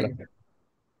lavage. Correct.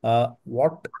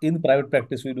 What in private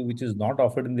practice we do, which is not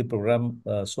offered in the program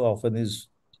so often, is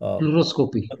uh,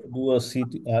 Fluoroscopy. do a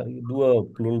CT, do a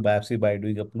pleural biopsy by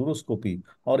doing a fluoroscopy,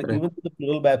 or Correct. even the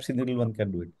pleural biopsy needle one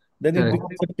can do it. Then it Correct.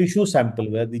 becomes a tissue sample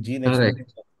where the gene expression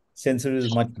Correct. sensitivity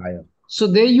is much higher. So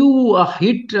there you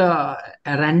hit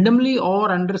randomly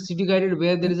or under CT guided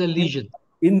where there In is a in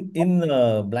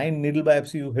lesion. blind needle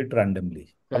biopsy, you hit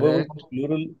randomly. However, Correct.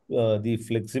 pleural the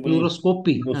flexible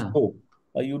Fluoroscopy. fluoroscope,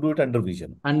 you do it under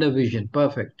vision. Under vision.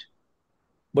 Perfect.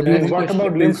 But The you And next need to what question.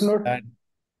 about show lymph this, node?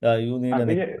 and you need an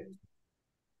Vijay,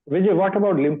 Vijay, what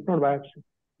about lymph node biopsy?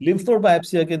 lymph node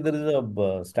biopsy. Again, there is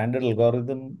a standard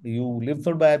algorithm. Lymph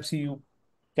node biopsy, you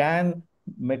can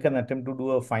make an attempt to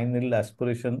do a fine needle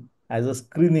aspiration as a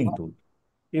screening tool.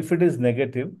 If it is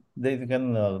negative, then you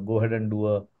can go ahead and do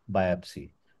a biopsy.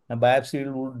 And biopsy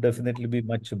would definitely be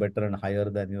much better and higher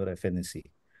than your FNAC.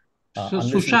 So Unless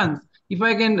you Sushant, if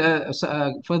I can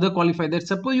further qualify that,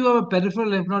 suppose you have a peripheral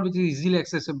lymph node which is easily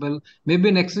accessible, maybe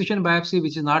an excision biopsy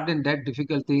which is not in that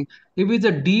difficult thing. If it's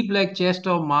a deep like chest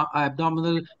or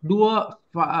abdominal, do a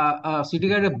CT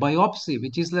guided biopsy,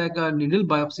 which is like a needle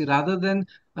biopsy rather than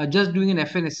just doing an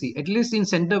FNSC, at least in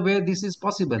center where this is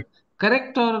possible.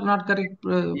 Correct or not correct?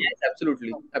 Yes,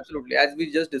 absolutely. Absolutely. As we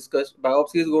just discussed,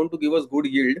 biopsy is going to give us good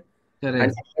yield. And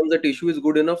Correct. sometimes the tissue is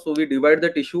good enough, so we divide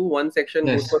the tissue. One section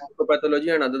goes Yes. for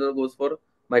histopathology and another goes for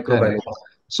Correct. microbiology.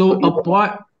 So So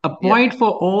either, a point for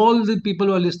all the people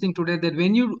who are listening today, that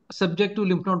when you subject to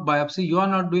lymph node biopsy, you are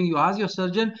not doing, you ask your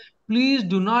surgeon, please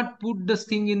do not put this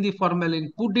thing in the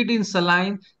formalin, put it in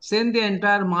saline, send the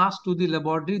entire mass to the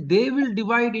laboratory. They will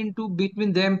divide into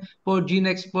between them for gene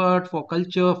expert, for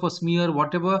culture, for smear,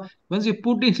 whatever. Once you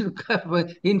put in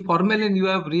in formalin, you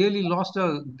have really lost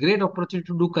a great opportunity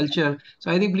to do culture.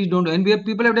 So I think please don't do. And we have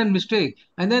people have done mistake,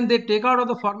 and then they take out of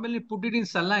the formalin, put it in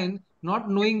saline, not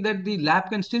knowing that the lab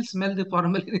can still smell the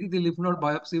formalin in the lymph node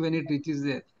biopsy when it reaches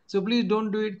there. So please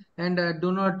don't do it, and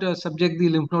do not subject the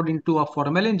lymph node into a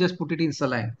formalin. Just put it in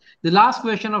saline. The last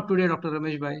question of today, Dr.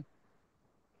 Ramesh Bhai.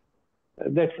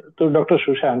 That's to Dr.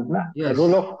 Sushant. Na? Yes.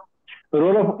 Role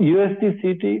of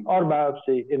UST-CT or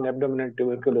biopsy in abdominal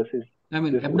tuberculosis. I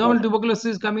mean, abdominal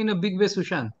tuberculosis come in a big way,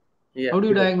 Sushant. Yeah. How do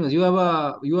you diagnose? You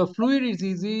have fluid is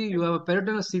easy, you have a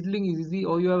peritoneal seedling is easy,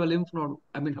 or you have a lymph node.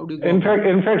 I mean, how do you go? In fact,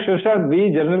 Sushant,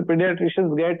 we general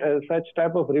pediatricians get such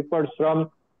type of reports from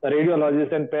the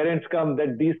radiologists, and parents come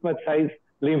that this much size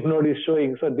lymph node is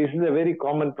showing. So this is a very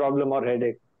common problem or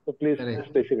headache. So please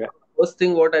specify. First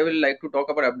thing what I will like to talk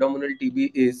about abdominal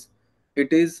TB is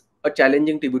it is a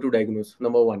challenging TB to diagnose,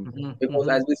 number one. Because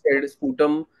as we said,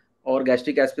 sputum or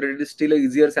gastric aspirated is still a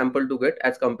easier sample to get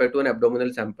as compared to an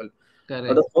abdominal sample.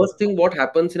 The first thing what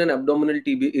happens in an abdominal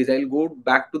TB is, I'll go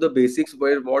back to the basics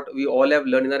where what we all have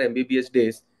learned in our MBBS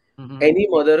days. Any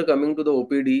mother coming to the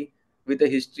OPD with a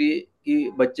history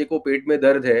कि बच्चे को पेट में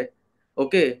दर्द है,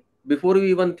 okay, before we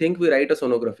even think, we write a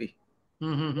sonography.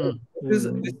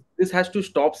 This has to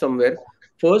stop somewhere.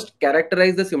 First,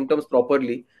 characterize the symptoms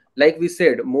properly. Like we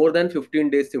said, more than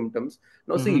 15 days symptoms.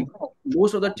 Now see,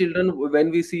 most of the children, when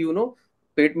we see,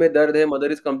 पेट में दर्द है, mother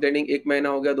is complaining, 1 महीना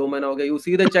हो गया, 2 महीना हो गया, you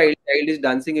see the child is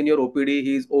dancing in your OPD,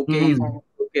 he is okay, he's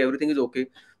okay, everything is okay.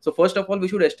 So first of all, we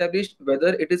should establish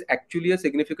whether it is actually a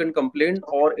significant complaint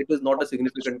or it is not a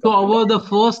significant complaint. So the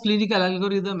first clinical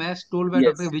algorithm, as told by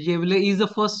Dr. Vijayavile, is the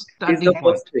first starting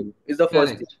point. Is the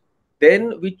first thing.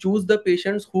 Then we choose the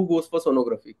patients who goes for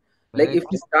sonography. Like if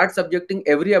we start subjecting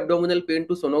every abdominal pain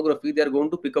to sonography, they are going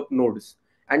to pick up nodes.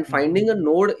 And finding a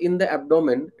node in the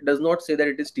abdomen does not say that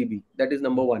it is TB. That is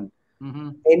number one.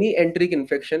 Any enteric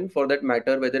infection, for that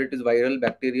matter, whether it is viral,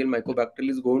 bacterial, mycobacterial,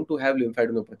 is going to have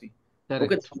lymphadenopathy. Okay,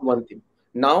 that's one thing.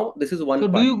 Now, this is one So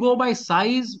part. do you go by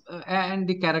size and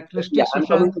the characteristics? Yeah, I'm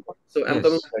coming to that. So I'm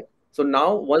coming to that. So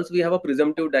now, once we have a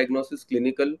presumptive diagnosis,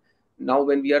 clinical, now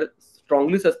when we are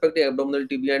strongly suspecting abdominal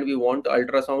TB and we want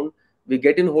ultrasound, we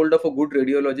get in hold of a good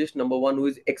radiologist, number one, who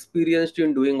is experienced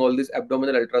in doing all this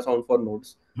abdominal ultrasound for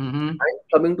nodes. And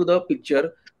coming to the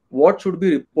picture, what should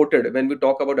be reported when we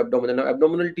talk about abdominal? Now,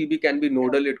 abdominal TB can be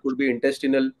nodal, it could be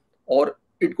intestinal, or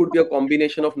it could be a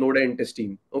combination of node and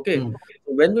intestine. Okay. So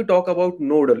when we talk about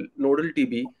nodal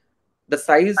TB, the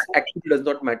size actually does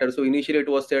not matter. So initially it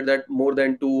was said that more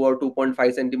than 2 or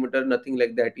 2.5 centimeter, nothing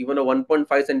like that. Even a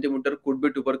 1.5 centimeter could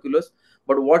be tuberculous.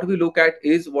 But what we look at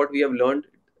is what we have learned,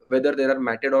 whether they are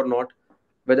matted or not,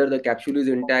 whether the capsule is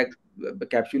intact, the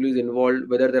capsule is involved,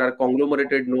 whether there are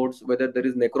conglomerated nodes, whether there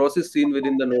is necrosis seen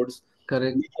within the nodes,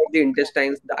 correct, the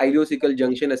intestines, the ileocecal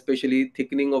junction, especially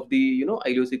thickening of the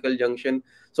ileocecal junction.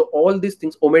 So all these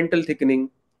things, omental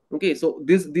thickening. Okay, so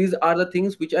these are the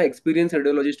things which an experienced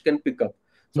radiologist can pick up.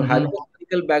 So having a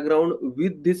clinical background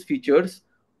with these features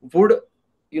would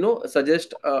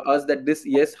suggest us that this,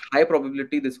 yes, high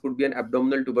probability this could be an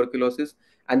abdominal tuberculosis.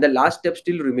 And the last step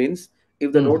still remains,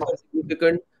 if the nodes are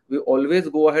significant, we always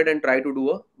go ahead and try to do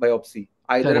a biopsy.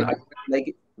 Either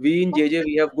like we in JJ,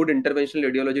 we have good interventional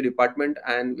radiology department,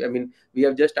 and I mean we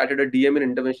have just started a DM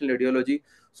in interventional radiology.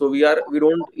 So we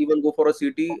don't even go for a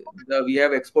CT. We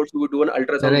have experts who do an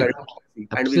ultrasound biopsy,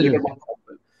 and we get a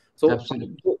sample.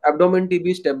 So abdomen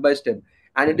TB step by step.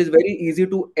 And it is very easy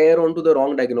to err onto the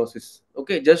wrong diagnosis.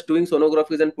 Okay, just doing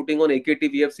sonographies and putting on AKT,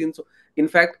 we have seen. So, in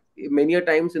fact, many a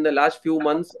times in the last few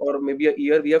months or maybe a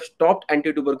year, we have stopped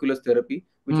anti-tuberculous therapy,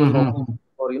 which was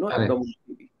for abdominal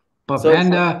TB. So,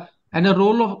 and a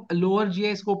role of lower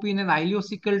GI scope in an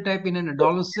ileocecal type in an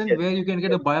adolescent, where you can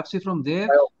get a biopsy from there,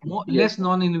 less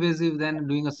non-invasive than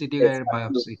doing a CT guided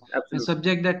biopsy, and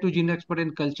subject that to gene expert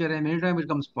and culture, and anytime it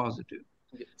comes positive.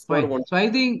 Fine. So I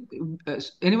think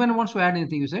anyone wants to add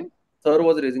anything, you say? Sir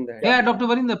was raising the hand. Yeah, Dr.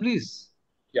 Varinda, please.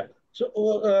 Yeah.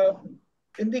 So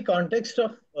in the context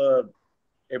of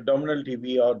abdominal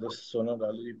TB or the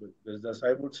sonology business,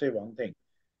 I would say one thing.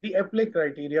 The apply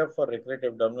criteria for recurrent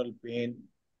abdominal pain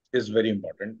is very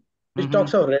important. It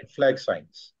talks of red flag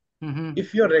signs.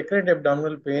 If your recurrent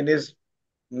abdominal pain is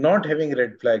not having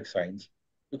red flag signs,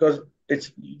 because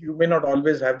you may not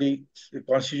always have the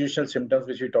constitutional symptoms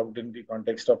which we talked in the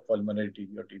context of pulmonary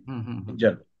TB or TB in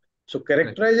general. So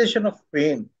characterization of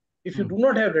pain If you do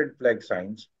not have red flag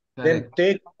signs, then Correct.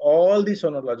 take all the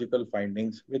sonological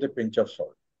findings with a pinch of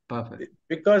salt. Perfect.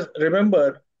 Because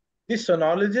remember, the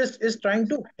sonologist is trying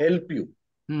to help you.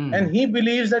 And he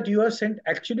believes that you have sent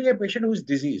actually a patient who is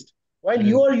diseased, while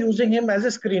you are using him as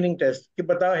a screening test. Ki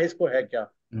bata isko hai kya?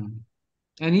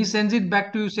 And he sends it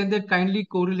back to you, saying that kindly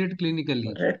correlate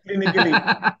clinically. Clinically.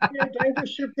 We are trying to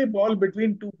shift the ball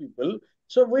between two people.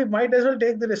 So we might as well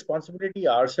take the responsibility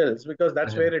ourselves, because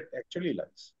that's where it actually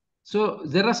lies. So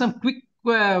there are some quick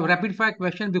rapid fire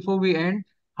questions before we end.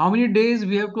 How many days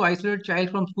we have to isolate child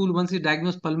from school once he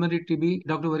diagnosed pulmonary TB,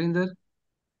 Dr. Varinder?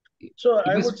 So If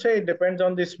I it's would say it depends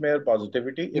on the smear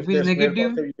positivity. if If it's there's smear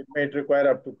negative, positive, it may require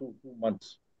up to two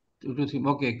months. 2 to 3.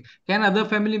 Okay. Can other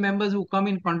family members who come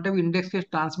in contact with index case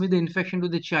transmit the infection to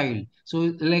the child?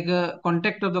 So like a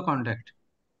contact of the contact.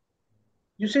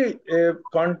 You see,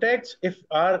 contacts, if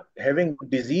are having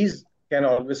disease, can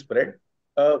always spread.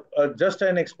 Just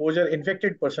an exposure,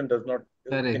 infected person does not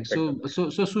Correct. infect So,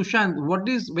 other. so Sushant, what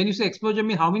is when you say exposure,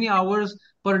 mean how many hours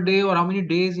per day or how many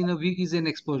days in a week is an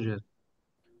exposure?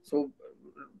 So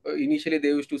initially they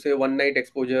used to say one night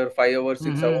exposure, 5 hours,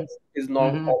 6 hours is now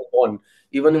Mm-hmm. all gone.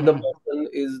 Even if the Mm-hmm. person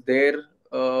is there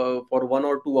for 1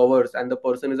 or 2 hours and the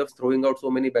person is just throwing out so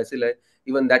many bacilli,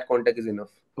 even that contact is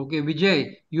enough. Okay,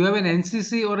 Vijay, you have an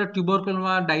NCC or a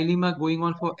tuberculosis dilemma going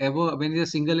on forever when it's a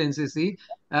single NCC.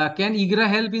 Can IGRA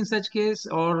help in such case,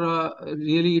 or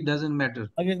really it doesn't matter?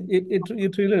 Again,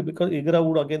 it really, because IGRA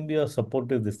would again be a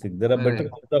supportive this thing. There are better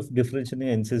Correct. ways of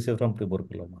differentiating NCC from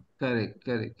tuberculosis. Correct,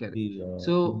 correct, correct. The,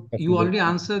 So after you the already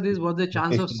answered this. What's the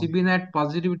chance of mutation. CBNAT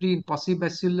positivity in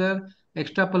possibacillar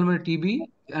extrapulmonary TB?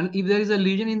 And if there is a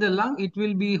lesion in the lung, it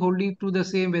will be holding to the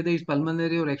same whether it's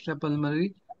pulmonary or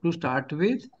extrapulmonary to start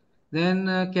with. Then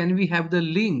can we have the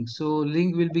link? So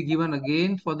link will be given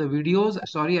again for the videos.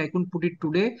 Sorry, I couldn't put it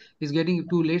today. It's getting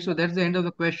too late. So that's the end of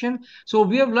the question. So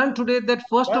we have learned today that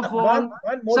first One, of one, all,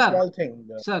 one more sir, small thing.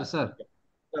 sir.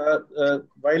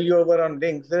 While you were on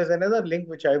links, there is another link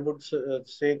which I would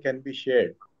say can be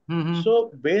shared. Mm-hmm.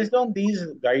 So, based on these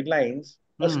guidelines,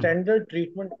 a Mm. standard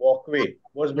treatment walkway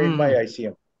was made by Mm-hmm.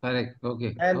 ICM, Correct.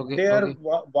 Okay. and Okay. they are Okay.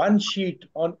 one sheet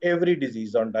on every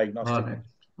disease on All diagnostic. right.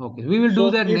 Okay. We will do So,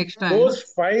 that if next time. those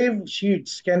 5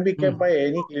 sheets can be kept Hmm. by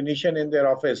any clinician in their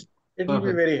office, it will be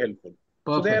Perfect. very helpful.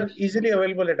 So, they are Perfect. easily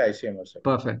available at ICM website.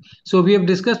 Perfect. So we have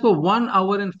discussed for 1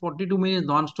 hour and 42 minutes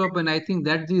non-stop, and I think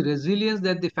that the resilience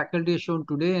that the faculty has shown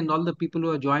today and all the people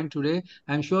who have joined today,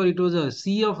 I'm sure it was a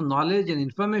sea of knowledge and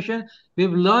information.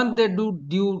 We've learned that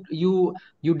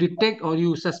you detect or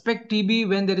you suspect TB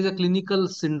when there is a clinical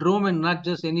syndrome and not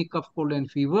just any cough, cold, and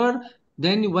fever.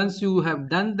 Then once you have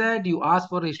done that, you ask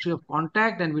for a history of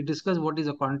contact, and we discuss what is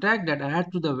a contact that adds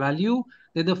to the value.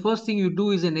 Then the first thing you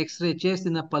do is an X-ray chest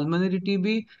in a pulmonary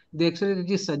TB. The X-ray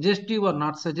is suggestive or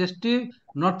not suggestive.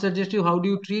 Not suggestive, how do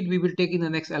you treat? We will take in the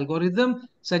next algorithm.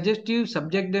 Suggestive,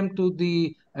 subject them to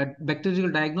the bacterial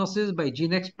diagnosis by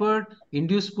gene expert,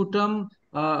 induced sputum,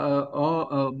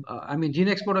 I mean gene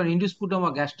expert on induced sputum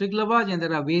or gastric lavage, and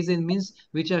there are ways and means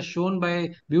which are shown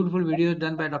by beautiful videos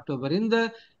done by Dr.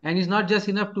 Varinder. And it's not just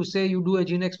enough to say you do a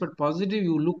gene expert positive,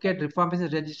 you look at reformation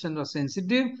resistant or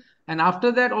sensitive. And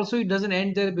after that, also it doesn't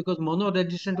end there because mono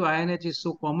resistant to INH is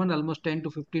so common, almost 10 to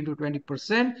 15 to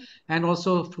 20%, and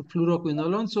also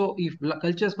fluoroquinolone. So if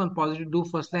cultures come positive, do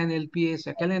first line LPA,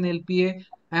 second line LPA,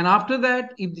 and after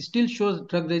that, if it still shows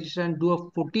drug resistant, do a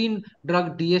 14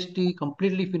 drug DST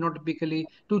completely phenotypically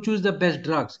to choose the best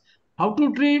drugs. How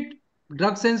to treat?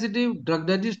 Drug sensitive, drug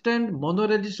resistant, mono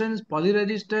resistant,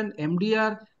 polyresistant,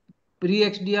 MDR,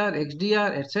 pre-XDR,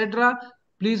 XDR, etc.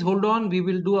 Please hold on. We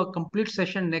will do a complete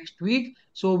session next week.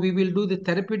 So we will do the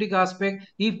therapeutic aspect.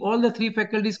 If all the three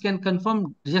faculties can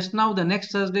confirm just now, the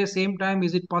next Thursday, same time,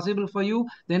 is it possible for you?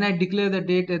 Then I declare the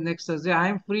date next Thursday. I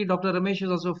am free. Dr. Ramesh is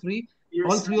also free.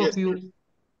 All Yes, three yes, of you.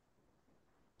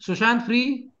 Sushant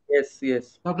free? yes,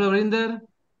 yes. Dr. Varinder?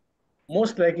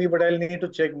 Most likely, but I'll need to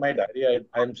check my diary.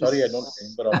 I'm sorry, I don't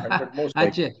remember offhand, but most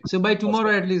likely. Achha. So by Most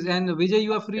tomorrow likely. at least. And Vijay,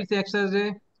 you are free Yeah. next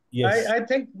Thursday? Yes. I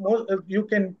think most you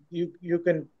can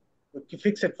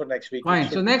fix it for next week. It Fine. So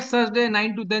should be. next Thursday,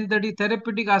 9 to 10:30,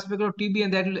 therapeutic aspect of TB,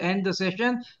 and that will end the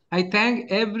session. I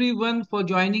thank everyone for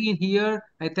joining in here.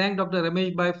 I thank Dr.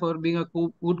 Ramesh Bhai for being a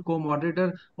good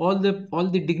co-moderator. All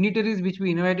the dignitaries which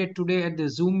we invited today at the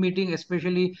Zoom meeting,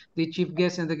 especially the chief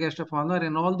guest and the guest of honor,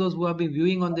 and all those who have been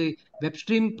viewing on the web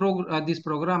stream this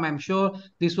program. I'm sure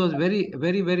this was very,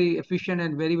 very, very efficient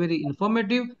and very, very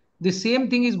informative. The same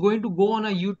thing is going to go on a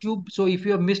YouTube. So if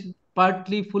you have missed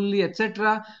partly, fully,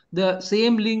 etc., the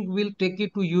same link will take you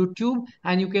to YouTube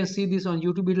and you can see this on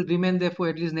YouTube. It will remain there for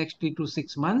at least next 3 to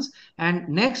 6 months. And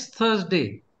next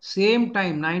Thursday, same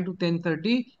time 9 to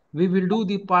 10:30, we will do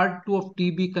the part 2 of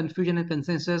TB confusion and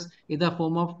consensus in the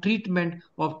form of treatment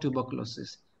of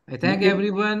tuberculosis. I thank Nitin,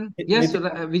 everyone. Yes,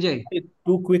 Vijay.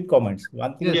 Two quick comments.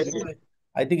 One thing Yes. is,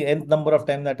 I think nth number of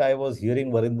time that I was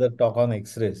hearing Varinder talk on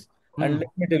X-rays. And let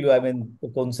me tell you, I mean,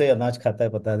 कौन से अनाज खाता है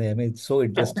पता नहीं. I mean, it's so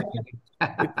interesting.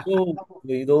 It's so,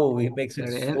 he makes it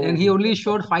so. And he only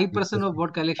showed 5% of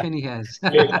what collection he has.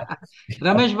 Yeah.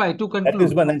 Ramesh bhai, to conclude. That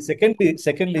is one. And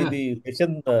secondly, the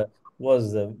session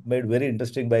was made very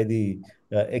interesting by the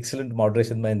excellent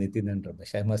moderation by Nitin and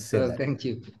Ramesh. I must say that. Thank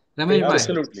you. Ramesh bhai.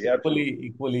 Absolutely.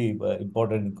 Equally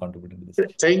important in contributing to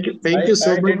this. Thank you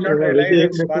so much. I did not realize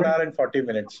it's 1 hour and 40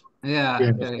 minutes. Yeah.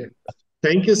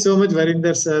 Thank you so much,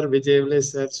 Varinder sir, Vijay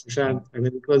sir, Sushant. I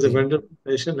mean, it was a wonderful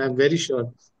session. I'm very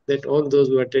sure that all those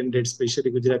who attended,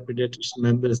 especially Gujarat Pediatrician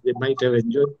members, they might have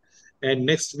enjoyed. And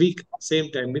next week,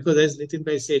 same time, because as Nitin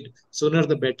bhai said, sooner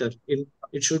the better.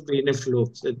 It should be in a flow,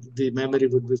 so the memory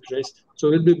would be fresh.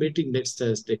 So we'll be meeting next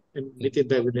Thursday, and Nitin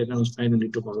bhai will announce finally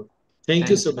tomorrow.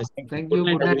 Thank you so much. Thank you.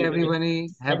 Good night, everybody.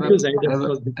 Have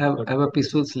a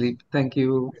peaceful sleep. Thank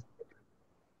you.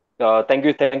 Thank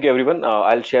you, everyone.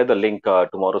 I'll share the link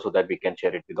tomorrow so that we can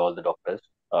share it with all the doctors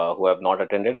who have not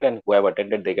attended, and who have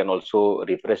attended, they can also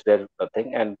refresh their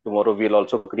thing. And tomorrow we'll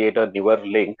also create a newer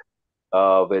link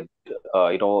with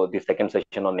the second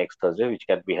session on next Thursday, which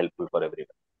can be helpful for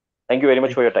everyone. Thank you very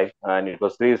much for your time, and it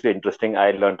was really interesting.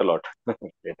 I learned a lot.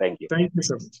 Thank you. Thank you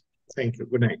so much. Thank you.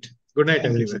 Good night. Good night,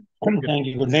 everyone. Thank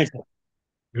you. Good night, sir.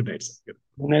 Good night, sir.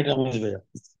 Good night, Ramesh bhaiya.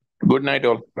 Good night,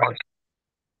 all. Bye.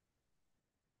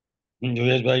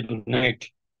 Joyesh bhai, good night.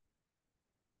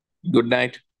 Good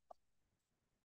night.